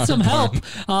 They need some help.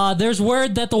 There's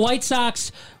word that the White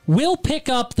Sox will pick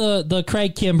up the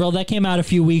Craig Kimbrell that came out a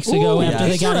few weeks ago Ooh, after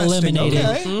they got interesting.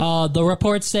 eliminated. Okay. The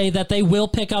reports say that they will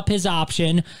pick up his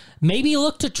option. Maybe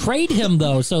look to trade him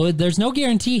though, so there's no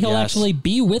guarantee he'll Yes. actually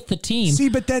be with the team. See,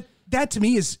 but that to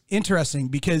me is interesting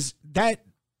because that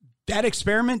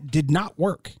experiment did not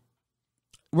work.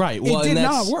 Right. Well, It did and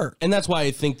not that's- work. And that's why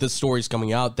I think the story's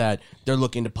coming out that they're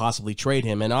looking to possibly trade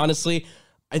him. And honestly,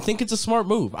 I think it's a smart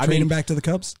move. I Trade mean, him back to the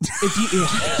Cubs. if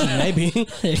you maybe you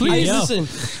please go. listen.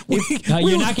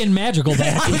 You're not getting Magical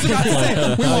back. I was about to say,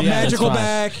 we want yeah, that's Magical fine.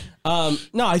 back.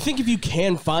 No, I think if you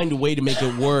can find a way to make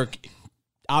it work,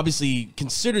 obviously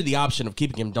consider the option of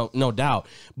keeping him, no doubt.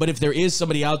 But if there is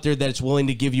somebody out there that's willing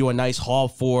to give you a nice haul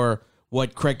for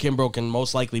what Craig Kimbrell can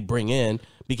most likely bring in,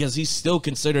 because he's still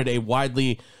considered a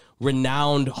widely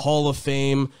renowned Hall of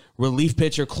Fame relief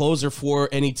pitcher, closer for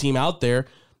any team out there,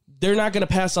 they're not going to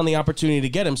pass on the opportunity to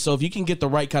get him. So if you can get the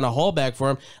right kind of haul back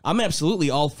for him, I'm absolutely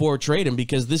all for trading,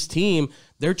 because this team,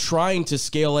 they're trying to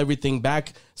scale everything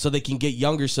back so they can get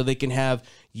younger, so they can have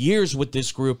years with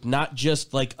this group, not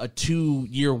just like a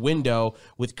 2-year window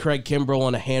with Craig Kimbrell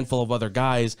and a handful of other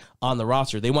guys on the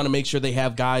roster. They want to make sure they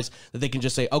have guys that they can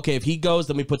just say, okay, if he goes,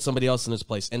 then we put somebody else in his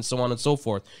place, and so on and so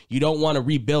forth. You don't want to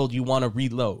rebuild, you want to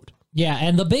reload. Yeah,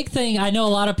 and the big thing, I know a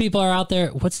lot of people are out there,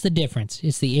 what's the difference?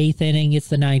 It's the 8th inning, it's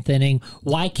the 9th inning.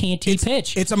 Why can't he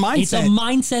pitch? It's a mindset. It's a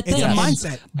mindset thing. It's a And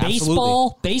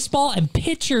mindset. Baseball and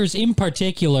pitchers in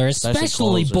particular,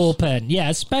 especially closers. bullpen. Yeah,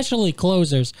 especially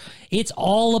closers. It's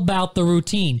all about the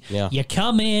routine. Yeah. You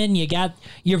come in, you got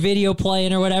your video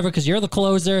playing or whatever because you're the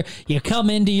closer. You come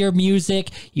into your music,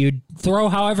 you throw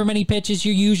however many pitches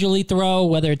you usually throw,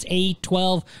 whether it's 8,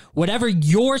 12, whatever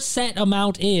your set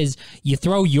amount is, you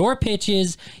throw your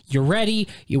pitches, you're ready,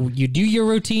 you do your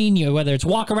routine, whether it's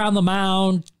walk around the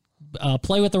mound,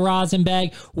 play with the rosin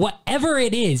bag, whatever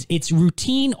it is, it's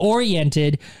routine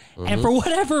oriented. And for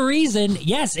whatever reason,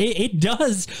 yes, it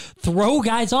does throw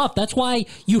guys off. That's why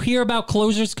you hear about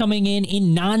closers coming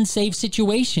in non-safe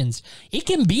situations. It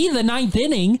can be the 9th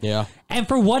inning. Yeah. And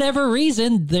for whatever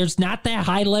reason, there's not that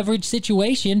high leverage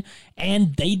situation,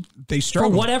 and they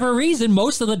struggle. For whatever reason,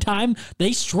 most of the time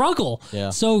they struggle. Yeah.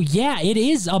 So yeah, it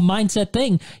is a mindset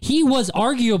thing. He was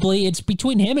arguably, it's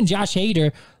between him and Josh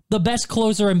Hader, the best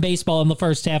closer in baseball in the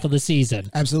first half of the season.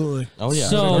 Absolutely. Oh yeah,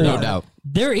 So No doubt.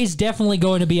 there is definitely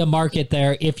going to be a market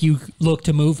there if you look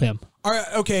to move him. All right,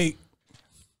 okay.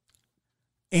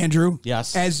 Andrew.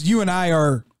 Yes. As you and I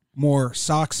are more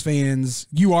Sox fans,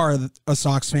 you are a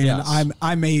Sox fan. Yes.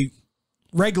 I'm a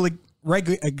regulated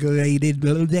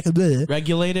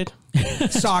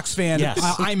Sox fan.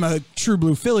 Yes. I'm a true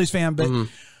blue Phillies fan, but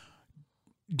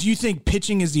do you think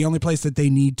pitching is the only place that they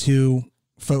need to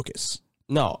focus?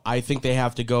 No, I think they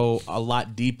have to go a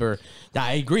lot deeper.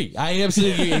 I agree. I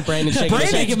absolutely agree. Brandon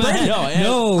shaking his head.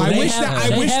 No, I wish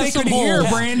they could hear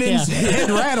Brandon's head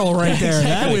rattle right there.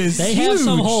 That was they huge. have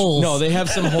some holes. No, they have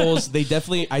some holes. They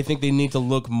definitely, I think they need to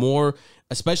look more,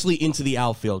 especially into the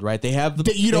outfield, right? They have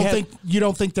the. You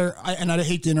don't think they're, and I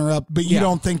hate to interrupt, but you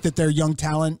don't think that their young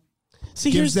talent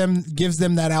gives them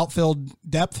that outfield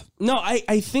depth? No,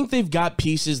 I think they've got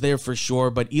pieces there for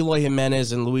sure, but Eloy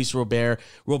Jimenez and Luis Robert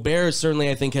certainly,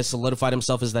 I think, has solidified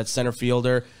himself as that center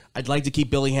fielder. I'd like to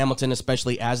keep Billy Hamilton,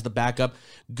 especially as the backup.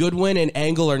 Goodwin and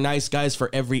Engel are nice guys for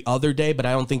every other day, but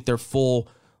I don't think they're full,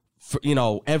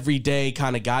 everyday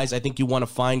kind of guys. I think you want to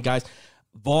find guys.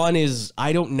 Vaughn is,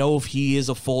 I don't know if he is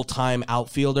a full-time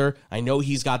outfielder. I know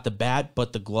he's got the bat,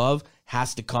 but the glove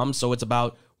has to come, so it's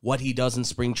about what he does in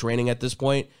spring training at this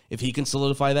point, if he can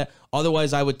solidify that.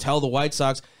 Otherwise, I would tell the White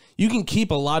Sox, you can keep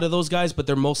a lot of those guys, but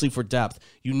they're mostly for depth.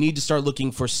 You need to start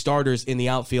looking for starters in the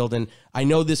outfield, and I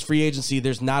know this free agency,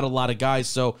 there's not a lot of guys,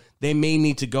 so they may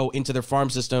need to go into their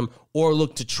farm system or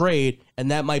look to trade,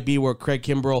 and that might be where Craig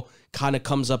Kimbrell kind of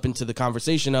comes up into the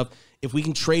conversation of, if we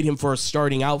can trade him for a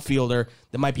starting outfielder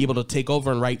that might be able to take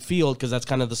over in right field, because that's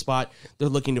kind of the spot they're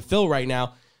looking to fill right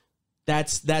now,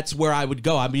 that's where I would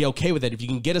go. I'd be okay with it. If you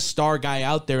can get a star guy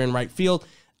out there in right field,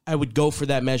 I would go for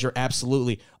that measure,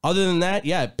 absolutely. Other than that,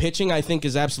 yeah, pitching, I think,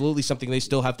 is absolutely something they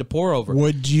still have to pour over.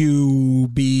 Would you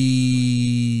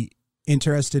be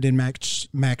interested in Max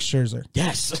Scherzer?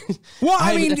 Yes. Well,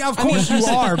 I mean, of course you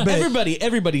are, but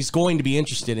everybody's going to be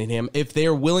interested in him if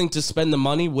they're willing to spend the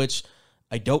money, which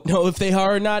I don't know if they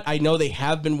are or not. I know they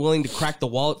have been willing to crack the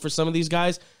wallet for some of these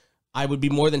guys. I would be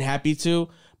more than happy to,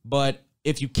 but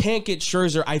if you can't get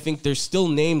Scherzer, I think there's still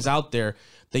names out there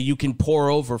that you can pour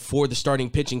over for the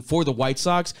starting pitching for the White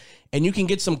Sox, and you can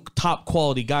get some top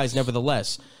quality guys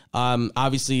nevertheless.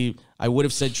 Obviously, I would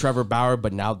have said Trevor Bauer,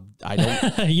 but now I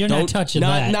don't. You're not touching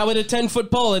that. Not with a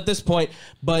 10-foot pole at this point.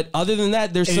 But other than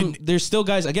that, there's still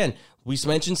guys. Again, we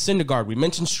mentioned Syndergaard, we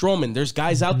mentioned Stroman. There's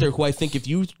guys out there who I think if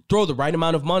you throw the right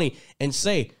amount of money and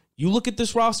say, you look at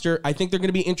this roster, I think they're going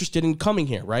to be interested in coming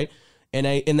here, right?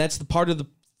 And that's the part of the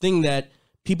thing that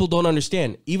people don't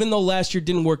understand. Even though last year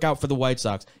didn't work out for the White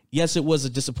Sox, yes, it was a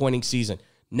disappointing season.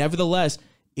 Nevertheless,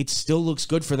 it still looks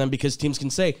good for them because teams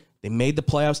can say they made the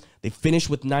playoffs, they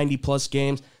finished with 90-plus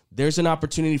games. There's an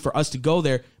opportunity for us to go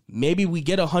there. Maybe we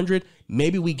get 100,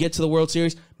 maybe we get to the World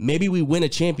Series, maybe we win a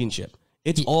championship.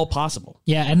 It's all possible.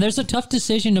 Yeah, and there's a tough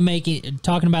decision to make,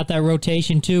 talking about that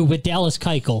rotation, too, with Dallas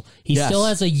Keuchel. He still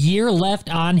has a year left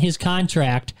on his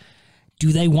contract.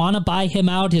 Do they want to buy him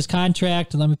out, his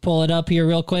contract? Let me pull it up here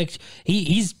real quick.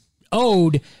 He's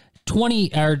owed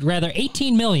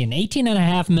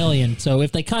 $18.5 million. So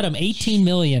if they cut him, $18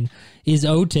 million is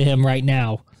owed to him right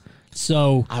now.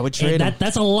 So I would trade him.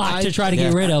 That's a lot to try to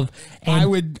get rid of.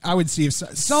 And I would see if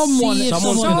someone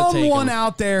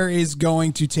out there is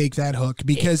going to take that hook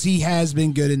because he has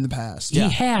been good in the past. He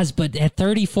has, but at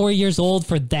 34 years old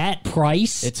for that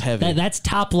price, it's heavy. That's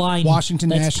top line. Washington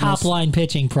Nationals. Top line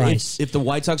pitching price. If the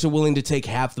White Sox are willing to take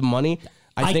half the money,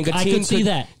 I think a team could see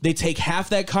that. They take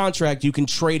half that contract, you can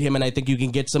trade him, and I think you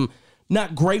can get some.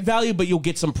 Not great value, but you'll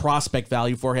get some prospect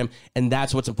value for him, and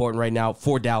that's what's important right now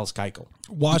for Dallas Keuchel.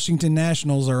 Washington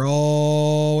Nationals are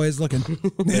always looking.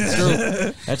 That's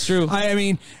true. That's true. I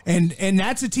mean, and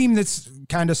that's a team that's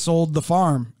kind of sold the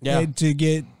farm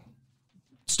to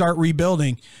start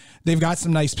rebuilding. They've got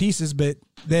some nice pieces, but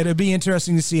it'd be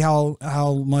interesting to see how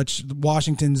much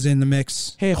Washington's in the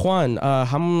mix. Hey, Juan,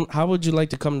 how would you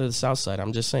like to come to the South Side?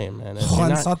 I'm just saying, man.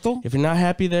 Juan Soto? If you're not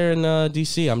happy there in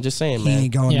D.C., I'm just saying, man. He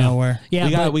ain't going nowhere.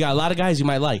 Yeah, we got a lot of guys you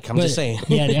might like. I'm just saying.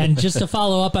 Yeah, and just to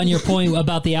follow up on your point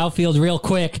about the outfield real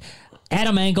quick,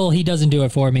 Adam Engel, he doesn't do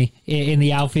it for me in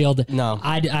the outfield. No.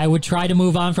 I would try to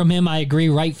move on from him. I agree,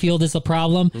 right field is the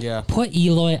problem. Yeah. Put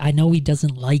Eloy, I know he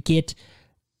doesn't like it.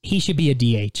 He should be a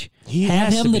DH.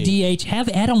 Have him the DH. Have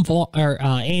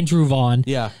Andrew Vaughn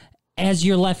as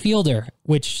your left fielder,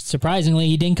 which surprisingly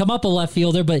he didn't come up a left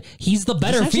fielder, but he's the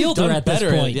better fielder at this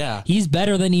point. Yeah. He's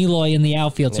better than Eloy in the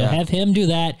outfield, so have him do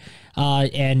that.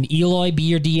 and Eloy be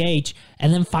your DH,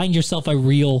 and then find yourself a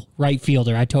real right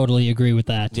fielder. I totally agree with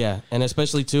that. Yeah, and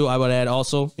especially, too, I would add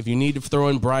also, if you need to throw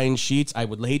in Brian Sheets, I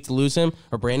would hate to lose him,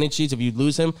 or Brandon Sheets, if you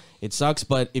lose him, it sucks,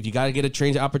 but if you got to get a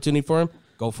trade opportunity for him,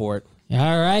 go for it.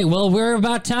 All right, well, we're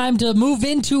about time to move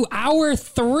into hour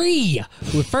 3.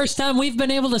 The first time we've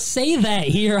been able to say that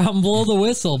here on Blow the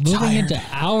Whistle. Moving into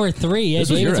hour 3. This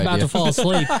was David's your about idea. to fall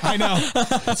asleep. I know.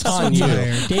 It's on you.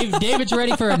 David's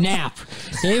ready for a nap.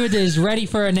 David is ready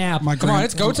for a nap. Come on,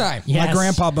 it's go time. Yes. My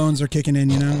grandpa bones are kicking in,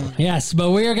 you know. Yes,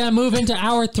 but we are going to move into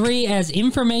hour 3 as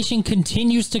information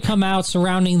continues to come out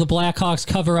surrounding the Blackhawks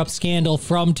cover-up scandal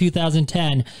from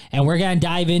 2010. And we're going to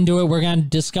dive into it. We're going to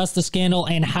discuss the scandal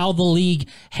and how the league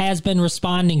has been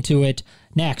responding to it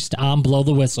next on Blow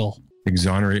the Whistle.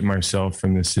 Exonerate myself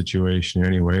from this situation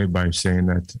anyway by saying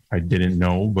that I didn't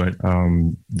know, but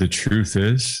the truth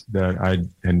is that I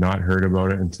had not heard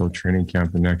about it until training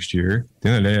camp the next year. At the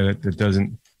end of the day,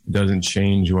 it doesn't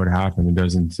change what happened. It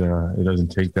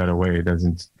doesn't take that away. It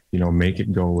doesn't make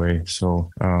it go away. So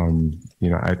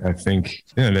I think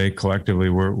at the end of the day,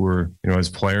 collectively we're as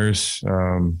players,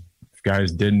 if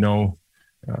guys did know.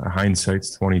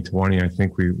 Hindsight's 2020. I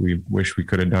think we wish we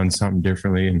could have done something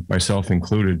differently, and myself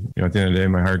included. At the end of the day,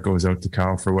 my heart goes out to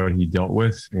Kyle for what he dealt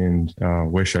with, and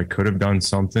wish I could have done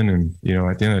something. And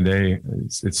at the end of the day,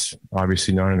 it's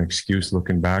obviously not an excuse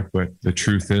looking back, but the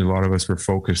truth is, a lot of us were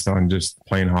focused on just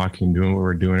playing hockey and doing what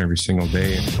we're doing every single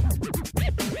day.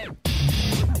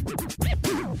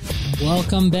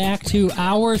 Welcome back to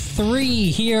hour 3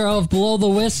 here of Blow the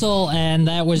Whistle, and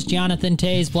that was Jonathan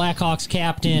Toews, Blackhawks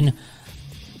captain.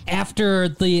 After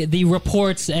the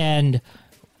reports and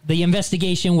the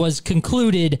investigation was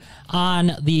concluded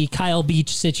on the Kyle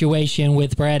Beach situation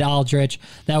with Brad Aldrich,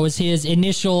 that was his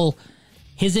initial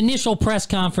press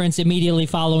conference immediately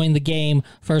following the game.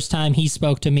 First time he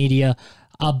spoke to media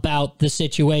about the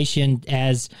situation,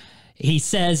 as he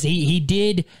says he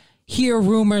did hear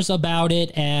rumors about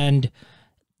it, and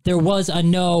there was a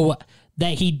no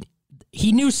that he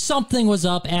knew something was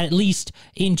up, at least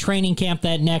in training camp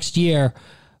that next year.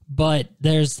 But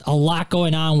there's a lot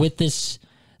going on with this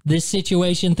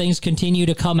situation. Things continue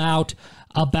to come out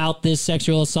about this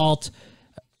sexual assault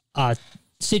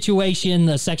situation,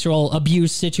 the sexual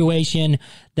abuse situation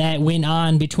that went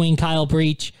on between Kyle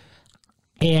Beach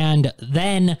and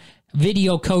then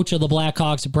video coach of the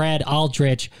Blackhawks, Brad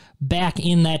Aldrich, back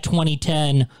in that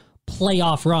 2010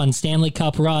 playoff run, Stanley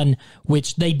Cup run,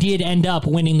 which they did end up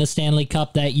winning the Stanley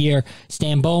Cup that year.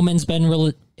 Stan Bowman's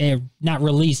been not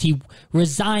released. He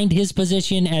resigned his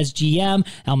position as GM.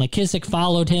 Al McKissick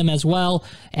followed him as well.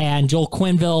 And Joel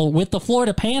Quenneville with the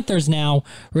Florida Panthers now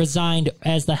resigned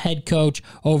as the head coach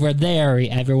over there.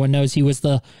 Everyone knows he was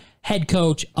the head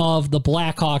coach of the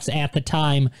Blackhawks at the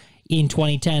time in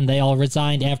 2010. They all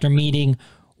resigned after meeting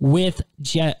with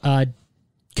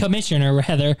Commissioner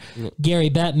Gary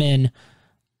Bettman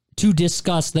to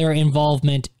discuss their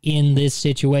involvement in this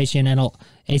situation, and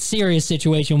a serious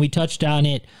situation. We touched on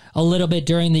it a little bit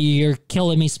during the You're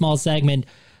Killing Me small segment.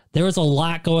 There was a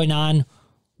lot going on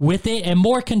with it, and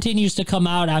more continues to come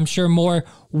out. I'm sure more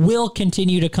will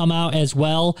continue to come out as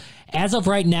well. As of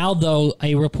right now, though,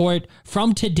 a report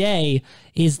from today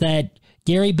is that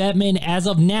Gary Bettman, as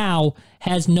of now,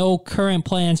 has no current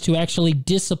plans to actually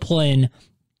discipline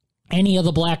any of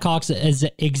the Blackhawks as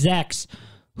execs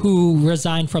who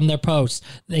resigned from their posts.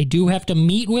 They do have to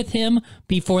meet with him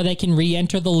before they can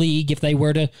re-enter the league if they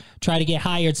were to try to get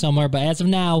hired somewhere. But as of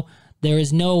now, there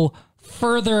is no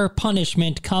further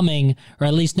punishment coming, or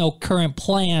at least no current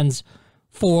plans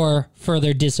for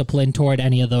further discipline toward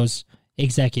any of those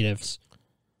executives.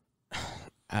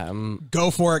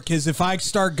 Go for it, because if I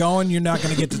start going, you're not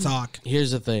going to get to talk.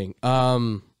 Here's the thing.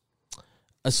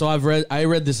 So I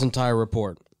read this entire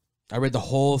report. I read the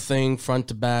whole thing front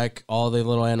to back, all the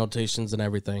little annotations and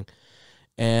everything.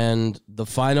 And the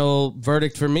final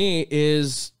verdict for me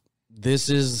is this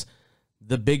is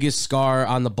the biggest scar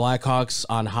on the Blackhawks,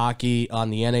 on hockey, on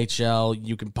the NHL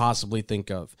you can possibly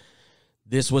think of.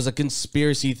 This was a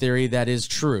conspiracy theory that is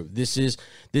true. This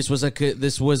was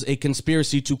a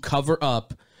conspiracy to cover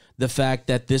up the fact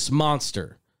that this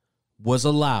monster was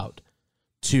allowed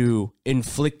to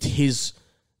inflict his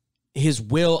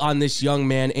will on this young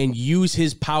man and use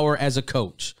his power as a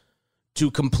coach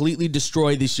to completely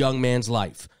destroy this young man's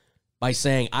life by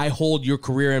saying, I hold your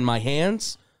career in my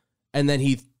hands. And then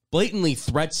he blatantly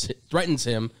threatens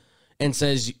him and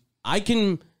says, I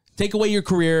can take away your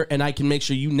career and I can make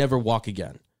sure you never walk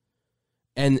again.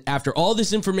 And after all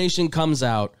this information comes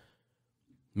out,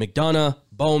 McDonough,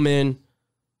 Bowman,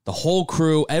 the whole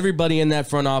crew, everybody in that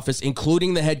front office,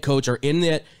 including the head coach, are in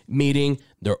that meeting.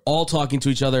 They're all talking to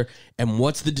each other. And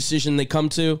what's the decision they come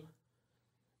to?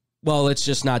 Well, let's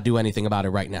just not do anything about it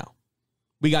right now.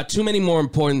 We got too many more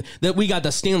important. That we got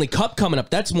the Stanley Cup coming up.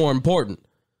 That's more important.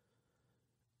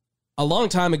 A long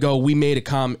time ago, we made a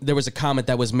comment. There was a comment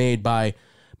that was made by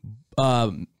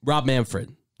Rob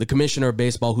Manfred, the commissioner of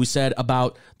baseball, who said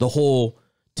about the whole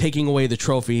taking away the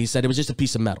trophy. He said it was just a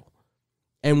piece of metal.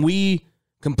 And we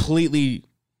completely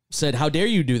said, how dare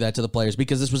you do that to the players?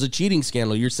 Because this was a cheating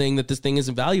scandal. You're saying that this thing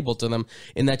isn't valuable to them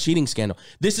in that cheating scandal.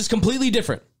 This is completely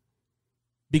different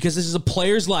because this is a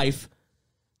player's life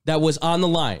that was on the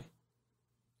line.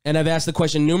 And I've asked the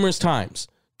question numerous times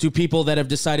to people that have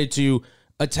decided to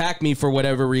attack me for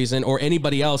whatever reason, or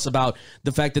anybody else, about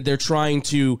the fact that they're trying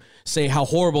to say how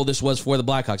horrible this was for the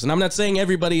Blackhawks. And I'm not saying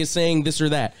everybody is saying this or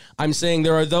that. I'm saying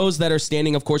there are those that are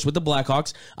standing, of course, with the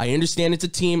Blackhawks. I understand it's a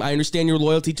team. I understand your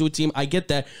loyalty to a team. I get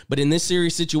that. But in this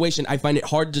serious situation, I find it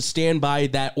hard to stand by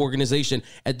that organization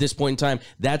at this point in time.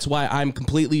 That's why I'm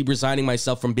completely resigning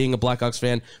myself from being a Blackhawks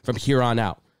fan from here on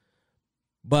out.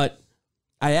 But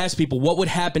I asked people, what would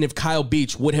happen if Kyle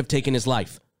Beach would have taken his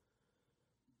life?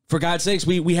 For God's sakes,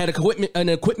 we had an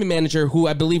equipment manager who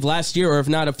I believe last year, or if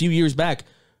not a few years back,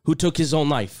 who took his own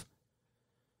life.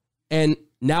 And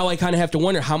now I kind of have to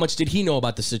wonder, how much did he know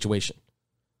about the situation?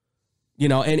 You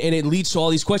know, and it leads to all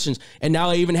these questions. And now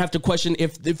I even have to question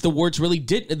if the Wirtz really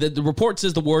did. The report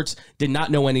says the Wirtz did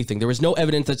not know anything. There was no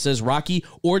evidence that says Rocky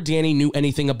or Danny knew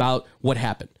anything about what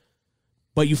happened.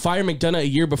 But you fire McDonough a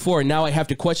year before, and now I have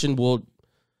to question, well,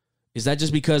 is that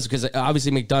just because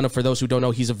obviously McDonough, for those who don't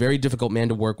know, he's a very difficult man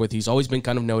to work with. He's always been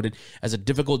kind of noted as a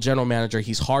difficult general manager.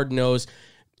 He's hard-nosed.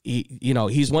 He's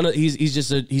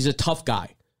a tough guy.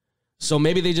 So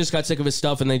maybe they just got sick of his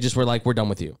stuff and they just were like, we're done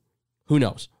with you. Who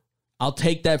knows? I'll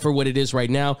take that for what it is right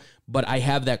now, but I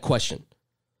have that question.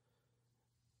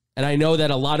 And I know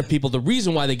that a lot of people, the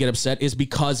reason why they get upset is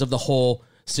because of the whole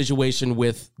situation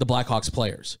with the Blackhawks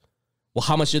players. Well,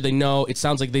 how much did they know? It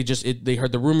sounds like they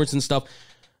heard the rumors and stuff.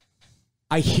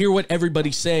 I hear what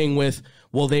everybody's saying with,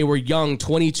 well, they were young,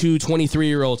 22,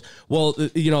 23-year-olds. Well,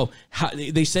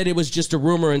 they said it was just a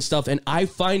rumor and stuff. And I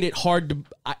find it hard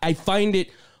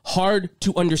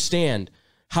to understand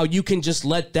how you can just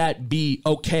let that be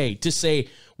okay to say,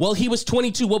 well, he was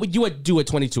 22. What would you do at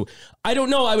 22? I don't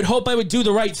know. I would hope I would do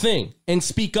the right thing and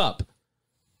speak up.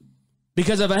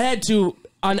 Because if I had to,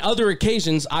 on other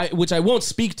occasions, which I won't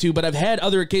speak to, but I've had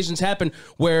other occasions happen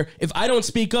where if I don't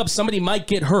speak up, somebody might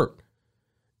get hurt.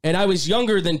 And I was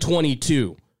younger than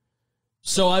 22.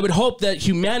 So I would hope that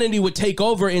humanity would take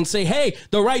over and say, hey,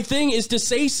 the right thing is to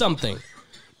say something.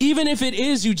 Even if it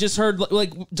is, you just heard,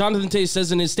 like Jonathan Toews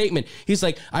says in his statement, he's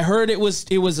like, I heard it was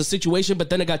a situation, but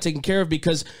then it got taken care of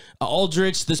because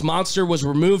Aldrich, this monster, was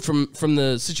removed from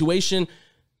the situation.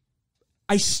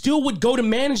 I still would go to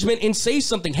management and say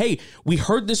something. Hey, we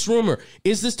heard this rumor.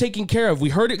 Is this taken care of? We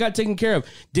heard it got taken care of.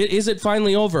 Is it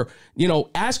finally over?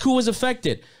 Ask who was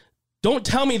affected. Don't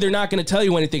tell me they're not going to tell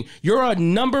you anything. You're a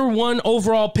number 1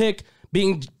 overall pick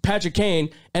being Patrick Kane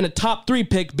and a top 3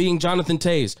 pick being Jonathan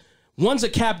Toews. One's a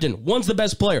captain. One's the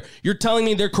best player. You're telling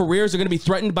me their careers are going to be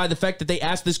threatened by the fact that they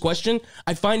asked this question?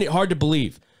 I find it hard to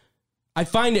believe. And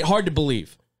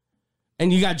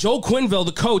you got Joe Quenneville,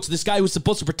 the coach, this guy who's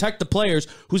supposed to protect the players,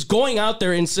 who's going out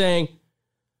there and saying,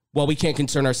 well, we can't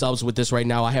concern ourselves with this right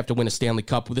now. I have to win a Stanley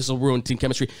Cup. This will ruin team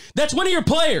chemistry. That's one of your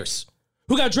players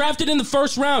who got drafted in the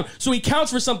first round, so he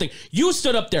counts for something. You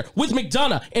stood up there with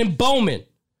McDonough and Bowman,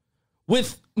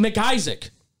 with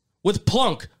McIsaac, with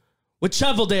Plunk, with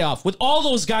Cheveldayoff, with all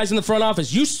those guys in the front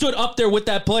office. You stood up there with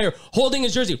that player holding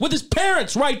his jersey, with his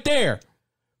parents right there.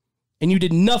 And you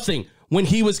did nothing when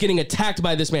he was getting attacked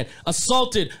by this man,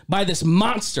 assaulted by this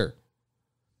monster.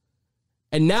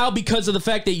 And now, because of the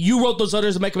fact that you wrote those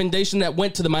letters of recommendation that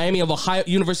went to the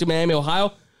University of Miami,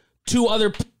 Ohio, 2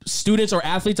 other students or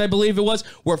athletes, I believe it was,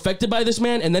 were affected by this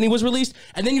man, and then he was released.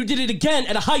 And then you did it again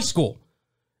at a high school.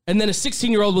 And then a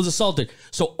 16-year-old was assaulted.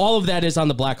 So all of that is on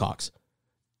the Blackhawks.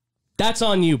 That's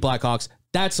on you, Blackhawks.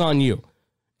 That's on you.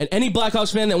 And any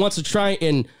Blackhawks fan that wants to try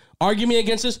and argue me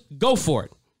against this, go for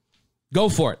it. Go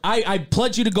for it. I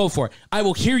pledge you to go for it. I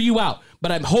will hear you out,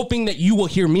 but I'm hoping that you will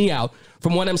hear me out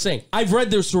from what I'm saying. I've read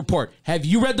this report. Have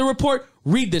you read the report?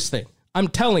 Read this thing. I'm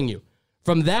telling you.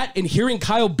 From that and hearing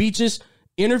Kyle Beach's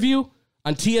interview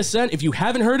on TSN, if you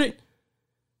haven't heard it,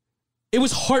 it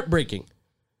was heartbreaking.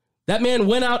 That man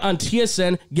went out on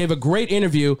TSN, gave a great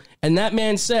interview, and that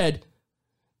man said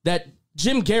that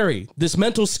Jim Gary, this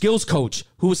mental skills coach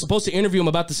who was supposed to interview him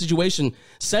about the situation,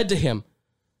 said to him,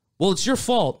 well, it's your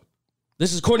fault.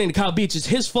 This is according to Kyle Beach. It's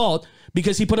his fault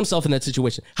because he put himself in that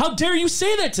situation. How dare you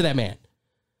say that to that man?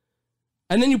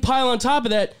 And then you pile on top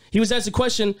of that, he was asked a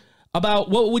question about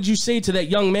what would you say to that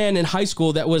young man in high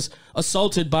school that was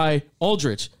assaulted by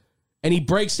Aldridge. And he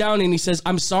breaks down and he says,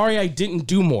 I'm sorry I didn't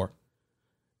do more.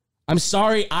 I'm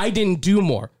sorry I didn't do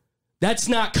more. That's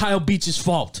not Kyle Beach's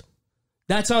fault.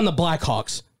 That's on the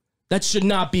Blackhawks. That should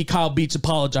not be Kyle Beach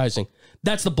apologizing.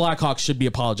 That's the Blackhawks should be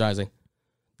apologizing.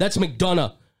 That's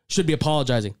McDonough should be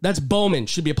apologizing. That's Bowman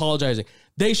should be apologizing.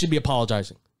 They should be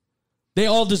apologizing. They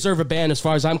all deserve a ban as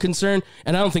far as I'm concerned,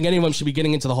 and I don't think any of them should be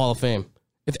getting into the Hall of Fame.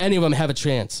 If any of them have a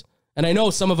chance. And I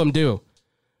know some of them do.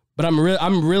 But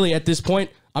I'm really at this point,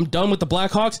 I'm done with the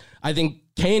Blackhawks. I think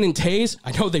Kane and Taze,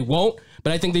 I know they won't,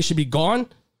 but I think they should be gone.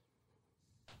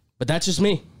 But that's just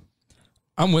me.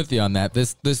 I'm with you on that.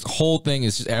 This whole thing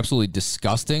is just absolutely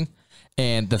disgusting.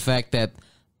 And the fact that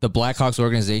the Blackhawks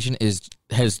organization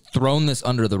has thrown this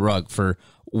under the rug for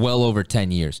well over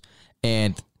 10 years.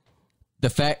 And the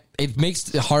fact, it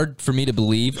makes it hard for me to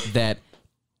believe that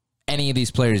any of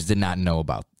these players did not know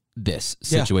about this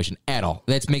situation at all.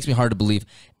 That makes me hard to believe.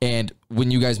 And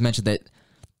when you guys mentioned that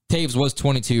Taves was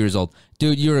 22 years old,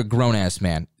 dude, you're a grown-ass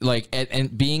man. Like,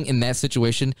 and being in that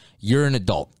situation, you're an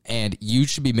adult, and you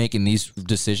should be making these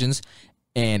decisions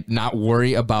and not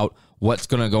worry about what's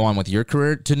going to go on with your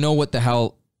career. To know what the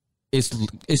hell is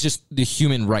just the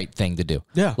human right thing to do.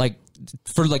 Yeah, like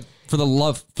for the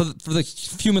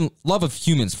human love of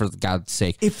humans, for God's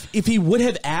sake. If he would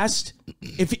have asked,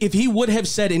 if he would have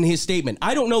said in his statement,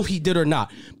 I don't know if he did or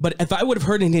not, but if I would have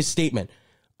heard in his statement,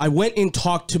 I went and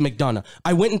talked to McDonough,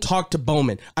 I went and talked to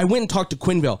Bowman, I went and talked to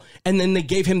Quenneville, and then they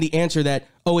gave him the answer that,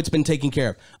 oh, it's been taken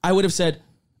care of. I would have said,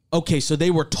 okay, so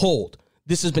they were told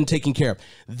this has been taken care of.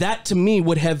 That to me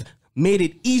would have made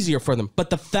it easier for them. But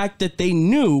the fact that they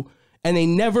knew and they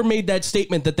never made that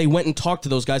statement that they went and talked to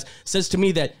those guys says to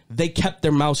me that they kept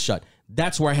their mouth shut.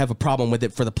 That's where I have a problem with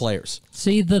it for the players.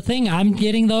 See, the thing I'm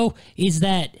getting, though, is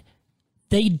that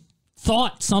they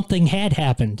thought something had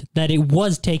happened, that it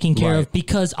was taken care of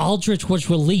because Aldridge was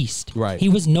released. Right. He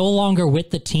was no longer with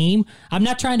the team. I'm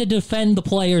not trying to defend the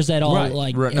players at all,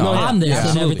 on this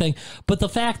and everything, but the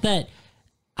fact that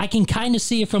I can kind of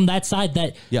see it from that side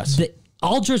that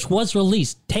Aldridge was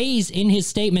released. Taze, in his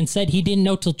statement, said he didn't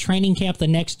know till training camp the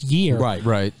next year.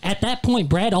 Right. At that point,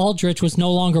 Brad Aldridge was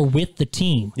no longer with the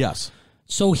team. Yes.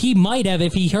 So he might have,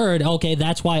 if he heard, okay,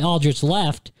 that's why Aldridge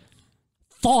left,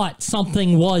 thought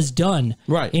something was done.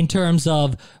 Right. In terms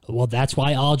of, well, that's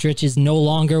why Aldridge is no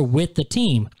longer with the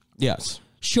team. Yes.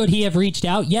 Should he have reached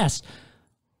out? Yes.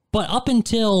 But up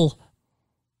until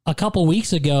a couple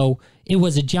weeks ago, it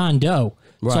was a John Doe.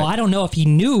 Right. So I don't know if he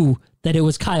knew that it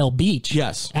was Kyle Beach.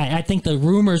 Yes. I think the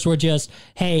rumors were just,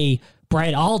 hey,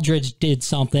 Brad Aldridge did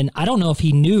something. I don't know if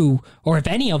he knew or if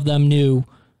any of them knew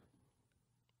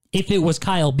if it was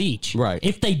Kyle Beach. Right.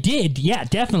 If they did, yeah,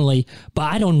 definitely.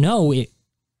 But I don't know.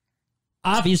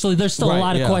 Obviously, there's still a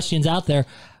lot of questions out there.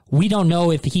 We don't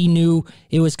know if he knew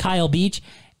it was Kyle Beach.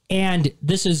 And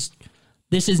this is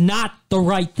not the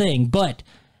right thing. But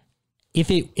if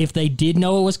they did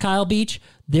know it was Kyle Beach,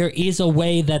 there is a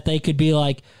way that they could be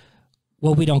like,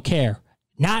 well, we don't care.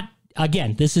 Not,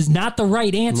 again, this is not the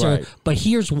right answer, but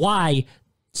here's why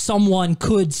someone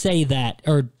could say that.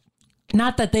 Or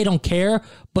not that they don't care,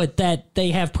 but that they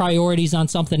have priorities on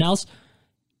something else.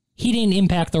 He didn't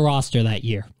impact the roster that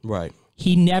year. Right.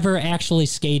 He never actually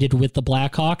skated with the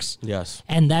Blackhawks. Yes.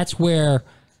 And that's where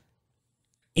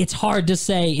it's hard to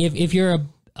say if you're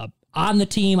on the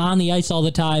team, on the ice all the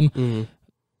time,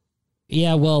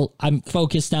 yeah, well, I'm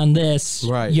focused on this.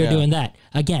 Right. You're doing that.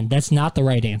 Again, that's not the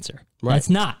right answer. Right. That's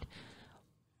not.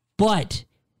 But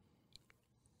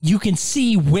you can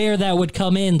see where that would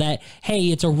come in that,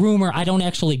 hey, it's a rumor. I don't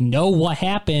actually know what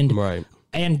happened. Right.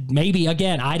 And maybe,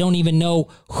 again, I don't even know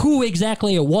who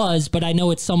exactly it was, but I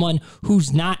know it's someone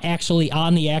who's not actually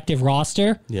on the active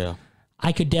roster. Yeah.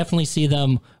 I could definitely see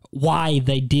them why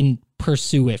they didn't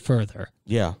pursue it further.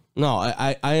 Yeah. No,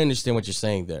 I understand what you're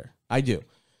saying there. I do.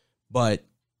 But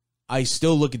I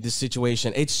still look at this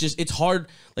situation. It's hard.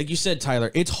 Like you said,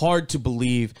 Tyler, it's hard to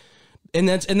believe. And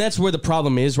that's where the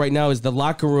problem is right now is the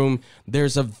locker room.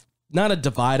 There's not a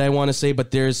divide, I want to say,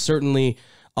 but there's certainly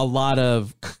a lot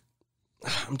of,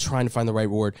 I'm trying to find the right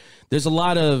word. There's a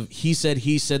lot of he said.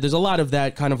 There's a lot of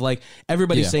that kind of like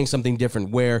everybody's saying something different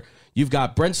where you've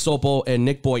got Brent Sopel and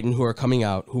Nick Boynton who are coming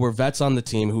out, who were vets on the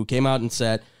team, who came out and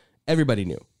said, everybody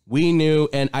knew. We knew.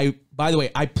 And by the way,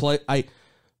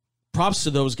 props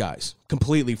to those guys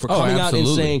completely for coming out and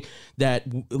saying that,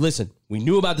 listen, we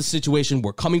knew about the situation.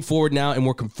 We're coming forward now and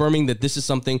we're confirming that this is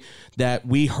something that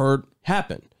we heard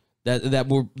happen, that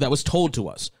was told to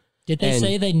us. Did they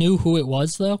say they knew who it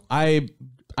was, though? I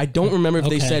I don't remember if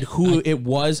they Okay. said who it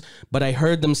was, but I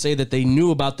heard them say that they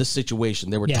knew about the situation.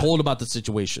 They were Yeah. told about the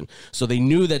situation. So they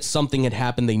knew that something had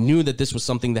happened. They knew that this was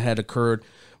something that had occurred,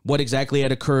 what exactly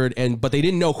had occurred, but they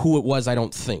didn't know who it was, I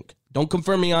don't think. Don't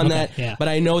confirm me on Okay, that, yeah. but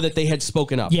I know that they had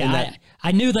spoken up. Yeah, and that,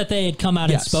 I knew that they had come out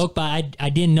and Yes. spoke, but I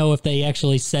didn't know if they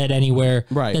actually said anywhere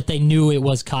Right. that they knew it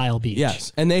was Kyle Beach.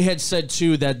 yes. And they had said,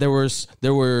 too, that there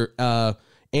were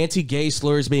anti-gay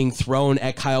slurs being thrown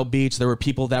at Kyle Beach. There were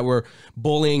people that were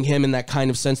bullying him in that kind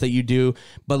of sense that you do.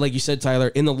 But like you said, Tyler,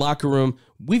 in the locker room,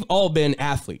 we've all been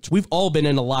athletes. We've all been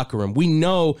in the locker room. We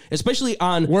know, especially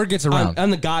on Word gets around. on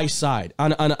the guy's side,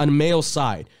 on a male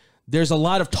side. There's a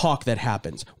lot of talk that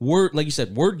happens. Word, like you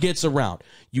said, word gets around.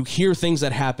 You hear things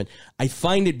that happen. I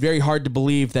find it very hard to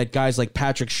believe that guys like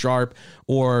Patrick Sharp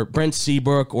or Brent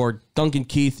Seabrook or Duncan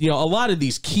Keith, a lot of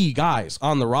these key guys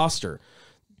on the roster,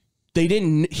 they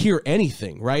didn't hear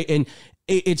anything, right? And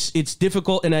it's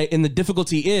difficult, and the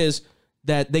difficulty is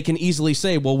that they can easily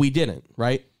say, well, we didn't,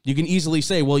 right? You can easily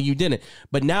say, well, you didn't.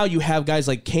 But now you have guys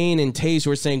like Kane and Taze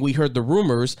who are saying, we heard the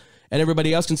rumors, and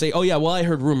everybody else can say, oh, yeah, well, I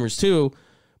heard rumors too.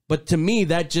 But to me,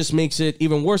 that just makes it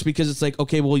even worse because it's like,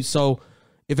 okay, well, so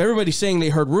if everybody's saying they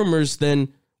heard rumors,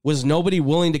 then was nobody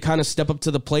willing to kind of step up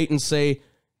to the plate and say,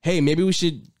 hey, maybe we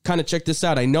should kind of check this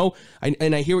out? I know,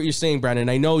 and I hear what you're saying, Brandon.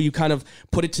 I know you kind of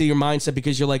put it to your mindset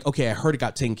because you're like, okay, I heard it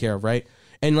got taken care of, right?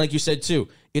 And like you said, too,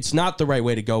 it's not the right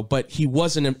way to go, but he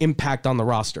wasn't an impact on the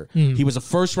roster. He was a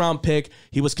first-round pick.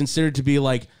 He was considered to be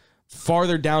like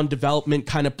farther down development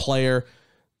kind of player,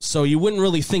 so you wouldn't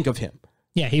really think of him.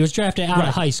 Yeah, he was drafted out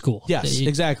of high school. Yes,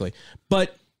 exactly.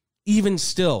 But even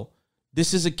still,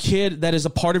 this is a kid that is a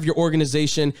part of your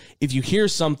organization. If you hear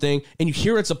something and you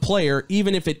hear it's a player,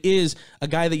 even if it is a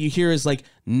guy that you hear is like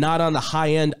not on the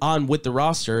high end on with the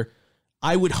roster,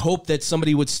 I would hope that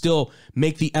somebody would still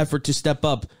make the effort to step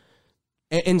up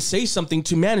and say something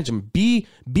to manage him. Be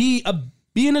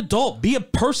an adult, be a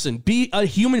person, be a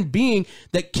human being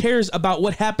that cares about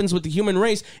what happens with the human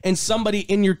race, and somebody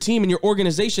in your team, in your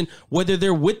organization, whether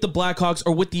they're with the Blackhawks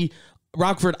or with the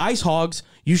Rockford Ice Hogs,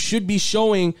 you should be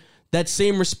showing that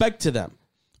same respect to them.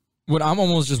 What I'm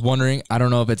almost just wondering, I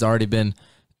don't know if it's already been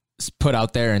put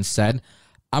out there and said,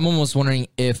 I'm almost wondering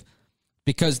if,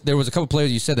 because there was a couple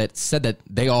players you said that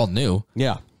they all knew.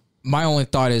 Yeah. My only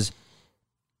thought is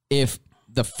if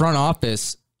the front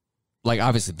office, like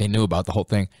obviously they knew about the whole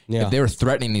thing. Yeah. If they were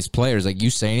threatening these players, like you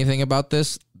say anything about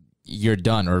this, you're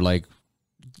done, or like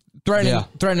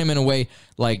threaten him in a way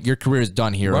like your career is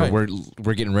done here, Right. or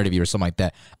we're getting rid of you, or something like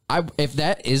that. If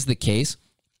that is the case,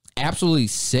 absolutely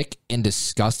sick and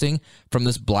disgusting from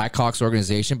this Blackhawks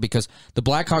organization, because the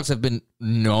Blackhawks have been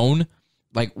known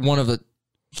like one of the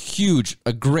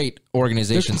a great They're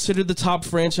organization. considered the top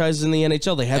franchise in the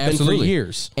NHL. They have been for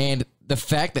years. And the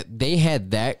fact that they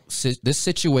had this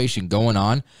situation going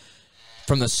on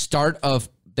from the start of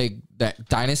that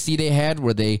dynasty they had,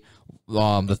 where they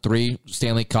the 3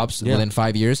 Stanley Cups within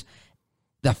 5 years,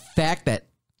 the fact that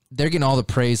they're getting all the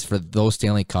praise for those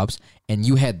Stanley Cups, and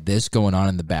you had this going on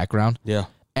in the background,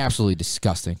 absolutely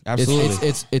disgusting. Absolutely.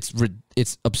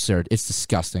 It's absurd. It's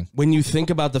disgusting. When you think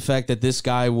about the fact that this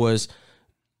guy was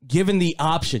given the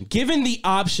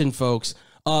option, folks,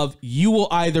 of you will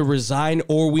either resign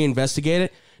or we investigate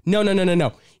it.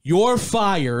 No. You're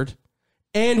fired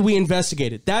and we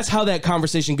investigate it. That's how that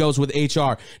conversation goes with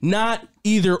HR. Not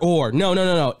either or.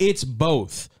 No. It's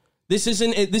both. This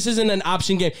isn't an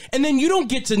option game. And then you don't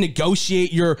get to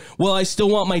negotiate I still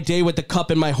want my day with the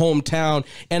cup in my hometown,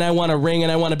 and I want a ring,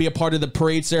 and I want to be a part of the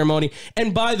parade ceremony.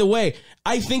 And by the way,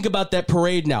 I think about that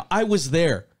parade now. I was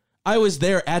there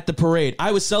at the parade.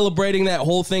 I was celebrating that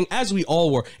whole thing, as we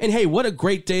all were. And hey, what a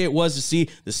great day it was to see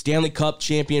the Stanley Cup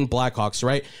champion Blackhawks,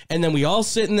 right? And then we all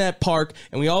sit in that park,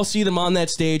 and we all see them on that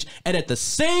stage. And at the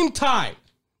same time,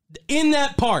 in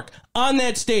that park, on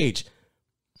that stage,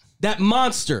 that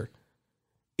monster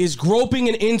is groping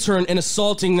an intern and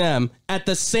assaulting them at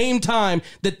the same time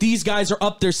that these guys are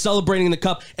up there celebrating the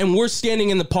cup, and we're standing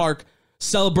in the park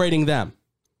celebrating them.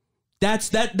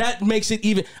 That makes it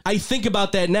even. I think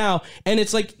about that now, and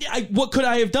it's like, what could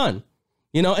I have done?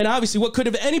 And obviously, what could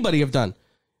have anybody have done?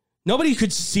 Nobody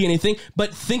could see anything,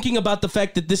 but thinking about the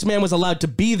fact that this man was allowed to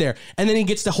be there, and then he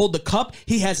gets to hold the cup,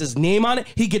 he has his name on it,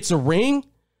 he gets a ring,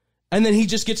 and then he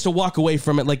just gets to walk away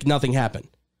from it like nothing happened.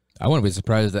 I wouldn't be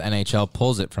surprised if the NHL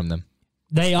pulls it from them.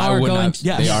 They are going to.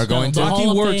 They are going to.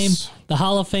 The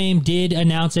Hall of Fame did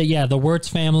announce it. Yeah, the Wirtz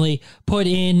family put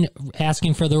in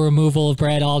asking for the removal of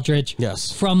Brad Aldrich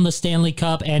from the Stanley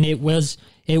Cup, and it was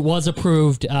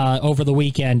approved over the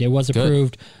weekend. It was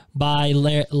approved by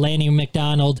Lanny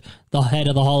McDonald, the head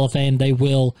of the Hall of Fame. They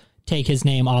will take his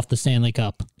name off the Stanley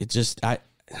Cup. It just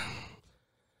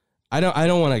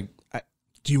don't want to.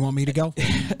 Do you want me to go?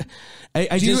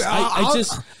 I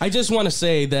just want to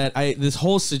say that this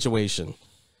whole situation,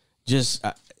 just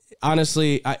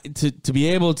honestly, to be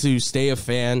able to stay a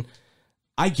fan,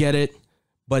 I get it,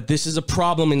 but this is a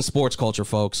problem in sports culture,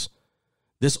 folks.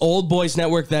 This old boys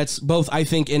network that's both, I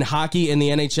think, in hockey and the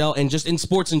NHL and just in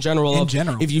sports in general.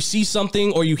 If you see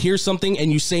something or you hear something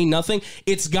and you say nothing,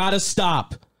 it's got to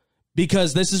stop,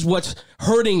 because this is what's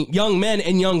hurting young men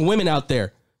and young women out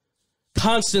there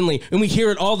constantly. And we hear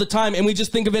it all the time, and we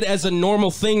just think of it as a normal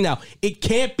thing now. It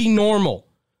can't be normal.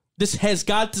 This has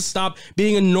got to stop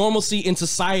being a normalcy in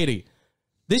society.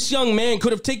 This young man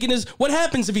could have taken his... What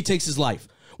happens if he takes his life?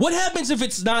 What happens if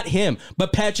it's not him,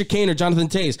 but Patrick Kane or Jonathan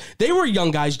Toews? They were young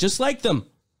guys just like them.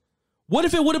 What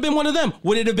if it would have been one of them?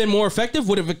 Would it have been more effective?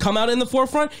 Would it have come out in the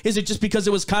forefront? Is it just because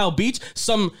it was Kyle Beach?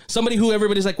 Somebody who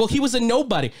everybody's like, well, he was a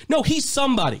nobody. No, he's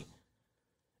somebody.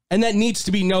 And that needs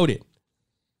to be noted.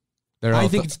 I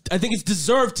think it's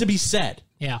deserved to be said.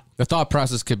 Yeah. The thought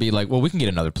process could be like, well, we can get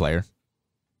another player.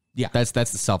 Yeah. That's the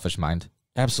selfish mind.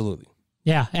 Absolutely.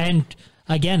 Yeah. And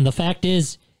again, the fact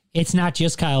is, it's not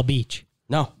just Kyle Beach.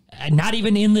 No. Not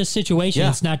even in this situation. Yeah.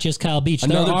 It's not just Kyle Beach.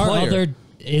 Another player.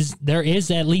 There is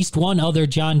at least one other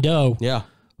John Doe. Yeah.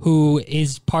 Who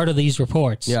is part of these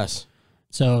reports. Yes.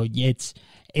 So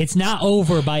it's not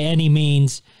over by any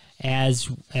means as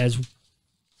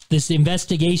this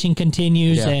investigation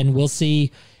continues, and we'll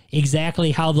see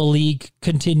exactly how the league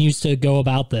continues to go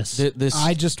about this.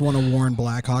 I just want to warn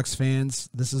Blackhawks fans,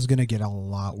 this is going to get a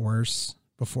lot worse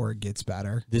before it gets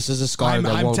better. This is a scar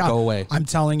that won't go away. I'm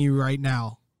telling you right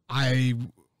now, I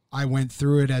went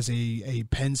through it as a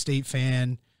Penn State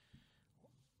fan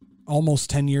almost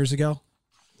 10 years ago,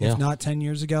 if not 10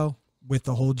 years ago, with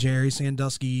the whole Jerry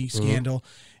Sandusky scandal.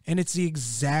 And it's the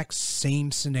exact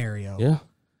same scenario. Yeah.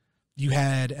 You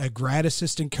had a grad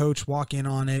assistant coach walk in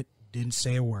on it, didn't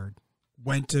say a word.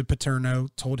 Went to Paterno,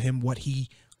 told him what he,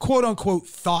 quote unquote,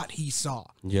 thought he saw.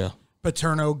 Yeah.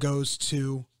 Paterno goes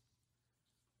to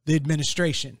the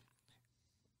administration.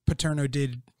 Paterno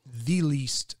did the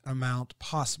least amount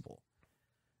possible.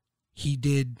 He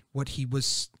did what he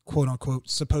was, quote unquote,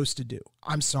 supposed to do.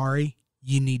 I'm sorry,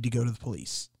 you need to go to the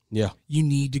police. Yeah. You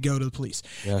need to go to the police.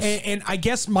 Yes. And I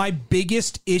guess my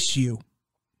biggest issue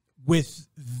with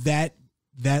that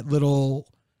little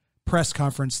press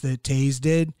conference that Toews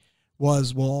did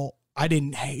was, well, I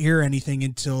didn't hear anything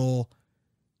until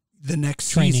the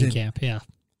next training season. camp. Yeah.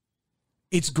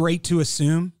 It's great to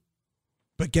assume,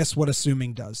 but guess what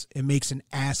assuming does? It makes an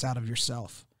ass out of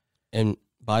yourself. And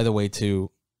by the way, too,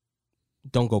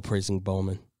 don't go praising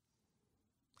Bowman.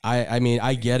 I mean,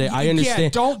 I get it. I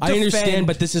understand. I understand,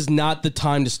 but this is not the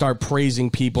time to start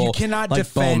praising people. You cannot like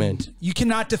defend. Bowman. You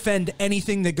cannot defend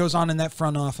anything that goes on in that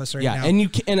front office right now. And you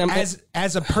can. And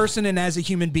as a person and as a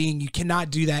human being, you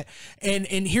cannot do that. And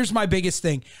here's my biggest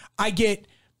thing. I get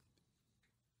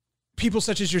people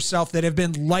such as yourself that have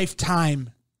been lifetime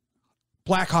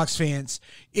Blackhawks fans.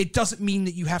 It doesn't mean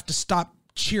that you have to stop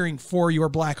cheering for your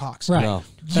Blackhawks. Right. No,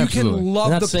 you can love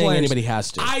I'm not the saying players. anybody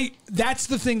has to. That's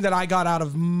the thing that I got out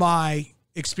of my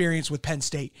experience with Penn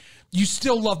State. You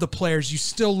still love the players. You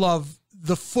still love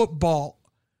the football,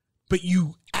 but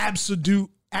you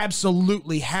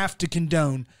absolutely have to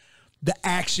condone the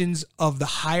actions of the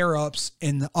higher ups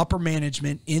and the upper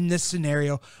management in this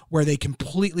scenario where they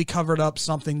completely covered up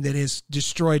something that has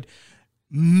destroyed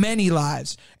many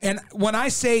lives. And when I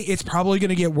say it's probably going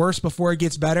to get worse before it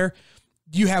gets better,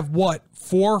 you have what,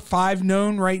 4 or 5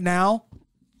 known right now?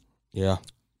 Yeah.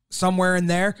 Somewhere in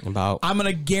there. About. I'm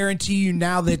going to guarantee you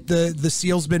now that the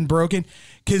seal's been broken,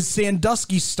 because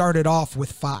Sandusky started off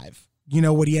with 5. You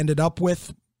know what he ended up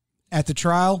with at the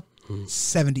trial?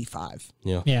 75.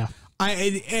 Yeah. Yeah.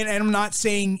 And I'm not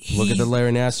saying look at the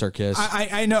Larry Nassar case.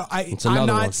 I know. I'm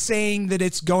not saying that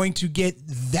it's going to get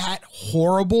that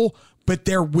horrible, but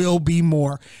there will be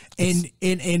more.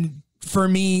 And for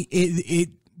me, it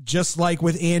just like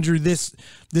with Andrew, this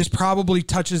probably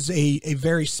touches a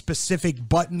very specific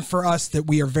button for us that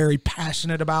we are very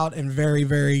passionate about and very,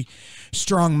 very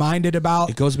strong-minded about.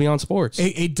 It goes beyond sports.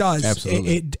 It does.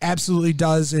 Absolutely. It absolutely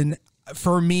does. And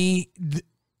for me,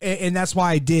 and that's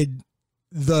why I did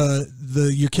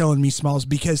the You're Killing Me Smalls,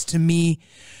 because to me,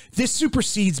 this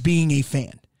supersedes being a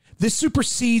fan. This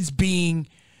supersedes being,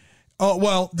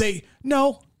 I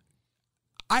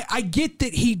get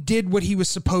that he did what he was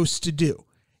supposed to do.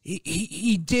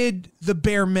 He did the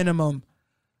bare minimum.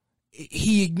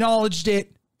 He acknowledged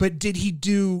it, but did he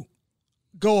do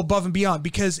go above and beyond,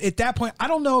 because at that point, I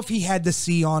don't know if he had the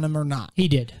C on him or not. He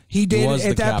did. He did was at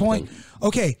the that captain. point.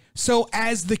 Okay, so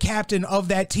as the captain of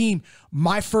that team,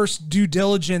 my first due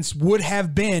diligence would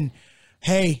have been,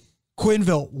 hey,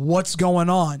 Quenneville, what's going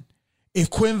on? If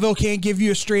Quenneville can't give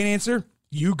you a straight answer,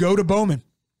 you go to Bowman.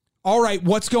 All right,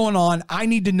 what's going on? I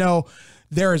need to know.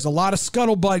 There is a lot of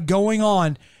scuttlebutt going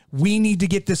on. We need to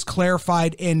get this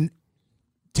clarified and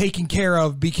taken care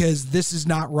of, because this is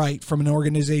not right from an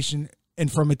organization and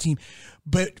from a team.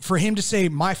 But for him to say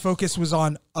my focus was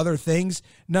on other things,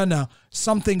 no.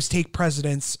 Some things take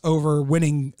precedence over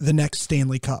winning the next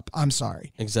Stanley Cup. I'm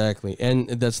sorry. Exactly. And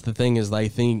that's the thing is,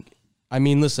 I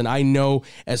mean, listen, I know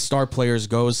as star players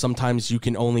goes, sometimes you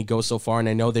can only go so far, and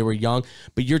I know they were young,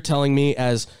 but you're telling me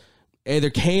as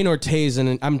either Kane or Taze,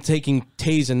 and I'm taking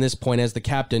Taze in this point as the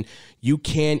captain, you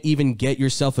can't even get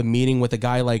yourself a meeting with a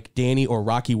guy like Danny or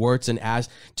Rocky Wirtz and ask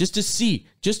just to see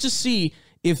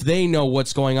if they know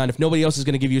what's going on, if nobody else is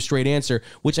going to give you a straight answer,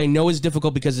 which I know is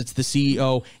difficult because it's the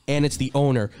CEO and it's the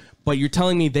owner. But you're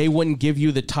telling me they wouldn't give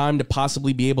you the time to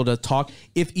possibly be able to talk,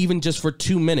 if even just for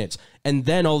 2 minutes. And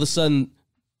then all of a sudden,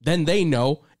 then they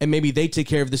know, and maybe they take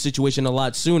care of the situation a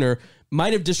lot sooner.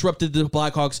 Might have disrupted the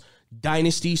Blackhawks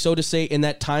dynasty, so to say, in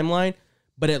that timeline.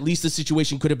 But at least the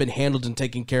situation could have been handled and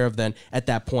taken care of then at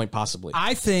that point, possibly.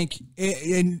 I think,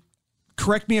 and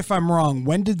correct me if I'm wrong,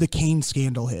 when did the Kane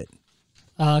scandal hit?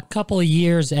 A couple of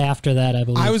years after that, I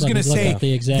believe. I was going to say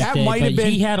the exact that date, might have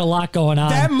been. He had a lot going on.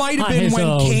 That might have been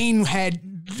when Kane had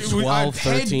 12,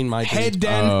 13 might be. head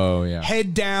down. Oh, yeah.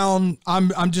 Head down.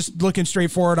 I'm just looking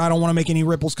straight forward. I don't want to make any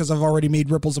ripples because I've already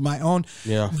made ripples of my own.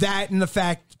 Yeah. That and the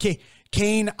fact,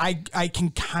 Kane, I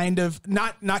can kind of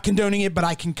not condoning it, but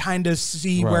I can kind of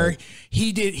see where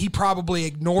he probably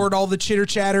ignored all the chitter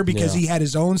chatter because he had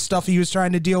his own stuff he was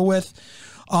trying to deal with.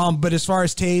 But as far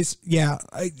as Taze,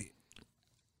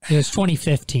 it was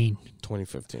 2015.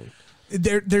 2015.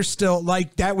 There's still,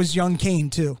 like, that was young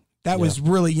Kane too. That was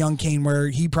really young Kane, where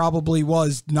he probably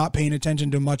was not paying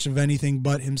attention to much of anything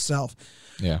but himself.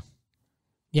 Yeah.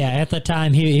 Yeah, at the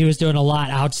time, he was doing a lot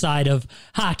outside of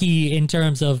hockey in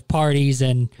terms of parties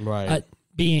and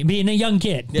being a young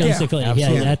kid, basically.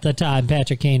 Yeah, at the time,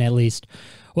 Patrick Kane at least.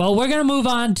 Well, we're going to move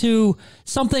on to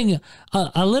something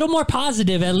a little more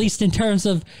positive, at least in terms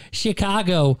of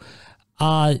Chicago.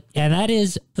 And that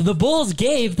is the Bulls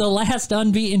gave the last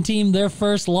unbeaten team their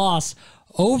first loss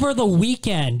over the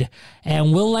weekend.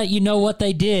 And we'll let you know what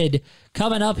they did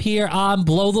coming up here on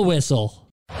Blow the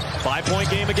Whistle. 5-point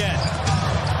game again.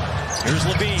 Here's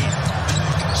Levine.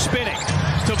 Spinning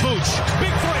to Vooch.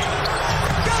 Big three.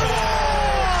 Got it!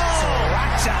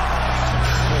 Sriracha.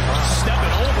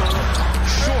 Stepping over.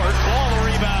 Short. Ball the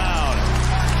rebound.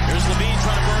 Here's Levine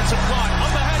trying to burn some clock. Up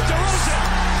ahead, DeRozan.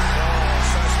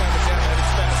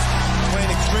 Playing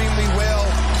extremely well.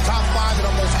 Top 5 in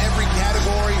almost every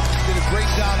category. Did a great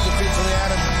job defensively.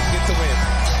 Adam get the win.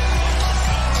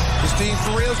 This team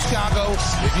for real, Chicago.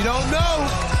 If you don't know,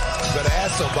 you better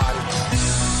ask somebody.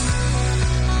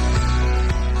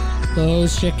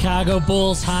 Those Chicago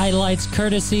Bulls highlights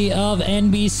courtesy of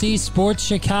NBC Sports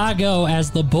Chicago,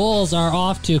 as the Bulls are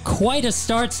off to quite a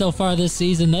start so far this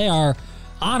season. They are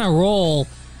on a roll.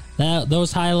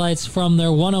 Those highlights from their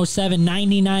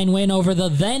 107-99 win over the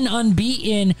then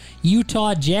unbeaten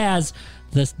Utah Jazz.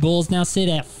 The Bulls now sit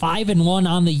at 5-1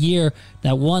 on the year.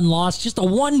 That one loss, just a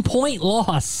 1-point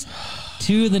loss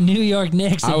to the New York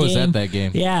Knicks. I was at that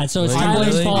game. Yeah, so it's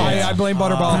Tyler's fault. I blame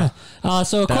Butterball.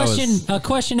 So a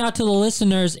question out to the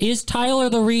listeners: is Tyler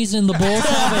the reason the Bulls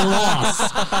have a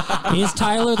loss? Is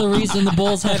Tyler the reason the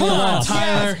Bulls have a loss?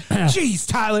 Tyler. Jeez,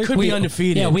 Tyler. Could be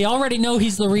undefeated. Yeah, we already know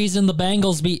he's the reason the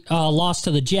Bengals lost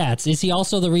to the Jets. Is he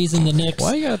also the reason the Knicks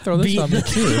Why you gotta throw this on me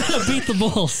too? beat the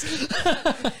Bulls?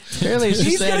 Clearly,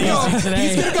 He's gonna go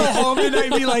home tonight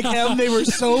and be like, they were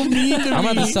so mean to me. I'm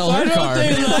about to sell her card.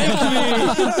 I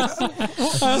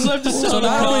was have to sell the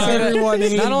car.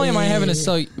 Not only am I having to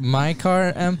sell my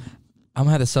car, I'm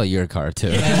gonna have to sell your car too.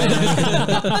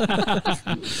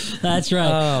 That's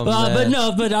right.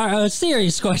 But our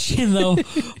serious question though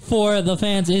for the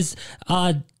fans is,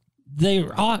 they're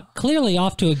clearly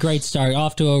off to a great start,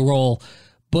 off to a roll.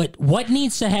 But what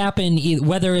needs to happen,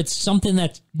 whether it's something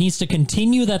that needs to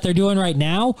continue that they're doing right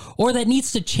now, or that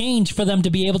needs to change for them to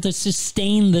be able to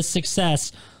sustain the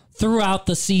success throughout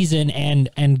the season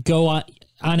and go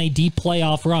on a deep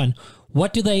playoff run?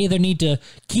 What do they either need to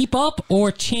keep up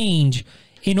or change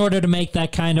in order to make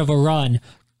that kind of a run?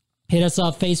 Hit us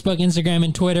up Facebook, Instagram,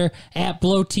 and Twitter at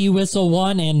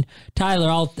BlowTWhistle1. And Tyler,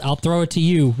 I'll throw it to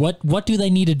you. What do they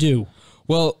need to do?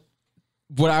 Well,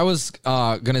 what I was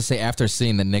going to say after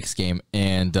seeing the Knicks game,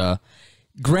 and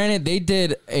granted, they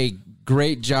did a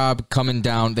great job coming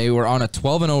down. They were on a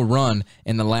 12-0 run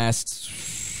in the last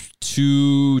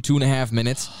 2.5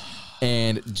 minutes,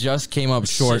 and just came up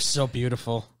short. It's so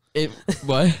beautiful.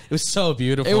 What? It was so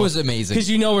beautiful. It was amazing. Because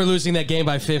we're losing that game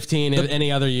by 15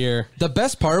 any other year. The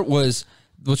best part was,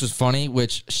 which was funny,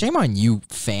 which shame on you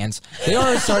fans. They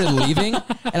already started leaving,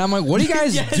 and I'm like, what are you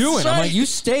guys doing? I'm like, you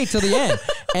stay till the end.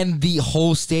 And the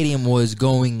whole stadium was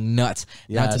going nuts.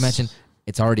 Not to mention,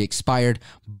 it's already expired,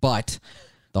 but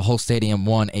the whole stadium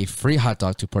won a free hot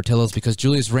dog to Portillo's because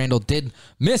Julius Randle did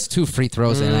miss 2 free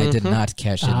throws, and I did not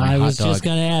cash in my hot dog. I was just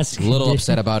going to ask. A little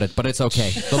upset about it, but it's okay.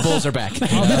 The Bulls are back.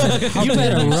 You've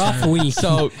had a rough week.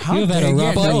 So you've had a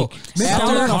rough week.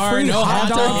 After a free hot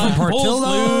dog from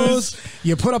Portillo's,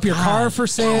 you put up your car for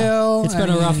sale. It's been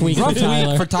a rough week for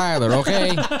Tyler. Week for Tyler,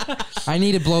 okay? I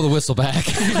need to blow the whistle back.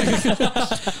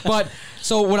 But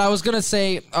so what I was gonna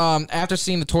say, after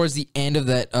seeing towards the end of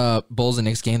that Bulls and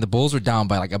Knicks game, the Bulls were down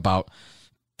by like about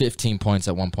 15 points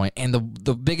at one point, and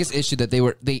the biggest issue that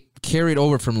they carried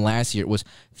over from last year was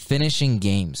finishing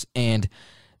games, and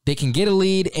they can get a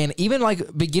lead, and even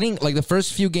like beginning like the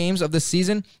first few games of the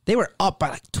season, they were up by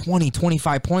like 20,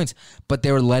 25 points, but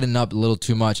they were letting up a little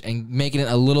too much and making it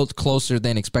a little closer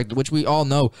than expected, which we all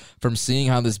know from seeing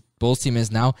how this Bulls team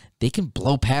is now. They can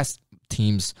blow past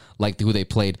teams like who they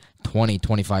played 20,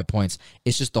 25 points.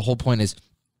 It's just the whole point is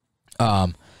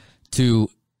to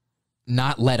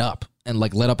not let up and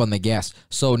like let up on the gas.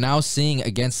 So now seeing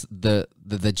against the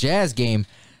Jazz game,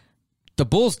 the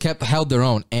Bulls held their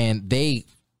own, and they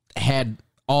had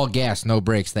all gas, no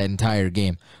brakes that entire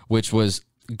game, which was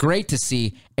great to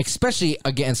see, especially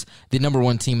against the number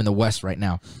 1 team in the West right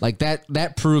now. Like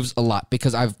that proves a lot,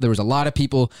 because there was a lot of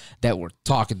people that were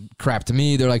talking crap to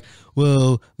me. They're like,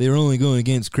 well, they were only going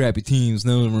against crappy teams.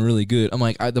 None of them were really good. I'm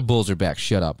like, the Bulls are back.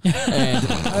 Shut up. And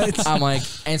I'm like,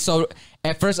 and so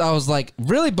at first I was like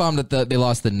really bummed that they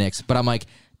lost the Knicks, but I'm like,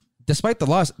 despite the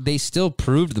loss, they still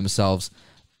proved themselves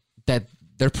that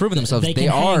they're proving themselves. They can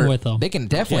hang with them. They can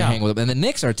definitely hang with them. And the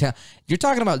Knicks are you're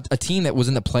talking about a team that was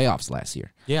in the playoffs last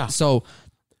year. Yeah. So,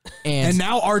 and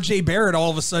now RJ Barrett all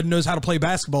of a sudden knows how to play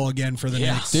basketball again for the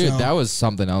Knicks. Dude, so. that was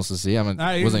something else to see. I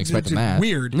wasn't expecting that.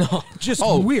 Weird. No. Just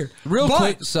weird. Real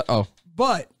quick.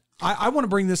 But I want to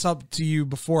bring this up to you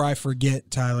before I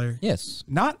forget, Tyler. Yes.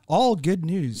 Not all good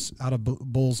news out of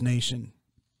Bulls Nation.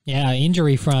 Yeah,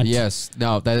 injury front. Yes.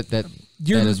 No, that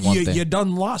is one thing. You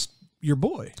done lost your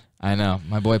boy. I know.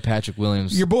 My boy Patrick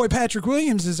Williams. Your boy Patrick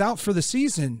Williams is out for the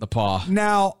season. The paw.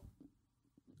 Now,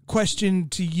 question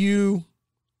to you,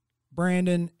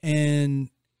 Brandon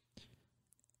and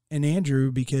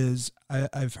Andrew, because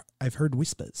I've heard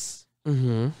whispers.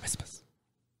 Mm-hmm. Whispers.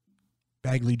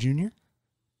 Bagley Jr.?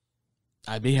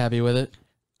 I'd be happy with it.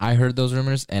 I heard those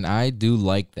rumors, and I do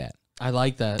like that. I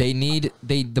like that.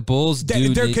 The Bulls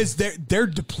because they're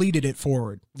depleted at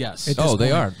forward. Yes.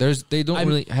 They are. They don't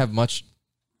really have much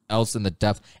else in the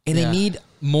depth, and they need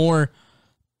more.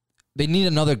 They need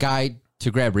another guy to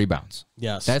grab rebounds.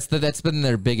 Yes, that's been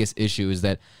their biggest issue, is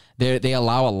that they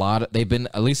allow a lot. They've been,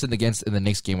 at least in the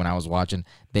Knicks game when I was watching,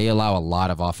 they allow a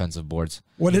lot of offensive boards.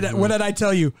 What did I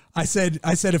tell you? I said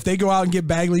if they go out and get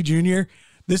Bagley Jr.,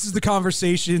 this is the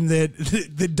conversation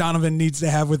that Donovan needs to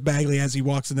have with Bagley as he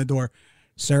walks in the door.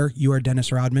 Sir, you are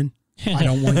Dennis Rodman. I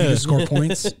don't want you to score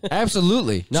points.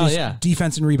 Absolutely. No,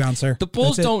 defense and rebound, sir. The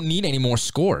Bulls don't need any more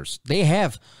scores. They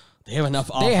have enough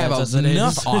offense. They have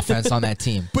enough offense on that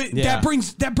team. But that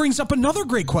brings up another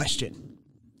great question.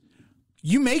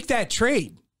 You make that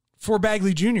trade for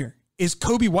Bagley Jr. Is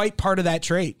Kobe White part of that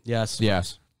trade? Yes.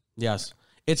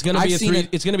 It's going to be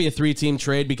a 3-team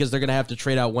trade, because they're going to have to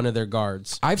trade out one of their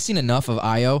guards. I've seen enough of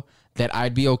Ayo that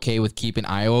I'd be okay with keeping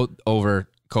Ayo over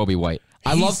Kobe White.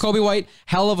 I love Kobe White,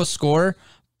 hell of a scorer,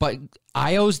 but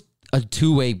Ayo's a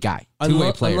two-way guy,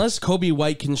 two-way player. Unless Kobe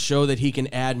White can show that he can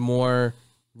add more,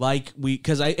 I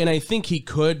think he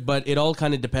could, but it all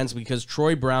kind of depends, because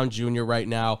Troy Brown Jr. right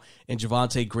now and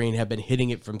Javonte Green have been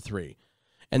hitting it from 3.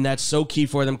 And that's so key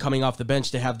for them coming off the bench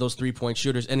to have those 3-point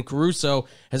shooters. And Caruso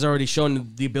has already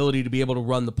shown the ability to be able to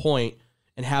run the point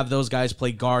and have those guys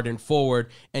play guard and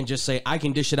forward and just say, I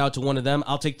can dish it out to one of them.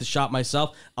 I'll take the shot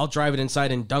myself. I'll drive it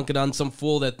inside and dunk it on some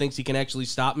fool that thinks he can actually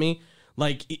stop me.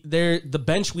 Like, the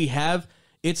bench we have,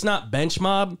 it's not bench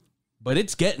mob, but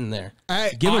it's getting there.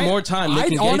 Give it more time.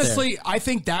 Honestly, I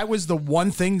think that was the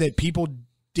one thing that people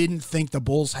didn't think the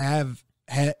Bulls had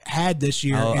this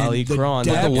year. Ali Cron.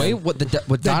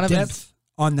 What Donovan's depth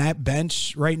on that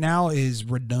bench right now is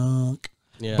redunk.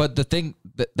 Yeah. But the thing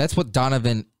that's what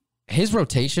Donovan, his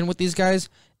rotation with these guys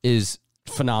is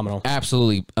phenomenal,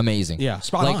 absolutely amazing. Yeah,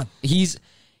 spot on. He's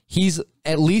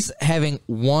at least having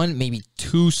one, maybe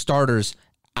 2 starters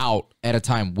out at a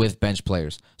time with bench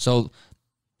players. So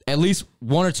at least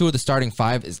one or two of the starting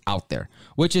 5 is out there,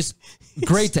 which is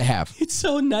great to have. It's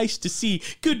so nice to see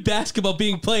good basketball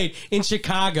being played in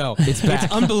Chicago. It's back.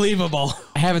 It's unbelievable.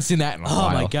 I haven't seen that in a while.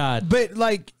 Oh my God. But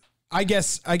like, I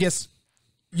guess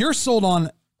you're sold on.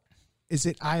 Is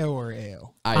it IO or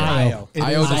AO? IO. It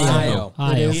IO. is IO.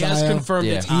 It He is has IO. confirmed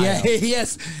it's IO. Yeah,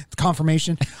 yes.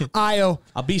 Confirmation. IO.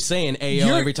 I'll be saying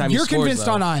AO every time he You're scores, convinced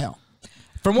though. on IO.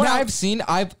 From what Now- I've seen,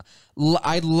 I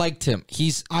liked him.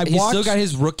 He's still watched- got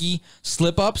his rookie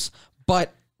slip ups,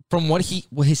 but from what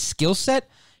his skill set,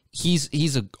 he's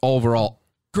an overall.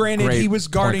 Granted, great he was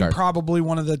guarding point guard. probably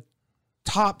one of the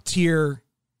top tier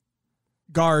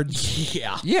guards.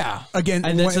 Yeah. Again,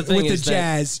 And that's the thing with the is that-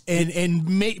 Jazz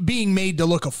and being made to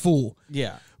look a fool.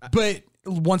 Yeah. But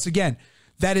once again,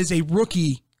 that is a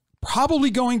rookie probably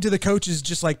going to the coaches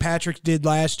just like Patrick did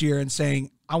last year and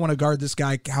saying, I want to guard this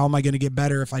guy. How am I going to get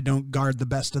better if I don't guard the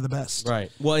best of the best? Right.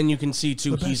 Well, and you can see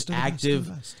too, The he's best of the best of active.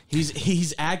 the best.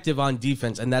 He's active on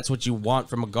defense, and that's what you want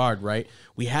from a guard, right?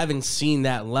 We haven't seen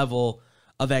that level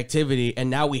of activity, and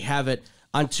now we have it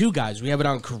on 2 guys. We have it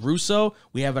on Caruso,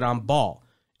 we have it on Ball,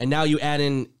 and now you add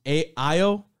in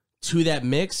Ayo to that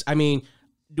mix. I mean,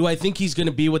 do I think he's going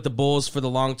to be with the Bulls for the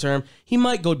long term? He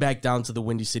might go back down to the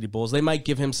Windy City Bulls. They might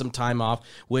give him some time off,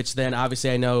 which then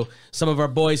obviously I know some of our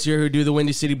boys here who do the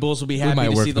Windy City Bulls will be happy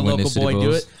to see the local boy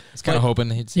do it. I was kind of hoping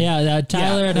he'd see. Yeah,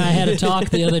 Tyler and I had a talk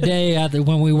the other day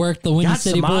when we worked the Windy Got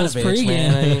City Bulls Simonovic,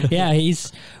 man. I mean- pregame.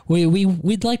 Yeah,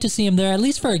 we'd like to see him there at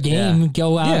least for a game. Yeah.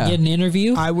 Go out, Yeah. get an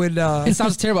interview. I would. It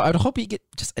sounds terrible. I would hope he get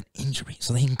just an injury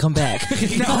so that he can come back. Oh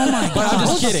my God! I'm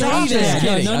just kidding. Stop I'm just it.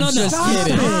 kidding. No, I'm just stop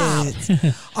kidding.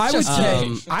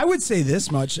 it. I would say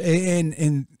this much,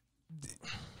 and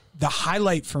the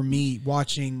highlight for me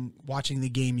watching the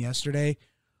game yesterday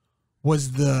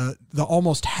was the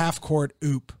almost half court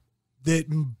oop that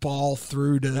Ball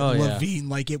threw to Oh, yeah. Levine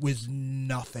like it was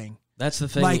nothing. That's the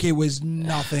thing. Like it was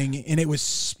nothing, and it was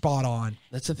spot on.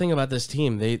 That's the thing about this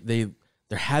team. They're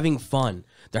having fun.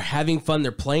 They're having fun.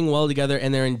 They're playing well together,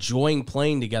 and they're enjoying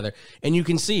playing together. And you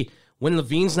can see when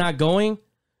Levine's not going,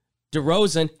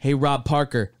 DeRozan, hey, Rob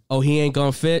Parker, oh, he ain't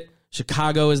gonna fit.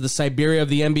 Chicago is the Siberia of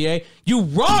the NBA. You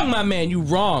wrong, my man. You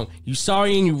wrong. You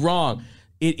sorry and you wrong.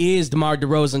 It is DeMar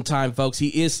DeRozan time, folks.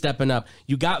 He is stepping up.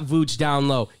 You got Vooch down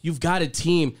low. You've got a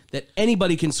team that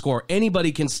anybody can score.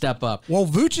 Anybody can step up. Well,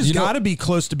 Vooch has got to be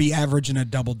close to be averaging a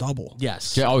double-double.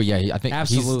 Yes. Oh yeah, I think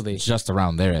Absolutely. he's just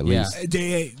around there at Yeah. least.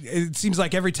 It seems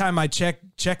like every time I check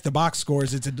the box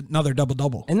scores, it's another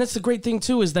double-double. And that's the great thing,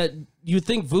 too, is that you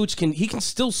think Vooch can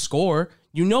still score.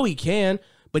 You know he can,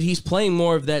 but he's playing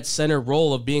more of that center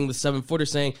role of being the 7-footer,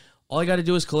 saying, all I got to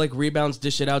do is collect rebounds,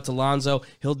 dish it out to Lonzo.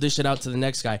 He'll dish it out to the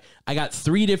next guy. I got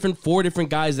 4 different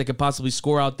guys that could possibly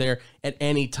score out there at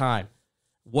any time.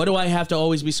 What do I have to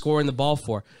always be scoring the ball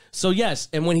for? So, yes,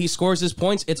 and when he scores his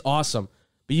points, it's awesome.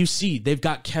 But you see, they've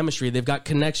got chemistry. They've got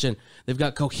connection. They've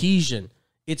got cohesion.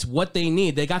 It's what they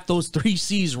need. They got those 3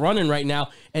 C's running right now,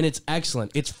 and it's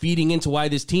excellent. It's feeding into why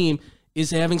this team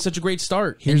is having such a great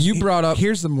start. Here's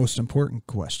the most important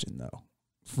question, though,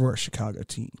 for a Chicago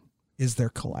team. Is their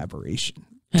collaboration?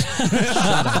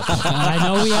 I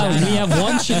know we have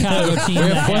one Chicago team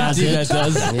that has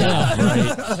it.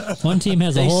 Yeah, One team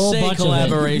has a whole bunch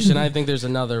collaboration. of it. I think there's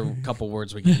another couple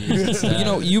words we could use. You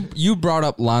know, you brought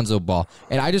up Lonzo Ball,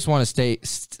 and I just want to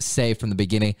say from the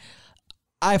beginning,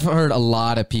 I've heard a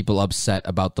lot of people upset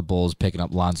about the Bulls picking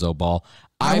up Lonzo Ball.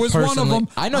 I was one of personally- them.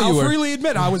 I know I'll you were. freely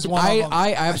admit I was one of them.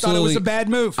 I I absolutely thought it was a bad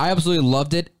move. I absolutely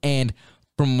loved it, and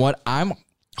from what I'm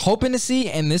hoping to see,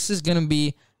 and this is going to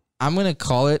be, I'm going to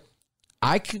call it,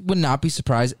 would not be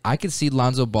surprised. I could see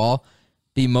Lonzo Ball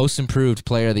the most improved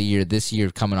player of the year this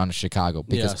year coming on to Chicago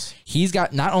because Yes. he's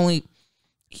got not only,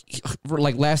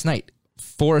 like last night,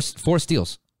 four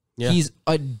steals. Yeah. He's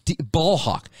a ball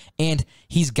hawk, and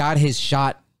he's got his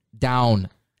shot down,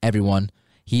 everyone.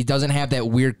 He doesn't have that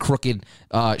weird crooked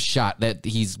shot that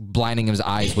he's blinding his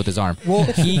eyes with his arm. Well,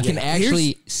 he can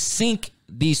actually sink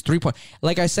these 3-point.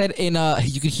 Like I said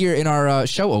you could hear in our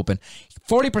show open,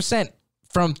 40%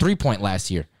 from 3-point last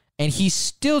year, and he's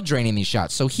still draining these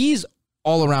shots. So he's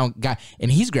all around guy,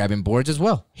 and he's grabbing boards as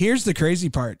well. Here's the crazy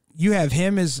part: you have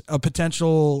him as a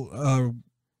potential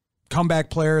comeback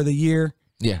player of the year,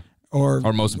 or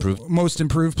most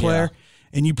improved player,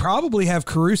 and you probably have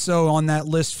Caruso on that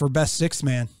list for best 6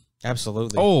 man.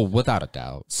 Absolutely. Oh, without a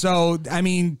doubt. So, I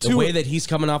mean, the way that he's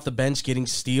coming off the bench, getting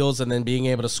steals, and then being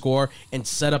able to score and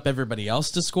set up everybody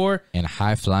else to score. And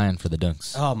high flying for the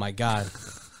dunks. Oh, my God.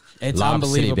 It's Lob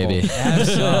unbelievable. City, baby.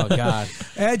 Oh God,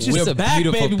 We're back,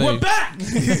 baby. We're back.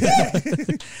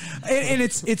 and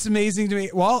it's amazing to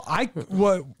me. Well,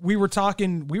 we were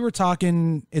talking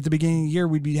at the beginning of the year.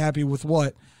 We'd be happy with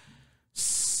what,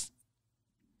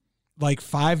 like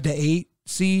 5 to 8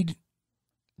 seed.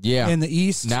 Yeah, in the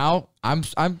East. Now I'm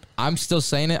still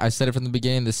saying it. I said it from the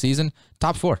beginning of the season.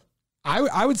 Top 4.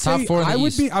 I would say top 4 in the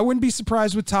East. I wouldn't be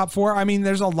surprised with top 4. I mean,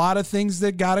 there's a lot of things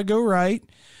that got to go right.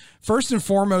 First and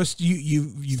foremost,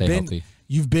 you've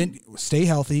been stay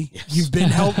healthy. Yes. You've been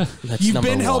helped. You've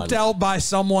been one. helped out by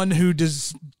someone who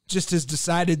just has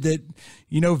decided that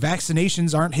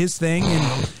vaccinations aren't his thing.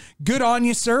 And good on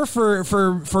you, sir,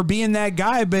 for being that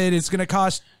guy. But it's going to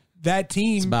cost that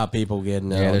team. It's about people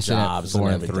getting jobs and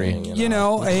everything.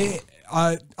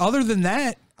 Other than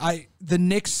that, the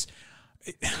Knicks.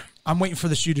 I'm waiting for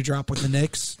the shoe to drop with the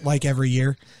Knicks, like every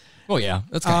year. Oh yeah,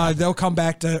 that's they'll come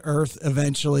back to earth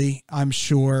eventually, I'm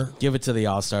sure. Give it to the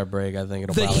All-Star break. I think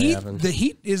it'll the probably Heat. happen. The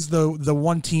Heat is the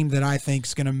one team that I think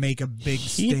is going to make a big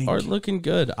Heat stink. are looking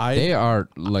good. They are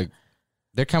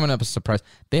they're coming up a surprise.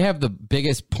 They have the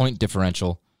biggest point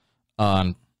differential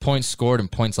on points scored and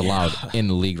points allowed in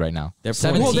the league right now. They're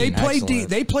 17. Well,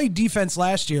 they played defense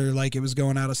last year like it was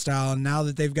going out of style, and now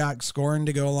that they've got scoring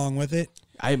to go along with it.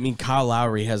 I mean, Kyle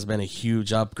Lowry has been a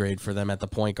huge upgrade for them at the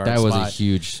point guard That spot. was a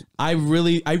huge. I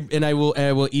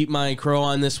will eat my crow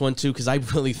on this one too, because I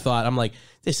really thought, I'm like,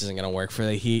 this isn't gonna work for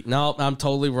the Heat. No, I'm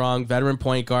totally wrong. Veteran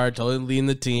point guard, totally leading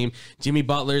the team. Jimmy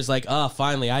Butler's like,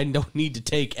 finally, I don't need to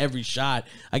take every shot.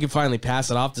 I can finally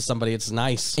pass it off to somebody. It's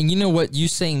nice. And you know what? You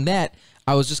saying that,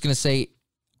 I was just gonna say,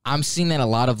 I'm seeing that a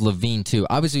lot of LaVine too.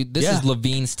 Obviously, this is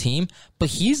LaVine's team, but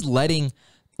he's letting.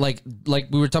 Like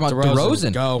we were talking about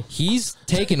DeRozan. Go. He's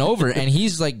taking over, and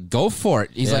he's like, go for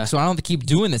it. He's like, so I don't have to keep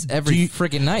doing this every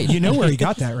freaking night. You know where he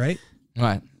got that, right?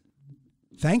 What?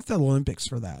 Thank the Olympics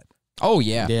for that. Oh,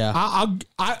 yeah. Yeah.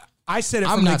 I said it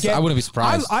I'm from not, the get. I wouldn't be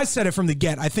surprised. I said it from the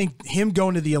get. I think him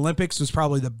going to the Olympics was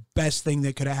probably the best thing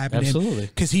that could have happened to him. Absolutely.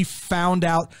 Because he found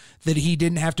out that he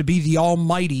didn't have to be the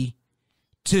almighty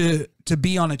to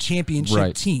be on a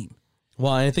championship team.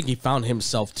 Well, I think he found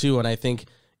himself too, and I think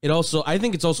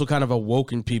it's also kind of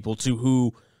awoken people to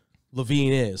who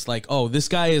LaVine is. Like, oh, this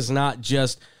guy is not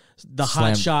just the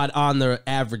hot shot on the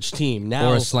average team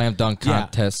now, or a slam dunk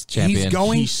contest champion.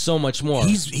 He's so much more.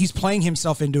 He's playing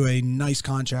himself into a nice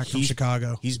contract from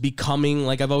Chicago. He's becoming,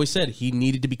 like I've always said, he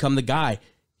needed to become the guy.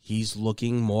 He's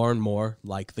looking more and more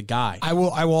like the guy. I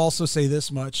will also say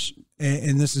this much,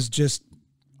 and this is just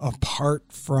apart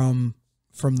from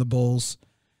the Bulls.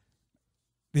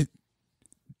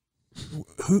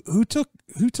 Who took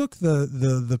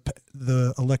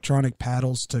the electronic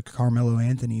paddles to Carmelo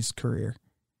Anthony's career?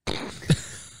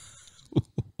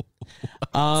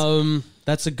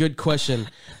 That's a good question.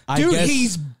 Dude,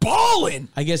 he's balling.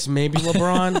 I guess maybe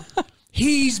LeBron.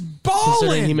 He's balling.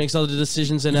 Considering he makes all the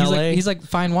decisions in LA. He's like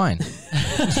fine wine.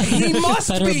 He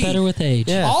must be better with age.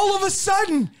 Yeah. All of a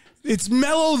sudden, it's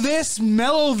mellow this,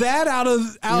 mellow that out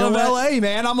of LA,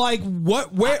 man. I'm like,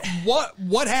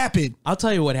 what happened? I'll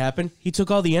tell you what happened. He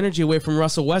took all the energy away from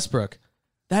Russell Westbrook.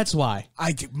 That's why.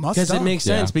 Because it makes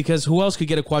sense. Because who else could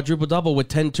get a quadruple double with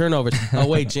 10 turnovers? Oh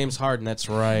wait, James Harden. That's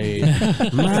right.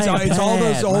 It's all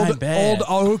those old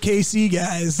OKC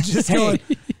guys just going.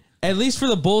 At least for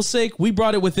the Bulls' sake, we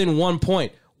brought it within 1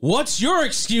 point. What's your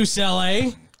excuse,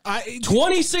 LA?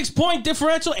 26-point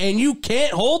differential, and you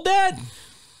can't hold that?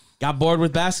 Got bored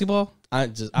with basketball?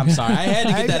 I'm sorry. I had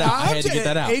to get that out. I had to get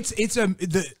that out. It's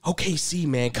the OKC,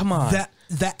 man. Come on.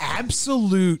 The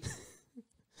absolute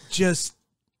just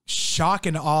shock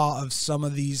and awe of some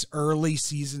of these early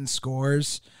season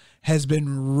scores has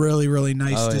been really, really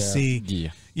nice to see.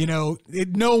 Yeah. You know,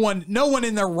 no one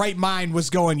in their right mind was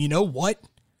going, you know what?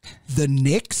 The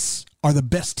Knicks are the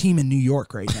best team in New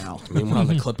York right now. Meanwhile,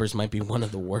 the Clippers might be one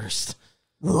of the worst.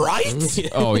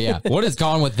 Right? Oh, yeah. What is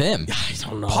gone with them? I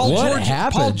don't know. What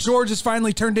happened? Paul George has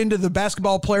finally turned into the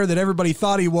basketball player that everybody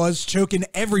thought he was, choking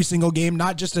every single game,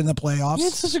 not just in the playoffs. Yeah,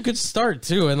 it's such a good start,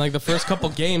 too, in like the first couple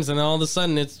games, and then all of a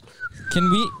sudden it's...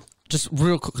 Can we, just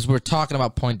real quick, because we're talking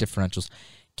about point differentials,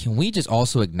 can we just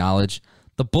also acknowledge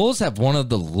the Bulls have one of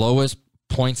the lowest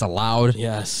points allowed?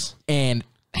 Yes. And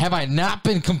have I not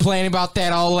been complaining about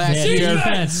that all last year?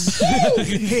 Defense.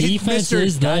 Defense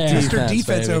is there. Mr.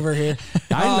 Defense over here.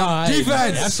 I know.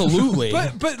 Defense. Absolutely.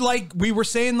 But like we were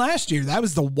saying last year, that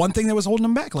was the one thing that was holding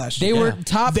them back last They year. were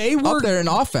top up there in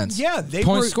offense. Yeah. They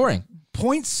Point were scoring.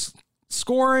 Points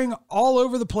scoring all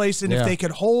over the place. And if they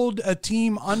could hold a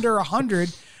team under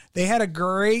 100, they had a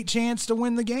great chance to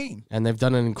win the game. And they've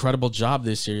done an incredible job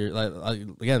this year. Like,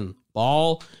 again,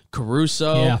 Ball,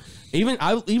 Caruso. Yeah.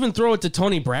 I even throw it to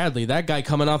Tony Bradley. That guy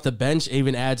coming off the bench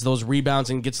even adds those rebounds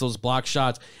and gets those block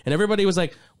shots. And everybody was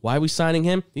like, why are we signing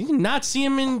him? You did not see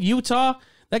him in Utah.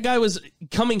 That guy was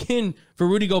coming in for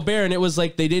Rudy Gobert, and it was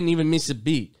like they didn't even miss a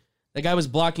beat. That guy was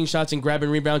blocking shots and grabbing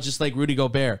rebounds just like Rudy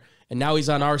Gobert. And now he's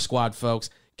on our squad, folks.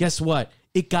 Guess what?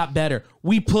 It got better.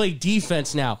 We play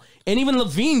defense now. And even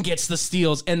Levine gets the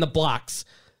steals and the blocks.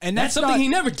 And that's something he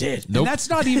never did. And that's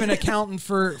not even accounting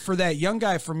for that young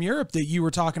guy from Europe that you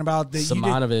were talking about. That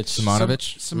Simonovic,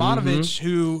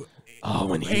 who... Oh,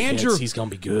 when he Andrew, he's going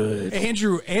to be good.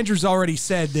 Andrew's already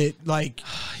said that, like,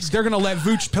 they're going to let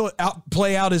Vooch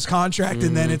play out his contract,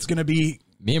 and then it's going to be...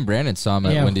 Me and Brandon saw him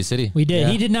at Windy City. We did. Yeah.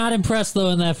 He did not impress, though,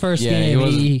 in that first game.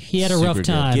 He had a rough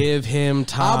time. Give him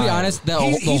time. I'll be honest, the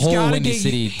whole Windy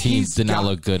City team did not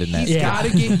look good in that. He's got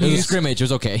to get used. It was scrimmage. It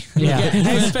was okay. Yeah.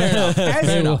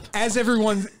 As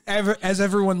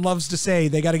everyone loves to say,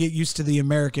 they got to get used to the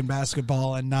American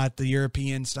basketball and not the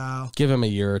European style. Give him a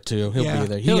year or two. He'll be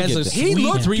there. He has a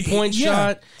sweet three-point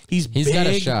shot. He's big. got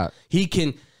a shot. He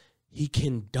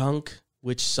can dunk,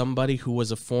 which somebody who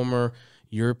was a former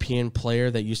European player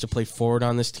that used to play forward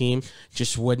on this team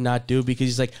just would not do, because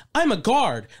he's like, I'm a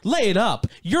guard. Lay it up.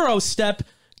 Euro step.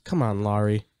 Come on,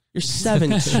 Laurie. You're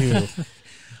 7'2".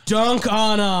 Dunk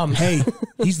on him. Hey,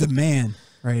 he's the man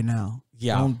right now.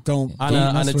 Yeah. Don't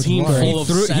on a team full of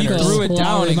he centers. threw it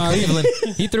down in Cleveland.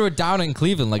 He threw it down in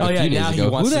Cleveland like a few days ago.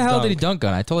 Who the hell did he dunk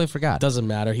on? I totally forgot. Doesn't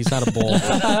matter. He's not a Bull.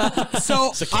 So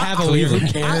it's a Cavalier. Who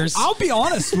cares? I'll be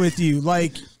honest with you.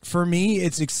 Like, for me,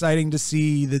 it's exciting to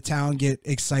see the town get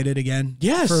excited again.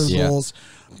 Yes. For the Bulls.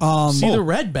 See the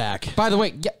red back. By the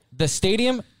way, the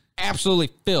stadium absolutely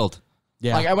filled.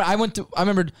 Yeah. Like I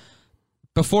remember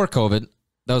before COVID,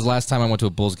 that was the last time I went to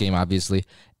a Bulls game, obviously,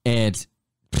 and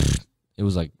it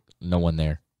was like no one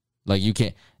there. Like, you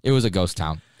can't. It was a ghost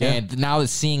town. Yeah. And now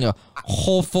it's seeing a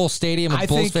whole full stadium of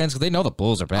Bulls fans, because they know the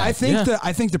Bulls are back. I think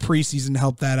the preseason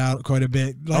helped that out quite a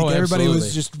bit. Like, everybody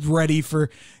was just ready for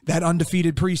that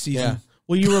undefeated preseason. Yeah.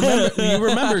 Well, you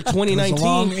remember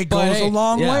 2019. It goes a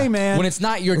long way, man. When it's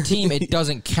not your team, it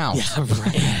doesn't count. Yeah,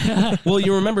 right. Well,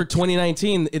 you remember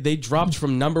 2019, they dropped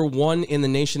from number 1 in the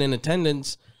nation in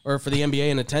attendance, or for the NBA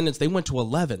in attendance, they went to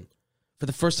 11 for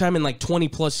the first time in like 20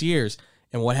 plus years.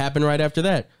 And what happened right after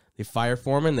that? They fire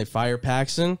Foreman, they fire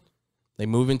Paxson, they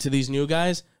move into these new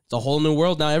guys. It's a whole new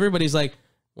world. Now everybody's like,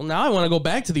 well, now I want to go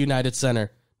back to the United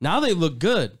Center. Now they look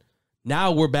good.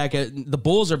 Now we're back at, the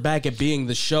Bulls are back at being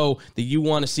the show that you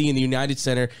want to see in the United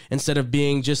Center, instead of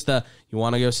being just you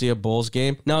want to go see a Bulls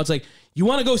game. Now it's like, you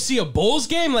want to go see a Bulls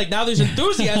game? Like, now there's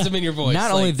enthusiosm in your voice.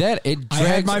 Not only that, it drags. I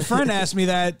had my friend ask me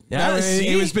that.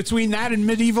 It was between that and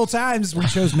medieval times. We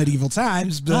chose medieval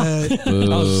times, but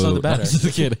so the better. I'm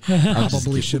just kidding. I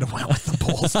probably should have went with the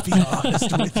Bulls, to be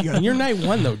honest with you. Your night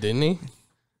won, though, didn't he?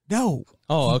 No.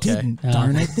 Oh, okay. He didn't,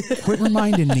 darn it. Quit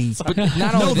reminding me.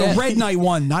 The red night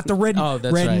won, not the red,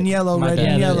 red and yellow, My red bad.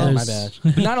 and yellow. My bad.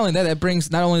 But not only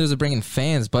that, not only does it bring in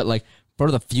fans, but like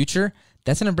for the future,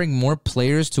 that's going to bring more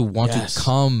players to want to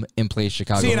come and play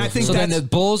Chicago. See, and I think so then the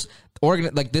Bulls,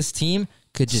 like this team,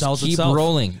 could just keep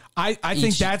rolling. I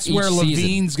think that's where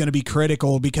Levine's going to be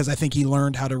critical, because I think he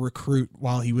learned how to recruit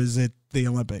while he was at the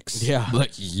Olympics. Yeah.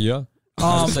 Yeah.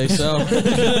 I'll say so.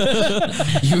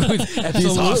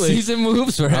 These off-season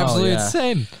moves were absolutely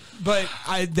insane. But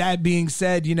that being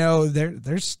said,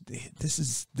 this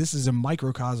is a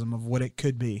microcosm of what it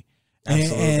could be.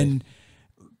 And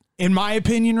in my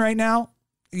opinion, right now,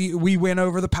 we went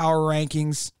over the power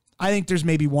rankings. I think there's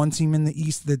maybe one team in the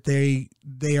East that they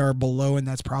are below, and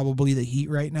that's probably the Heat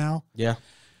right now. Yeah.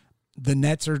 The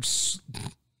Nets are.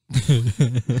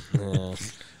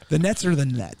 The Nets are the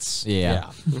Nets.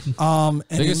 Yeah.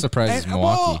 Biggest surprise is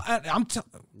Milwaukee.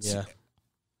 Yeah.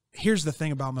 Here's the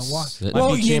thing about Milwaukee.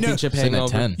 Might be championship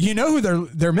hangover. You know who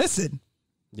they're missing?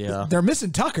 Yeah. They're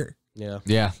missing Tucker. Yeah.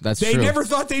 Yeah, that's they true. They never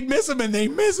thought they'd miss him, and they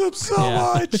miss him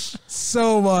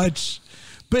so much.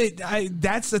 But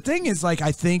that's the thing, is like,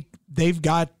 I think they've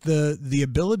got the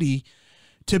ability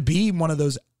to be one of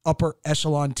those upper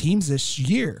echelon teams this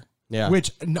year. Yeah.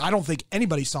 Which I don't think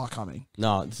anybody saw coming.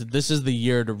 No, this is the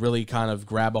year to really kind of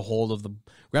grab a hold of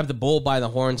grab the bull by the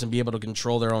horns and be able to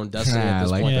control their own destiny at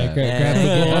this point. Grab the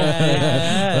bull.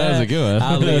 That was a good one.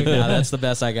 I'll leave now. That's the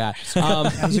best I got.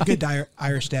 That was a good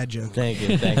Irish dad joke. Thank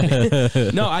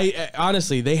you. No, I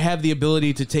honestly, they have the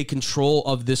ability to take control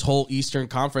of this whole Eastern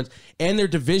Conference and their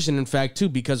division, in fact, too,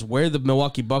 because where the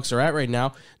Milwaukee Bucks are at right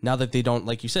now that they don't,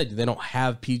 like you said, they don't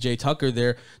have PJ Tucker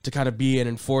there to kind of be an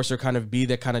enforcer, kind of be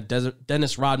that kind of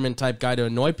Dennis Rodman type guy to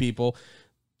annoy people.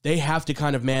 They have to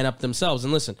kind of man up themselves.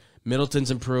 And listen,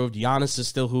 Middleton's improved. Giannis is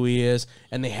still who he is,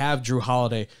 and they have Drew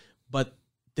Holiday, but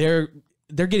they're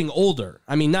getting older.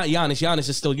 I mean, not Giannis. Giannis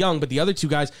is still young, but the other two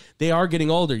guys, they are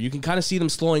getting older. You can kind of see them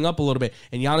slowing up a little bit,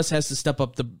 and Giannis has to step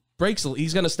up the brakes.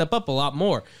 He's going to step up a lot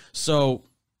more. So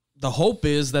the hope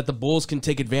is that the Bulls can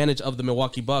take advantage of the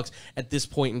Milwaukee Bucks at this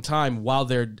point in time while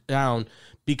they're down,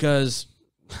 because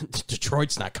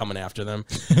Detroit's not coming after them.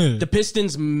 The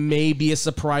Pistons may be a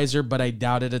surpriser, but I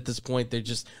doubt it at this point.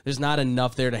 There's not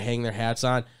enough there to hang their hats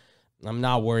on. I'm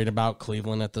not worried about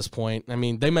Cleveland at this point. I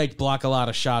mean, they might block a lot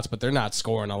of shots, but they're not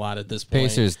scoring a lot at this point.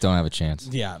 Pacers don't have a chance.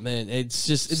 Yeah, man, it's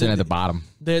just sitting at the bottom.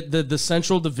 The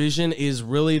Central Division is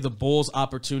really the Bulls'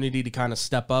 opportunity to kind of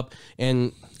step up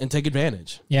and take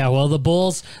advantage. Yeah, well, the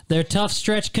Bulls, their tough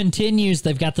stretch continues.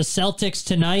 They've got the Celtics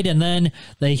tonight, and then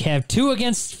they have 2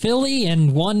 against Philly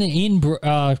and 1 in,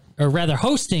 or rather,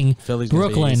 hosting Philly's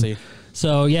Brooklyn.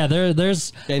 So, yeah,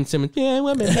 there's... Ben Simmons,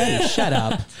 shut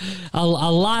up. A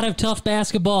lot of tough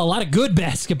basketball, a lot of good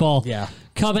basketball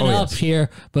coming up here.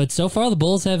 But so far, the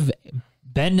Bulls have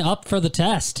been up for the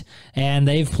test, and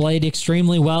they've played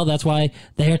extremely well. That's why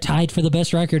they are tied for the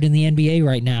best record in the NBA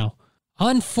right now.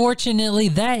 Unfortunately,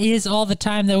 that is all the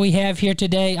time that we have here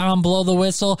today on Blow the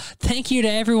Whistle. Thank you to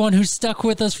everyone who stuck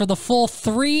with us for the full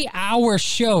 3-hour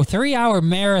show, 3-hour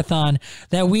marathon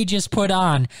that we just put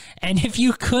on. And if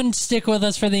you couldn't stick with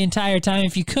us for the entire time,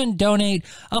 if you couldn't donate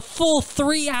a full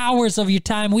 3 hours of your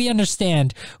time, we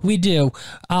understand. We do.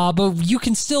 But you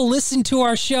can still listen to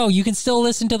our show. You can still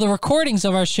listen to the recordings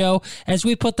of our show as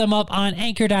we put them up on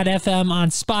Anchor.fm, on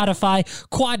Spotify,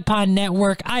 QuadPod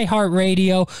Network,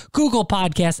 iHeartRadio, Google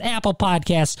Podcasts, Apple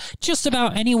Podcasts, just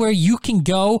about anywhere you can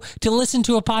go to listen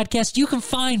to a podcast, you can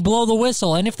find Blow the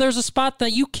Whistle. And if there's a spot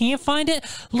that you can't find it,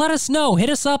 let us know. Hit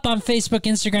us up on Facebook,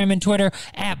 Instagram, and Twitter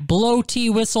at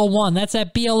BlowTWhistle1. That's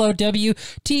at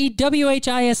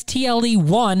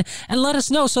BLOWTWHISTLE1. And let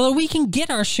us know so that we can get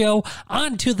our show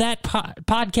onto that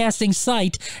podcasting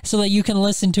site so that you can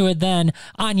listen to it then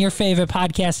on your favorite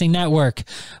podcasting network.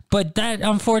 But that,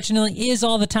 unfortunately, is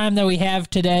all the time that we have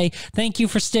today. Thank you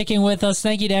for sticking with us.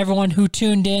 Thank you to everyone who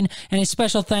tuned in. And a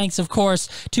special thanks, of course,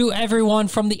 to everyone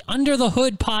from the Under the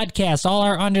Hood podcast, all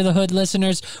our Under the Hood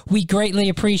listeners. We greatly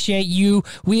appreciate you.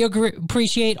 We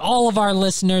appreciate all of our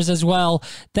listeners as well.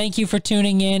 Thank you for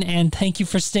tuning in, and thank you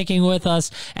for sticking with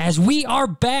us as we are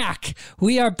back.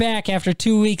 We are back after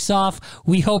 2 weeks off.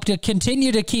 We hope to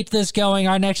continue to keep this going.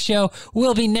 Our next show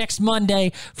will be next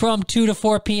Monday from 2 to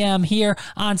 4 p.m. here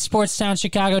on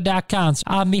SportsTownChicago.com.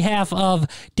 On behalf of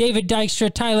David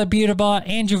Dykstra, Tyler Buterbaugh,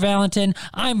 Andrew Valentin,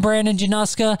 I'm Brandon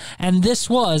Januska, and this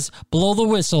was Blow the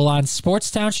Whistle on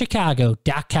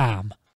SportsTownChicago.com.